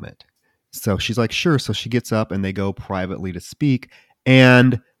for a moment? So she's like, sure. So she gets up and they go privately to speak.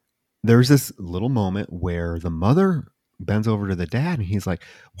 And there's this little moment where the mother bends over to the dad and he's like,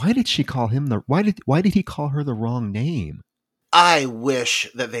 why did she call him why did he call her the wrong name? I wish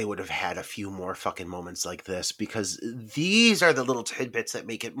that they would have had a few more fucking moments like this, because these are the little tidbits that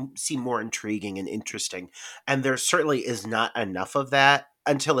make it seem more intriguing and interesting. And there certainly is not enough of that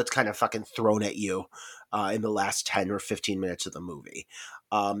until it's kind of fucking thrown at you in the last 10 or 15 minutes of the movie.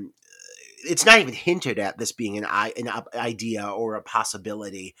 It's not even hinted at this being an idea or a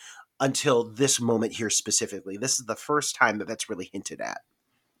possibility until this moment here specifically. This is the first time that that's really hinted at.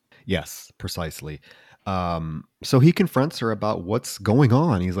 Yes, precisely. So he confronts her about what's going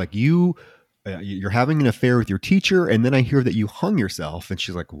on. He's like, you're having an affair with your teacher, and then I hear that you hung yourself. And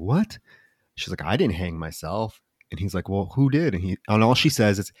she's like, what? She's like, I didn't hang myself. And he's like, well, who did? And all she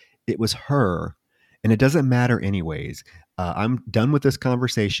says is, it was her. And it doesn't matter anyways. I'm done with this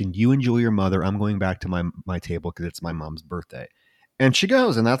conversation. You enjoy your mother. I'm going back to my table because it's my mom's birthday. And she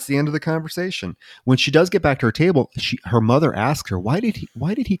goes, and that's the end of the conversation. When she does get back to her table, her mother asks her, why did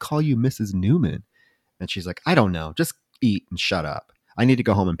he call you Mrs. Newman? And she's like, I don't know. Just eat and shut up. I need to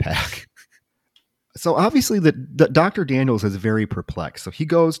go home and pack. So obviously the Dr. Daniels is very perplexed. So he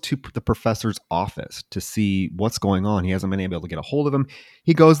goes to the professor's office to see what's going on. He hasn't been able to get a hold of him.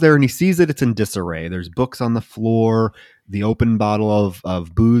 He goes there and he sees that it's in disarray. There's books on the floor. The open bottle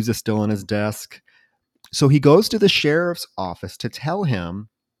of booze is still on his desk. So he goes to the sheriff's office to tell him,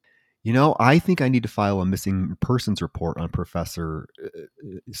 I think I need to file a missing persons report on Professor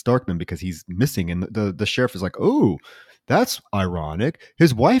Starkman because he's missing. And the sheriff is like, oh, that's ironic.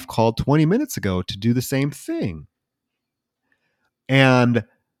 His wife called 20 minutes ago to do the same thing. And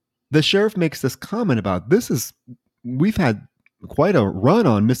the sheriff makes this comment about we've had quite a run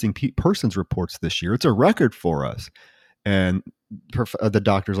on missing persons reports this year. It's a record for us. And the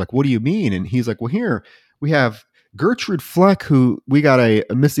doctor's like, what do you mean? And he's like, well, here we have Gertrude Fleck, who we got a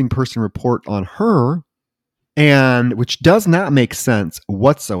missing person report on her, and which does not make sense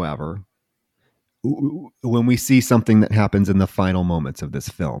whatsoever when we see something that happens in the final moments of this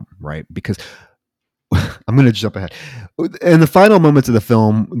film, right? Because I'm going to jump ahead. In the final moments of the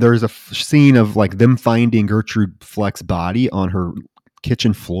film, there's a scene of like them finding Gertrude Fleck's body on her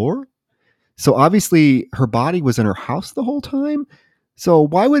kitchen floor. So obviously her body was in her house the whole time. So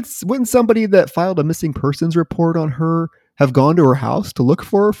wouldn't somebody that filed a missing persons report on her have gone to her house to look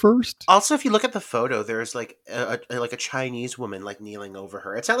for her first? Also, if you look at the photo, there's like a Chinese woman like kneeling over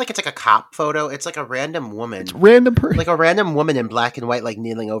her. It's not like it's like a cop photo. It's like a random woman. It's random person. Like a random woman in black and white like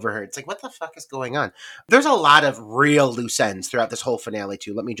kneeling over her. It's like, what the fuck is going on? There's a lot of real loose ends throughout this whole finale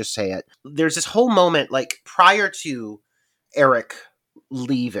too. Let me just say it. There's this whole moment like prior to Eric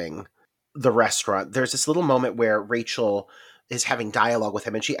leaving the restaurant. There's this little moment where Rachel is having dialogue with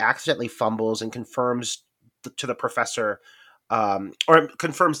him and she accidentally fumbles and confirms to the professor or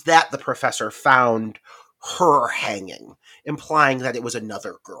confirms that the professor found her hanging, implying that it was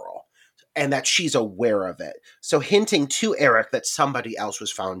another girl and that she's aware of it. So hinting to Eric that somebody else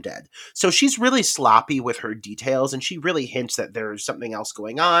was found dead. So she's really sloppy with her details and she really hints that there's something else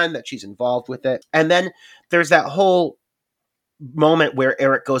going on, that she's involved with it. And then there's that whole moment where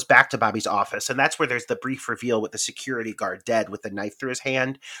Eric goes back to Bobby's office, and that's where there's the brief reveal with the security guard dead with the knife through his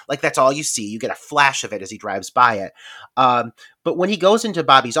hand. Like, that's all you see. You get a flash of it as he drives by it. But when he goes into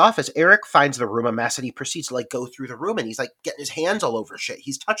Bobby's office, Eric finds the room a mess, and he proceeds to, like, go through the room, and he's, like, getting his hands all over shit.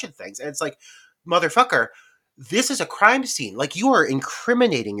 He's touching things, and it's like, motherfucker, this is a crime scene. Like, you are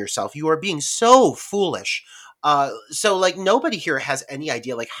incriminating yourself. You are being so foolish. So like nobody here has any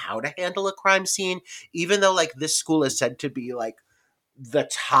idea like how to handle a crime scene, even though like this school is said to be like the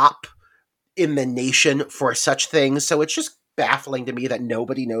top in the nation for such things. So it's just baffling to me that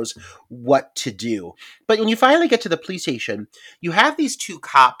nobody knows what to do. But when you finally get to the police station, you have these two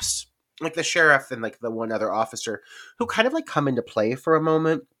cops, like the sheriff and like the one other officer, who kind of like come into play for a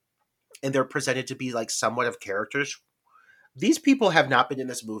moment, and they're presented to be like somewhat of characters. These people have not been in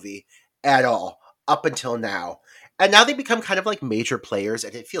this movie at all up until now. And now they become kind of like major players,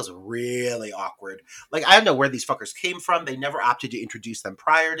 and it feels really awkward. Like, I don't know where these fuckers came from. They never opted to introduce them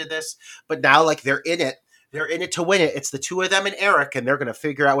prior to this, but now like they're in it. They're in it to win it. It's the two of them and Eric, and they're going to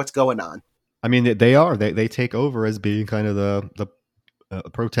figure out what's going on. I mean, they are. They take over as being kind of the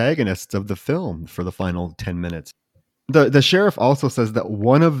protagonists of the film for the final 10 minutes. The sheriff also says that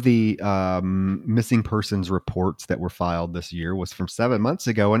one of the missing persons reports that were filed this year was from 7 months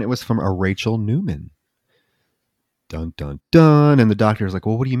ago, and it was from a Rachel Newman. Dun, dun, dun. And the doctor's like,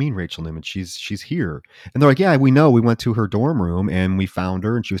 well, what do you mean, Rachel Newman? She's here. And they're like, yeah, we know. We went to her dorm room and we found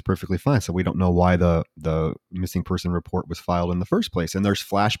her and she was perfectly fine. So we don't know why the missing person report was filed in the first place. And there's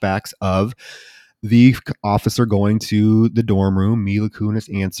flashbacks of the officer going to the dorm room, Mila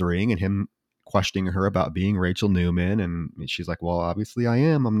Kunis answering, and him questioning her about being Rachel Newman. And she's like, well, obviously I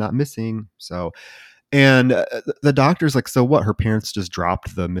am. I'm not missing. So, and the doctor's like, so what? Her parents just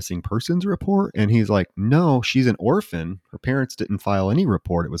dropped the missing persons report? And he's like, no, she's an orphan. Her parents didn't file any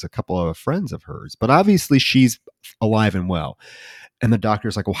report. It was a couple of friends of hers, but obviously she's alive and well. And the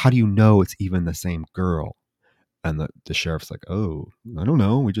doctor's like, well, how do you know it's even the same girl? And the sheriff's like, oh, I don't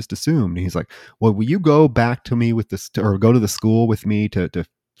know. We just assumed. And he's like, well, will you go back to me with this, or go to the school with me to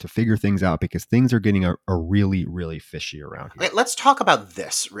figure things out, because things are getting a really, really fishy around here. Okay, let's talk about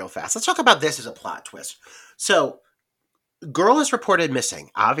this real fast. Let's talk about this as a plot twist. So, girl is reported missing,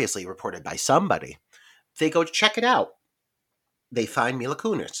 obviously reported by somebody. They go to check it out. They find Mila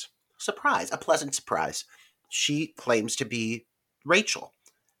Kunis. Surprise, a pleasant surprise. She claims to be Rachel.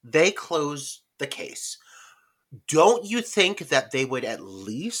 They close the case. Don't you think that they would at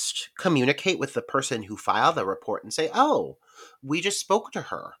least communicate with the person who filed the report and say, oh, we just spoke to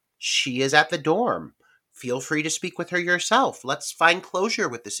her. She is at the dorm. Feel free to speak with her yourself. Let's find closure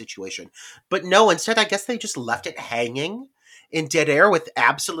with the situation. But no, instead, I guess they just left it hanging in dead air with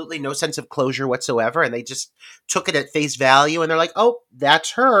absolutely no sense of closure whatsoever. And they just took it at face value. And they're like, oh,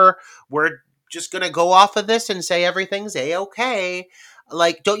 that's her. We're just going to go off of this and say everything's A-okay.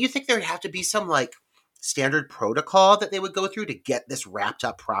 Like, don't you think there'd have to be some like standard protocol that they would go through to get this wrapped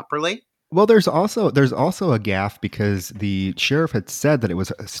up properly? Well, there's also a gaffe because the sheriff had said that it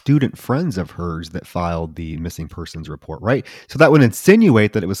was student friends of hers that filed the missing persons report, right? So that would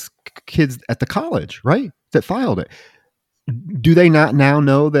insinuate that it was kids at the college, right, that filed it. Do they not now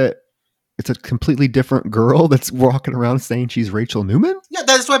know that it's a completely different girl that's walking around saying she's Rachel Newman? Yeah,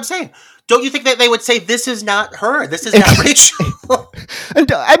 that's what I'm saying. Don't you think that they would say this is not her? This is not Rachel.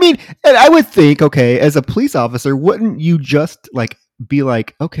 And I mean, and I would think, okay, as a police officer, wouldn't you just like be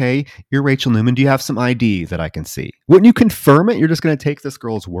like, okay, you're Rachel Newman. Do you have some ID that I can see? Wouldn't you confirm it? You're just going to take this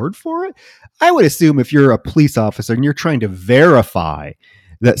girl's word for it? I would assume if you're a police officer and you're trying to verify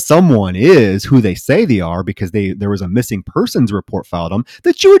that someone is who they say they are because there was a missing persons report filed on them,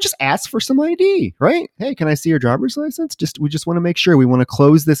 that you would just ask for some ID, right? Hey, can I see your driver's license? We just want to make sure we want to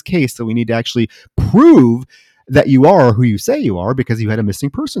close this case. So we need to actually prove that you are who you say you are because you had a missing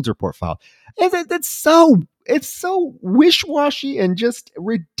persons report filed. And it's so wish-washy and just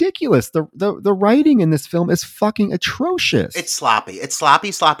ridiculous. The writing in this film is fucking atrocious. It's sloppy. It's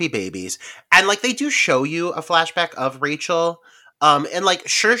sloppy babies. And like they do show you a flashback of Rachel. And like,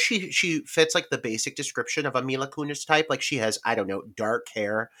 sure, she fits like the basic description of a Mila Kunis type. Like she has, I don't know, dark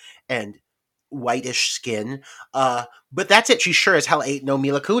hair and whitish skin. But that's it. She sure as hell ain't no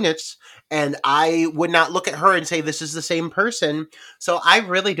Mila Kunis. And I would not look at her and say this is the same person. So I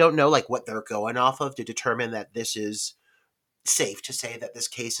really don't know like what they're going off of to determine that this is safe to say that this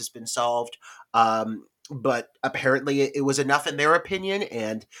case has been solved. But apparently it was enough in their opinion.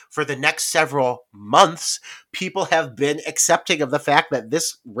 And for the next several months, people have been accepting of the fact that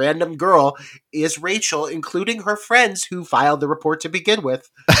this random girl is Rachel, including her friends who filed the report to begin with.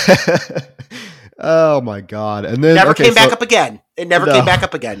 Oh my God. And then never came back up again. It never came back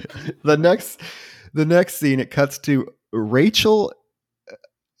up again. The next scene, it cuts to Rachel.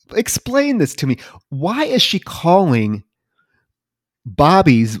 Explain this to me. Why is she calling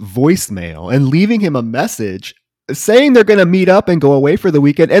Bobby's voicemail and leaving him a message saying they're going to meet up and go away for the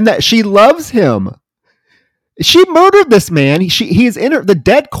weekend and that she loves him? She murdered this man. He is in her. The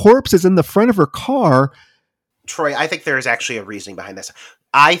dead corpse is in the front of her car. Troy, I think there is actually a reasoning behind this.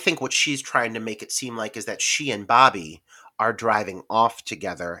 I think what she's trying to make it seem like is that she and Bobby are driving off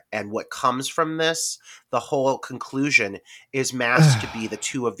together. And what comes from this, the whole conclusion is masked to be the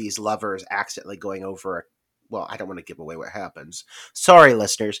two of these lovers accidentally going over. Well, I don't want to give away what happens. Sorry,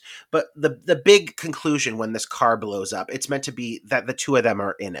 listeners. But the big conclusion when this car blows up, it's meant to be that the two of them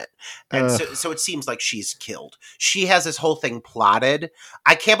are in it. And so it seems like she's killed. She has this whole thing plotted.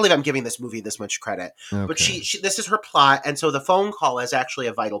 I can't believe I'm giving this movie this much credit. Okay. But she this is her plot. And so the phone call is actually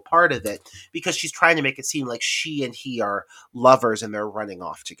a vital part of it because she's trying to make it seem like she and he are lovers and they're running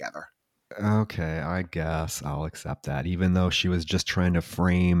off together. Okay, I guess I'll accept that. Even though she was just trying to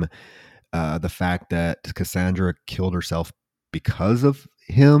frame the fact that Cassandra killed herself because of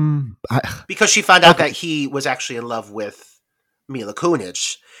him. Because she found out that he was actually in love with Mila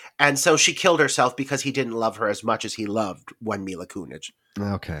Kunis. And so she killed herself because he didn't love her as much as he loved one Mila Kunis.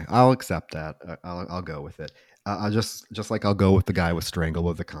 Okay, I'll accept that. I'll go with it. I'll just like I'll go with the guy with strangled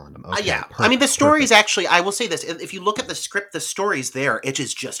with the condom. Okay, yeah. I mean, the story is actually, I will say this. If you look at the script, the story's there. It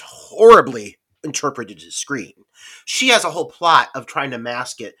is just horribly interpreted to screen. She has a whole plot of trying to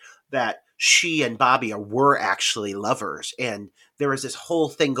mask it that she and Bobby were actually lovers. And there was this whole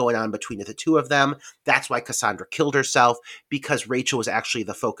thing going on between the two of them. That's why Cassandra killed herself, because Rachel was actually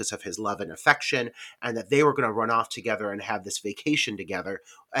the focus of his love and affection, and that they were going to run off together and have this vacation together.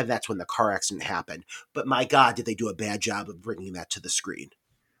 And that's when the car accident happened. But my God, did they do a bad job of bringing that to the screen.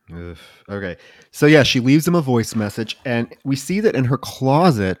 Ugh. Okay. So yeah, she leaves him a voice message, and we see that in her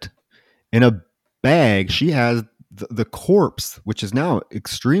closet, in a bag, she has the corpse, which is now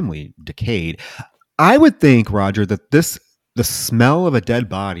extremely decayed. I would think, Roger, that the smell of a dead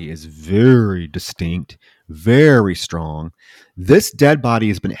body is very distinct, very strong. This dead body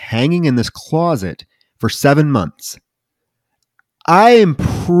has been hanging in this closet for 7 months. I am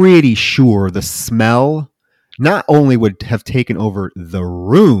pretty sure the smell not only would have taken over the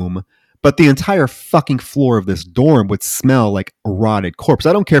room, but the entire fucking floor of this dorm would smell like a rotted corpse.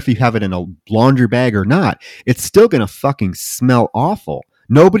 I don't care if you have it in a laundry bag or not. It's still going to fucking smell awful.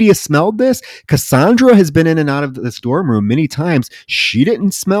 Nobody has smelled this. Cassandra has been in and out of this dorm room many times. She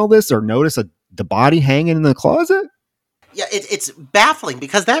didn't smell this or notice the body hanging in the closet? Yeah, it's baffling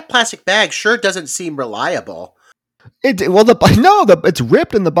because that plastic bag sure doesn't seem reliable. It's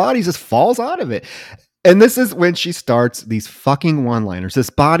ripped and the body just falls out of it. And this is when she starts these fucking one-liners. This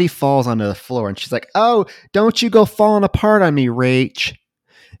body falls onto the floor and she's like, "Oh, don't you go falling apart on me, Rach."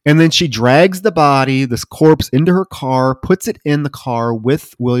 And then she drags the body, this corpse, into her car, puts it in the car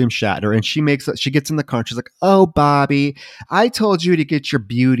with William Shatner, and she gets in the car and she's like, "Oh, Bobby, I told you to get your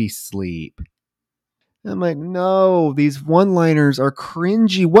beauty sleep." And I'm like, no, these one-liners are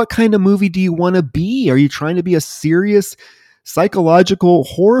cringy. What kind of movie do you want to be? Are you trying to be a serious psychological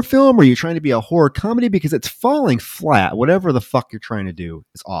horror film? Or are you trying to be a horror comedy? Because it's falling flat. Whatever the fuck you're trying to do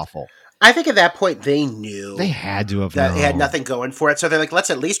is awful. I think at that point they knew They had to have that known. they had nothing going for it. So they're like,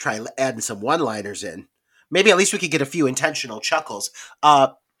 let's at least try adding some one-liners in. Maybe at least we could get a few intentional chuckles.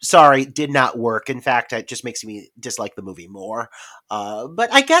 Sorry, did not work. In fact, it just makes me dislike the movie more.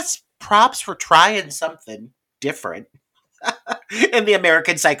 But I guess props for trying something different in the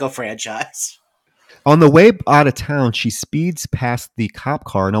American Psycho franchise. On the way out of town, she speeds past the cop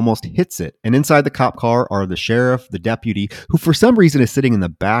car and almost hits it. And inside the cop car are the sheriff, the deputy, who for some reason is sitting in the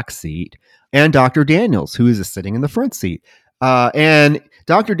back seat, and Dr. Daniels, who is sitting in the front seat. And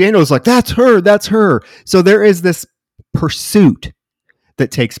Dr. Daniels is like, that's her, that's her. So there is this pursuit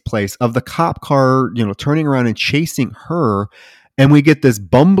that takes place of the cop car, turning around and chasing her. And we get this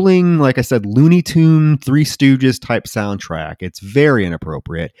bumbling, like I said, Looney Tune, Three Stooges type soundtrack. It's very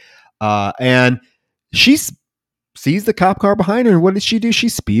inappropriate. And she sees the cop car behind her. And what does she do? She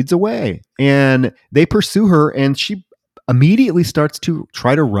speeds away. And they pursue her. And she immediately starts to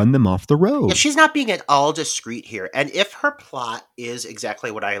try to run them off the road. Yeah, she's not being at all discreet here. And if her plot is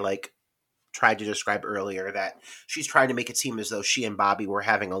exactly what I tried to describe earlier, that she's trying to make it seem as though she and Bobby were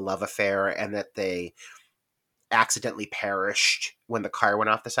having a love affair and that they accidentally perished when the car went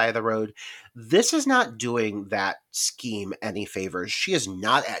off the side of the road, this is not doing that scheme any favors. She is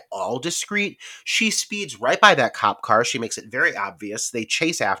not at all discreet. She speeds right by that cop car. She makes it very obvious. They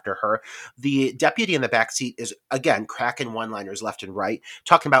chase after her. The deputy in the backseat is, again, cracking one-liners left and right,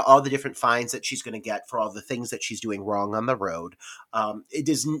 talking about all the different fines that she's going to get for all the things that she's doing wrong on the road. It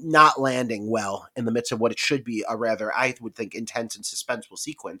is not landing well in the midst of what it should be a rather, I would think, intense and suspenseful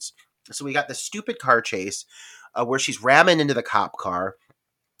sequence. So we got this stupid car chase where she's ramming into the cop car,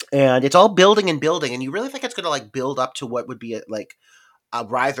 and it's all building and building, and you really think it's going to build up to what would be a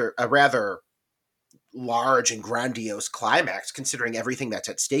rather large and grandiose climax, considering everything that's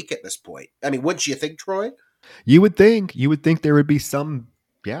at stake at this point. I mean, wouldn't you think, Troy? You would think there would be some,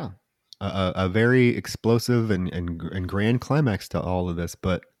 a very explosive and grand climax to all of this,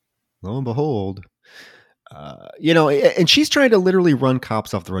 but lo and behold. And she's trying to literally run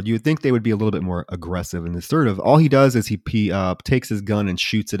cops off the road. You would think they would be a little bit more aggressive. And all he does is he takes his gun and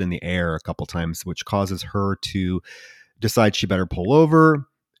shoots it in the air a couple times, which causes her to decide she better pull over.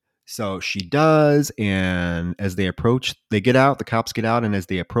 So she does. And as they approach, they get out, the cops get out. And as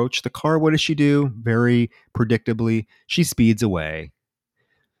they approach the car, what does she do? Very predictably, she speeds away.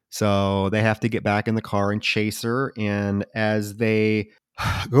 So they have to get back in the car and chase her. And as they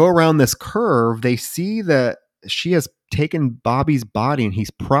go around this curve, they see that she has taken Bobby's body and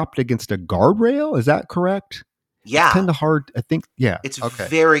he's propped against a guardrail. Is that correct? Yeah. It's kind of hard. I think, yeah. It's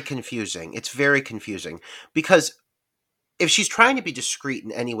very confusing. It's very confusing because if she's trying to be discreet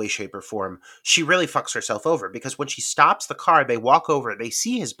in any way, shape, or form, she really fucks herself over, because when she stops the car, they walk over, they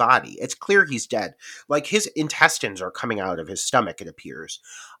see his body. It's clear he's dead. His intestines are coming out of his stomach, it appears.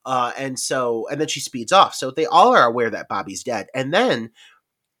 And then she speeds off. So they all are aware that Bobby's dead. And then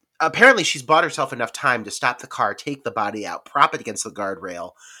apparently she's bought herself enough time to stop the car, take the body out, prop it against the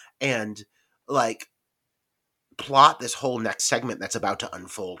guardrail, and plot this whole next segment that's about to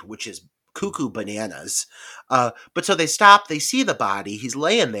unfold, which is cuckoo bananas. But so they stop, they see the body, he's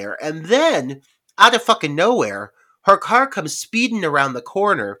laying there, and then out of fucking nowhere, her car comes speeding around the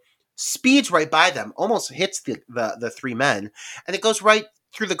corner, speeds right by them, almost hits the three men, and it goes right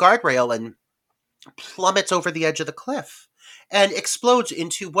through the guardrail and plummets over the edge of the cliff and explodes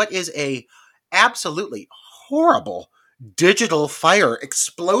into what is a absolutely horrible digital fire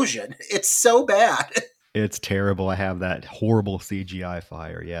explosion. It's so bad. It's terrible. I have that horrible CGI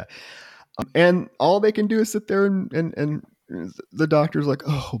fire. Yeah. And all they can do is sit there and the doctor's like,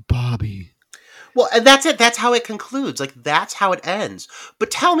 "Oh, Bobby." Well, and that's it. That's how it concludes. That's how it ends. But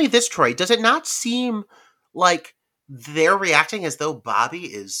tell me this, Troy, does it not seem like they're reacting as though Bobby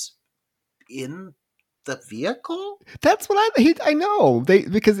is in the vehicle? That's what I know.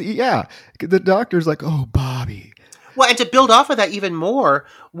 Because the doctor's like, "Oh, Bobby." Well, and to build off of that even more,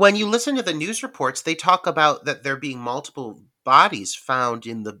 when you listen to the news reports, they talk about that there being multiple bodies found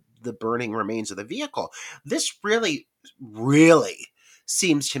in the burning remains of the vehicle. This really, really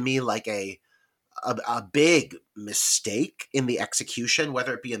seems to me like a a big mistake in the execution,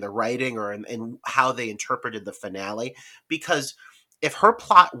 whether it be in the writing or in how they interpreted the finale. Because if her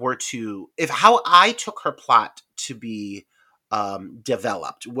plot were to, if how I took her plot to be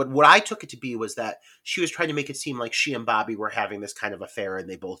developed, what I took it to be was that she was trying to make it seem like she and Bobby were having this kind of affair and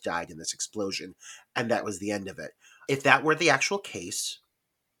they both died in this explosion, and that was the end of it. If that were the actual case,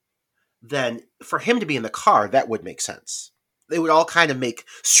 then for him to be in the car, that would make sense. They would all kind of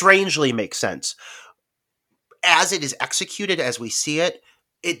strangely make sense. As it is executed, as we see it,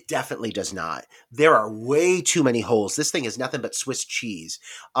 it definitely does not. There are way too many holes. This thing is nothing but Swiss cheese.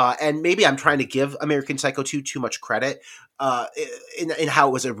 And maybe I'm trying to give American Psycho 2 too much credit in how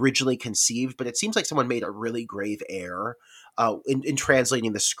it was originally conceived, but it seems like someone made a really grave error in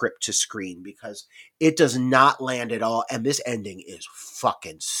translating the script to screen, because it does not land at all. And this ending is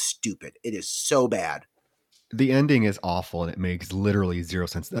fucking stupid. It is so bad. The ending is awful and it makes literally zero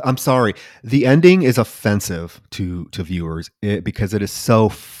sense. I'm sorry. The ending is offensive to viewers because it is so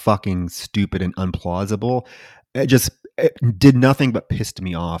fucking stupid and unplausible. It did nothing but pissed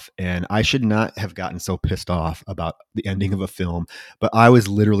me off, and I should not have gotten so pissed off about the ending of a film, but I was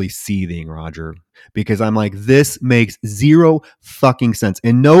literally seething, Roger, because I'm like, this makes zero fucking sense.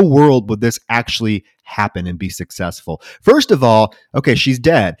 In no world would this actually happen and be successful. First of all, okay, she's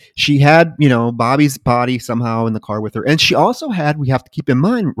dead. She had, Bobby's body somehow in the car with her. And she also had, we have to keep in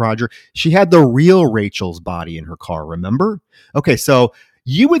mind, Roger, she had the real Rachel's body in her car, remember? Okay, so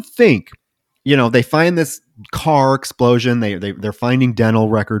you would think, they find this car explosion. They're finding dental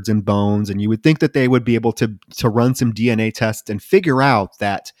records and bones, and you would think that they would be able to run some DNA tests and figure out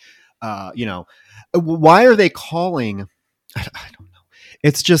that, why are they calling? I don't know.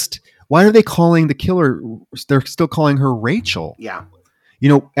 It's just, why are they calling the killer? They're still calling her Rachel. Yeah.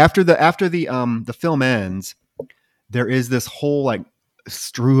 After the film ends, there is this whole like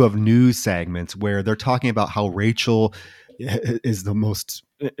strew of news segments where they're talking about how Rachel is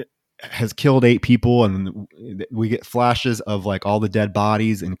has killed 8 people, and we get flashes of like all the dead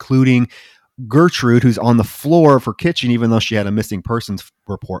bodies, including Gertrude, who's on the floor of her kitchen, even though she had a missing persons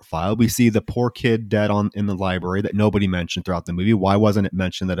report filed. We see the poor kid dead in the library that nobody mentioned throughout the movie. Why wasn't it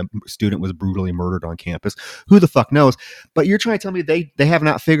mentioned that a student was brutally murdered on campus? Who the fuck knows? But you're trying to tell me they have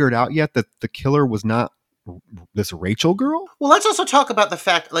not figured out yet that the killer was not this Rachel girl? Well, let's also talk about the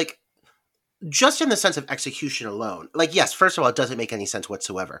fact, like, just in the sense of execution alone, like, yes, first of all, it doesn't make any sense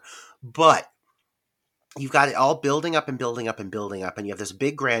whatsoever, but you've got it all building up and building up and building up, and you have this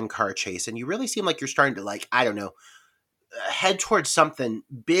big grand car chase, and you really seem like you're starting to, like, I don't know, head towards something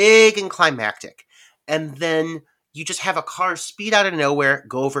big and climactic, and then you just have a car speed out of nowhere,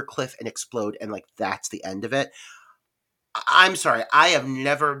 go over a cliff and explode, and, like, that's the end of it. I'm sorry, I have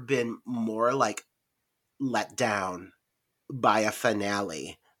never been more, like, let down by a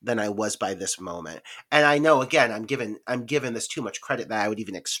finale than I was by this moment. And I know, again, I'm given this too much credit that I would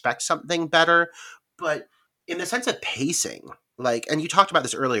even expect something better, but in the sense of pacing, like, and you talked about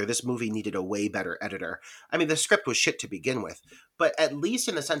this earlier, this movie needed a way better editor. I mean, the script was shit to begin with, but at least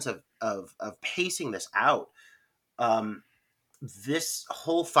in the sense of pacing this out, this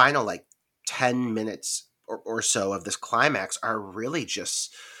whole final, like, 10 minutes or so of this climax are really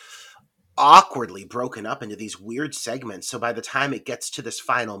just awkwardly broken up into these weird segments. So by the time it gets to this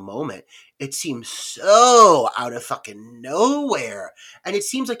final moment, it seems so out of fucking nowhere. And it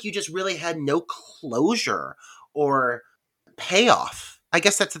seems like you just really had no closure or payoff. I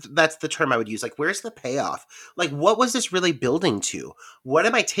guess that's the term I would use. Like, where's the payoff? Like, what was this really building to? What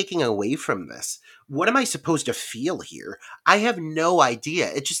am I taking away from this? What am I supposed to feel here? I have no idea.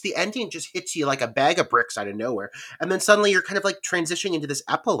 It's just, the ending just hits you like a bag of bricks out of nowhere. And then suddenly you're kind of like transitioning into this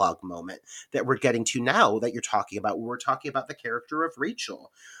epilogue moment that we're getting to now that you're talking about. We're talking about the character of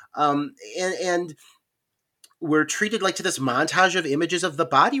Rachel. And we're treated like to this montage of images of the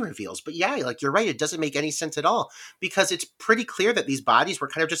body reveals. But yeah, like, you're right, it doesn't make any sense at all, because it's pretty clear that these bodies were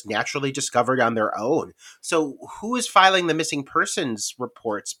kind of just naturally discovered on their own. So who is filing the missing persons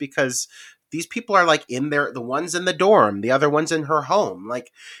reports? Because these people are, like, in there, the ones in the dorm, the other ones in her home.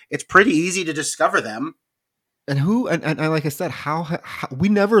 Like, it's pretty easy to discover them. And like I said, how we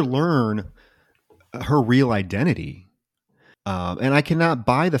never learn her real identity. And I cannot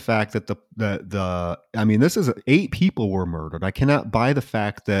buy the fact that this is 8 people were murdered. I cannot buy the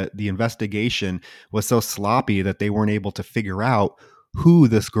fact that the investigation was so sloppy that they weren't able to figure out who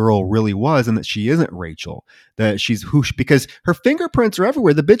this girl really was, and that she isn't Rachel, that she's because her fingerprints are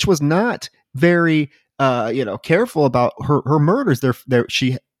everywhere. The bitch was not very, careful about her murders.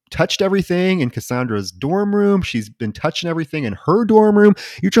 She touched everything in Cassandra's dorm room. She's been touching everything in her dorm room.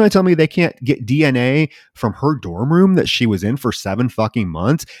 You're trying to tell me they can't get DNA from her dorm room that she was in for 7 fucking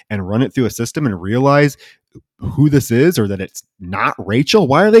months and run it through a system and realize who this is, or that it's not Rachel?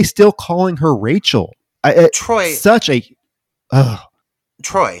 Why are they still calling her Rachel? Troy, such a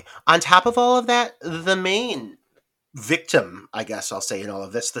Troy, on top of all of that, the main victim, I guess I'll say in all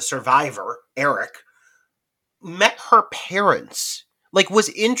of this, the survivor, Eric, met her parents, like was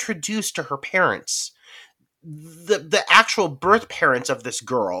introduced to her parents. The actual birth parents of this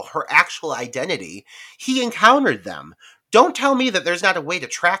girl, her actual identity, he encountered them. Don't tell me that there's not a way to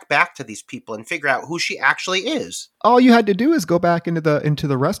track back to these people and figure out who she actually is. All you had to do is go back into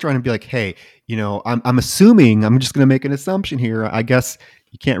the restaurant and be like, hey, I'm assuming, I'm just going to make an assumption here. I guess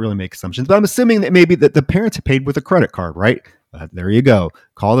you can't really make assumptions, but I'm assuming that maybe that the parents had paid with a credit card, right? There you go.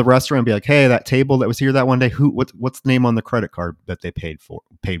 Call the restaurant and be like, hey, that table that was here that one day, what's the name on the credit card that they paid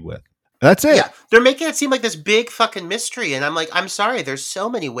with? That's it. Yeah, they're making it seem like this big fucking mystery, and I'm like, I'm sorry, there's so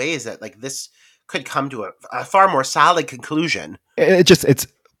many ways that like this could come to a far more solid conclusion. It's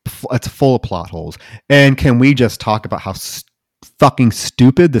full of plot holes. And can we just talk about how fucking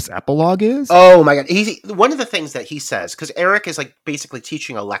stupid this epilogue is? Oh my God. One of the things that he says, because Eric is like basically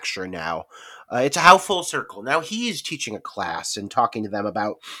teaching a lecture now. It's how full circle. Now he's teaching a class and talking to them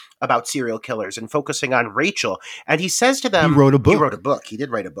about serial killers and focusing on Rachel. And he says to them, he wrote a book. He did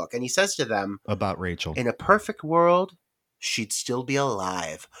write a book. And he says to them about Rachel. In a perfect world, she'd still be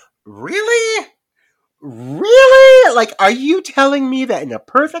alive. Really? Really? Like, are you telling me that in a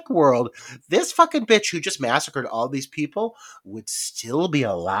perfect world, this fucking bitch who just massacred all these people would still be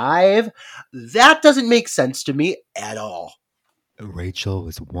alive? That doesn't make sense to me at all. Rachel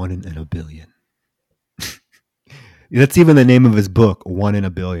is 1 in a billion. That's even the name of his book, 1 in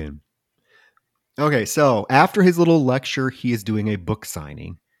a billion. Okay, so after his little lecture, he is doing a book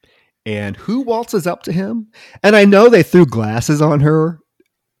signing. And who waltzes up to him? And I know they threw glasses on her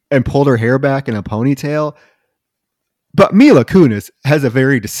and pulled her hair back in a ponytail. But Mila Kunis has a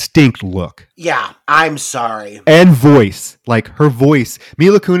very distinct look. Yeah, I'm sorry. And voice. Like her voice.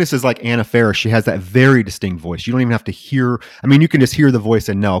 Mila Kunis is like Anna Faris. She has that very distinct voice. You don't even have to hear. I mean, you can just hear the voice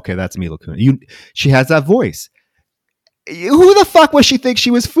and know, okay, that's Mila Kunis. She has that voice. Who the fuck was she think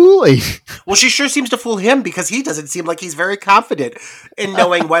she was fooling? Well, she sure seems to fool him because he doesn't seem like he's very confident in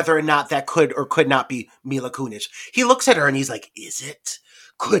knowing whether or not that could or could not be Mila Kunis. He looks at her and he's like, is it?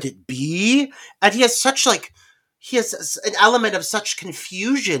 Could it be? And he has an element of such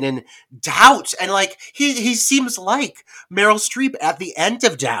confusion and doubt. And like, he seems like Meryl Streep at the end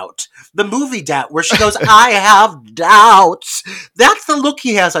of Doubt, the movie Doubt, where she goes, I have doubts. That's the look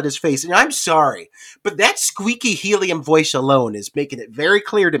he has on his face. And I'm sorry, but that squeaky helium voice alone is making it very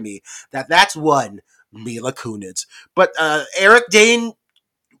clear to me that that's one Mila Kunis. But Eric Dane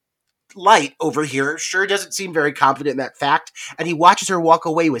Light over here sure doesn't seem very confident in that fact. And he watches her walk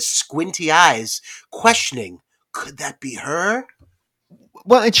away with squinty eyes, questioning, could that be her?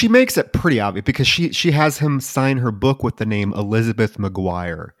 Well, and she makes it pretty obvious because she has him sign her book with the name Elizabeth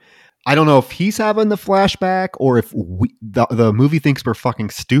McGuire. I don't know if he's having the flashback or if the movie thinks we're fucking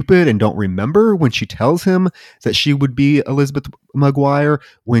stupid and don't remember when she tells him that she would be Elizabeth McGuire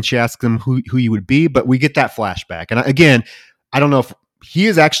when she asks him who you would be. But we get that flashback. And again, I don't know if he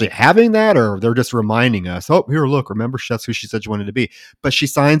is actually having that or they're just reminding us, oh, here, look, remember that's who she said she wanted to be. But she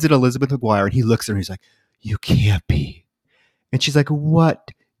signs it Elizabeth McGuire and he looks at her and he's like, you can't be. And she's like,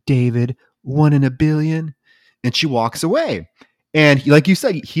 what, David? 1 in a billion? And she walks away. And like you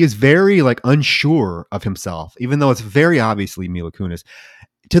said, he is very like unsure of himself, even though it's very obviously Mila Kunis,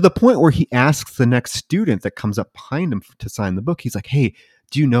 to the point where he asks the next student that comes up behind him to sign the book. He's like, hey,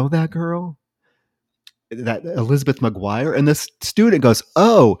 do you know that girl? That Elizabeth McGuire? And this student goes,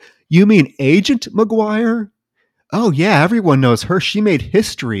 oh, you mean Agent McGuire? Oh, yeah, everyone knows her. She made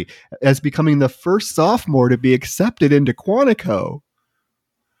history as becoming the first sophomore to be accepted into Quantico.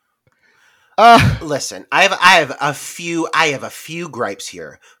 Listen, I have a few gripes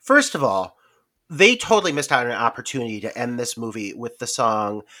here. First of all, they totally missed out on an opportunity to end this movie with the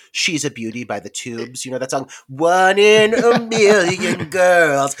song "She's a Beauty" by the Tubes. You know that song, 1 in a million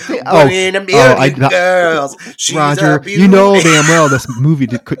girls, 1 in a million girls. She's Roger, a beauty. you know damn well this movie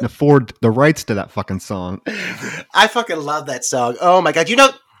couldn't afford the rights to that fucking song. I fucking love that song. Oh my God. You know,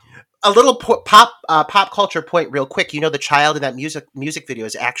 A little pop culture point, real quick. You know, the child in that music video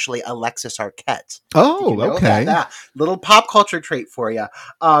is actually Alexis Arquette. Did you Oh, know okay. that? Little pop culture trait for you.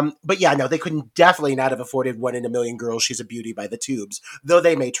 But yeah, no, they couldn't definitely not have afforded One in a Million Girls, She's a Beauty by the Tubes, though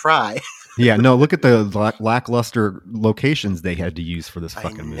they may try. Yeah, no, look at the lackluster locations they had to use for this I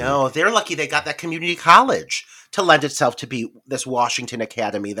fucking movie. know. They're lucky they got that community college to lend itself to be this Washington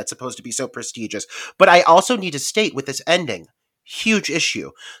Academy that's supposed to be so prestigious. But I also need to state with this ending, huge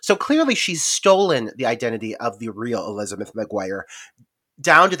issue. So clearly she's stolen the identity of the real Elizabeth McGuire,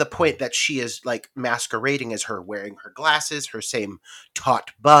 down to the point that she is like masquerading as her, wearing her glasses, her same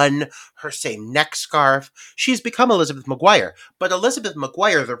taut bun, her same neck scarf. She's become Elizabeth McGuire. But Elizabeth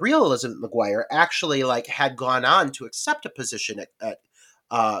McGuire, the real Elizabeth McGuire, actually like had gone on to accept a position at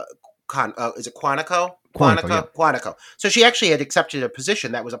is it Quantico? Quantico, yeah. Quantico. So she actually had accepted a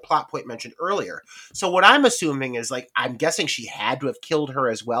position that was a plot point mentioned earlier. So what I'm assuming is like, I'm guessing she had to have killed her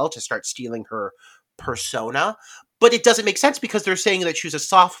as well to start stealing her persona. But it doesn't make sense because they're saying that she was a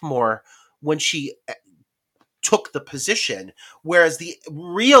sophomore when she took the position, whereas the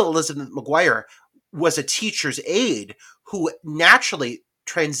real Elizabeth McGuire was a teacher's aide who naturally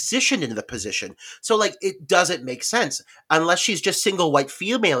transitioned into the position. So like it doesn't make sense unless she's just single white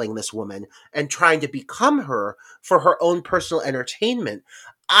femaling this woman and trying to become her for her own personal entertainment.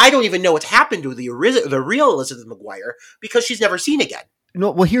 I don't even know what's happened to the real Elizabeth McGuire because she's never seen again.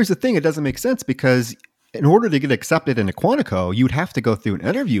 No, well, here's the thing. It doesn't make sense because in order to get accepted into Quantico, you'd have to go through an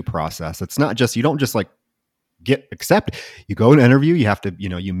interview process. It's not just, you don't just like get accepted. You go and interview, you have to,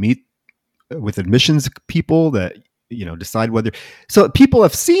 you meet with admissions people that, decide whether. So people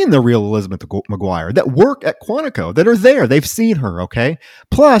have seen the real Elizabeth McGuire that work at Quantico, that are there. They've seen her. Okay.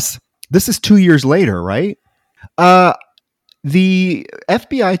 Plus, this is 2 years later, right? The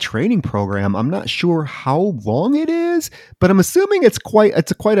FBI training program, I'm not sure how long it is, but I'm assuming it's quite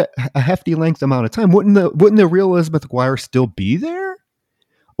a hefty length amount of time. Wouldn't the real Elizabeth McGuire still be there?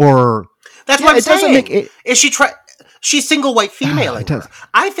 Or that's what I'm saying. Is she She's single white femaling her.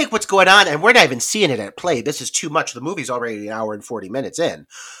 I think what's going on, and we're not even seeing it at play. This is too much. The movie's already an hour and 40 minutes in.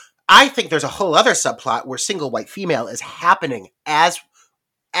 I think there's a whole other subplot where single white female is happening as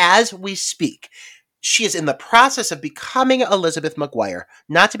we speak. She is in the process of becoming Elizabeth McGuire,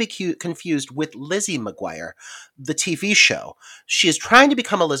 not to be confused with Lizzie McGuire, the TV show. She is trying to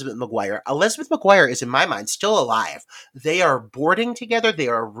become Elizabeth McGuire. Elizabeth McGuire is, in my mind, still alive. They are boarding together. They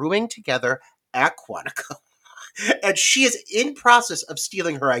are rooming together at Quantico. And she is in process of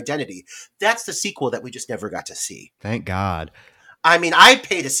stealing her identity. That's the sequel that we just never got to see. Thank God. I mean, I'd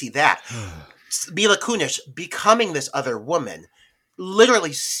pay to see that. Mila Kunis becoming this other woman,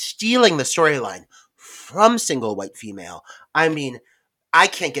 literally stealing the storyline from single white female. I mean, I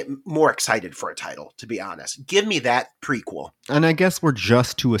can't get more excited for a title, to be honest. Give me that prequel. And I guess we're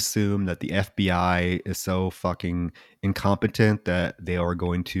just to assume that the FBI is so fucking incompetent that they are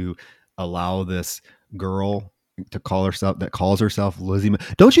going to allow this girl to calls herself Lizzie.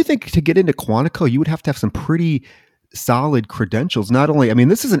 Don't you think to get into Quantico, you would have to have some pretty solid credentials? Not only, I mean,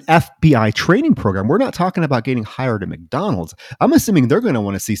 this is an FBI training program. We're not talking about getting hired at McDonald's. I'm assuming they're going to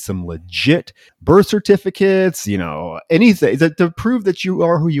want to see some legit birth certificates, anything to prove that you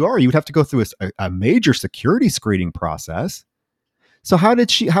are who you are. You would have to go through a major security screening process. So how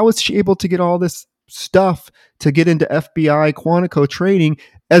was she able to get all this stuff to get into FBI Quantico training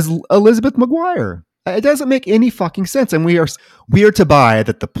as Elizabeth McGuire? It doesn't make any fucking sense. And we are to buy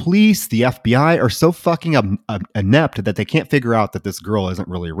that the police, the FBI are so fucking inept that they can't figure out that this girl isn't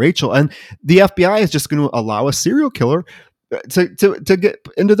really Rachel. And the FBI is just going to allow a serial killer to get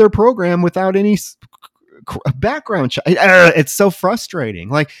into their program without any background check. It's so frustrating.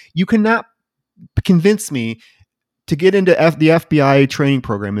 Like, you cannot convince me to get into the FBI training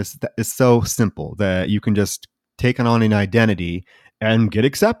program is so simple that you can just take on an identity and get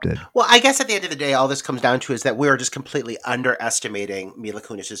accepted. Well, I guess at the end of the day, all this comes down to is that we're just completely underestimating Mila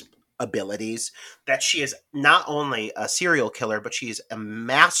Kunis's abilities, that she is not only a serial killer, but she's a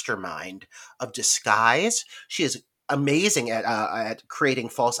mastermind of disguise. She is amazing at creating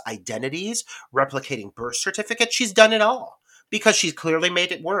false identities, replicating birth certificates. She's done it all because she's clearly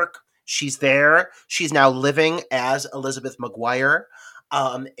made it work. She's there. She's now living as Elizabeth McGuire.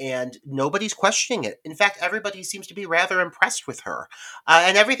 And nobody's questioning it. In fact, everybody seems to be rather impressed with her.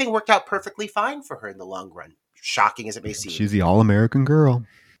 And everything worked out perfectly fine for her in the long run. Shocking as it may seem. She's the all-American girl.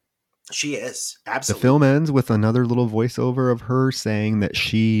 She is. Absolutely. The film ends with another little voiceover of her saying that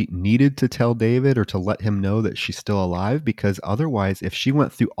she needed to tell David or to let him know that she's still alive, because otherwise, if she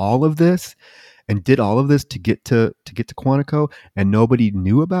went through all of this and did all of this to get to Quantico and nobody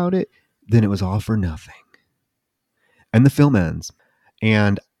knew about it, then it was all for nothing. And the film ends.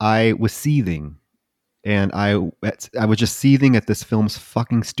 and I was seething. And I was just seething at this film's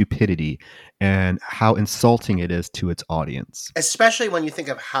fucking stupidity and how insulting it is to its audience. Especially when you think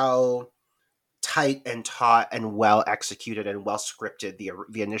of how tight and taut and well executed and well scripted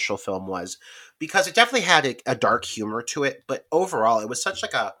the initial film was, because it definitely had a dark humor to it, but overall it was such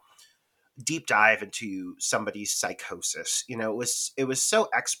like a deep dive into somebody's psychosis. You know, it was so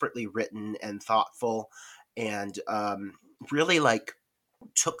expertly written and thoughtful, and really like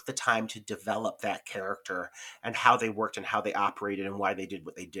took the time to develop that character and how they worked and how they operated and why they did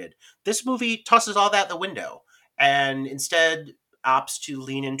what they did. This movie tosses all that out the window and instead opts to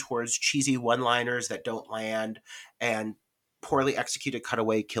lean in towards cheesy one-liners that don't land and poorly executed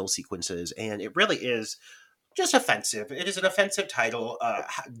cutaway kill sequences. And it really is just offensive. It is an offensive title,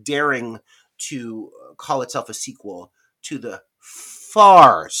 daring to call itself a sequel to the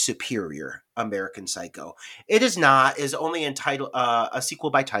far superior American Psycho. It is not, is only entitled a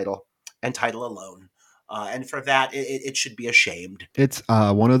sequel by title and title alone. And for that, it should be ashamed. It's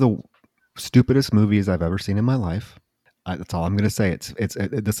one of the stupidest movies I've ever seen in my life. That's all I'm going to say.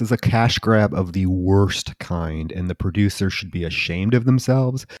 This is a cash grab of the worst kind, and the producers should be ashamed of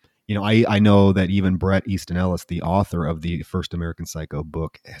themselves. You know, I know that even Bret Easton Ellis, the author of the first American Psycho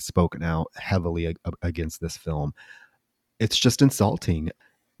book, has spoken out heavily against this film. It's just insulting.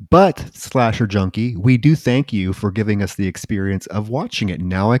 But, Slasher Junkie, we do thank you for giving us the experience of watching it.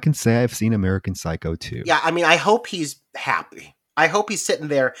 Now I can say I've seen American Psycho 2. Yeah, I mean, I hope he's happy. I hope he's sitting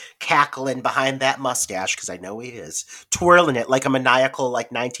there cackling behind that mustache, because I know he is, twirling it like a maniacal, like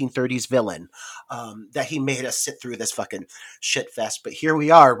 1930s villain, that he made us sit through this fucking shit fest. But here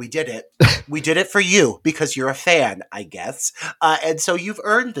we are. We did it. We did it for you because you're a fan, I guess. And so you've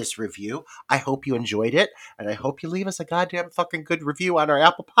earned this review. I hope you enjoyed it. And I hope you leave us a goddamn fucking good review on our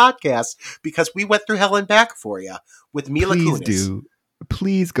Apple Podcast, because we went through hell and back for you with Mila Please Kunis. do.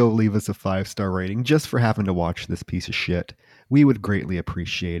 Please go leave us a 5-star rating just for having to watch this piece of shit. We would greatly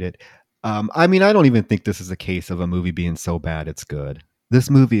appreciate it. I mean, I don't even think this is a case of a movie being so bad it's good.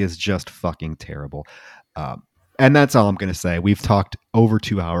 This movie is just fucking terrible. And that's all I'm going to say. We've talked over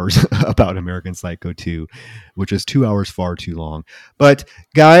 2 hours about American Psycho 2, which is 2 hours far too long. But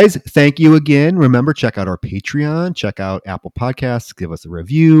guys, thank you again. Remember, check out our Patreon, check out Apple Podcasts, give us a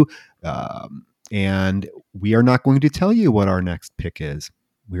review. And we are not going to tell you what our next pick is.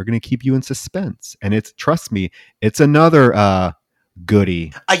 We're going to keep you in suspense. And it's, trust me, it's another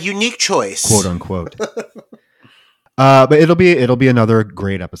goodie. A unique choice. Quote unquote. But it'll be another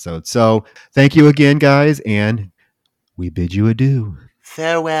great episode. So thank you again, guys. And we bid you adieu.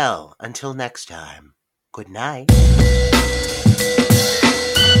 Farewell until next time. Good night.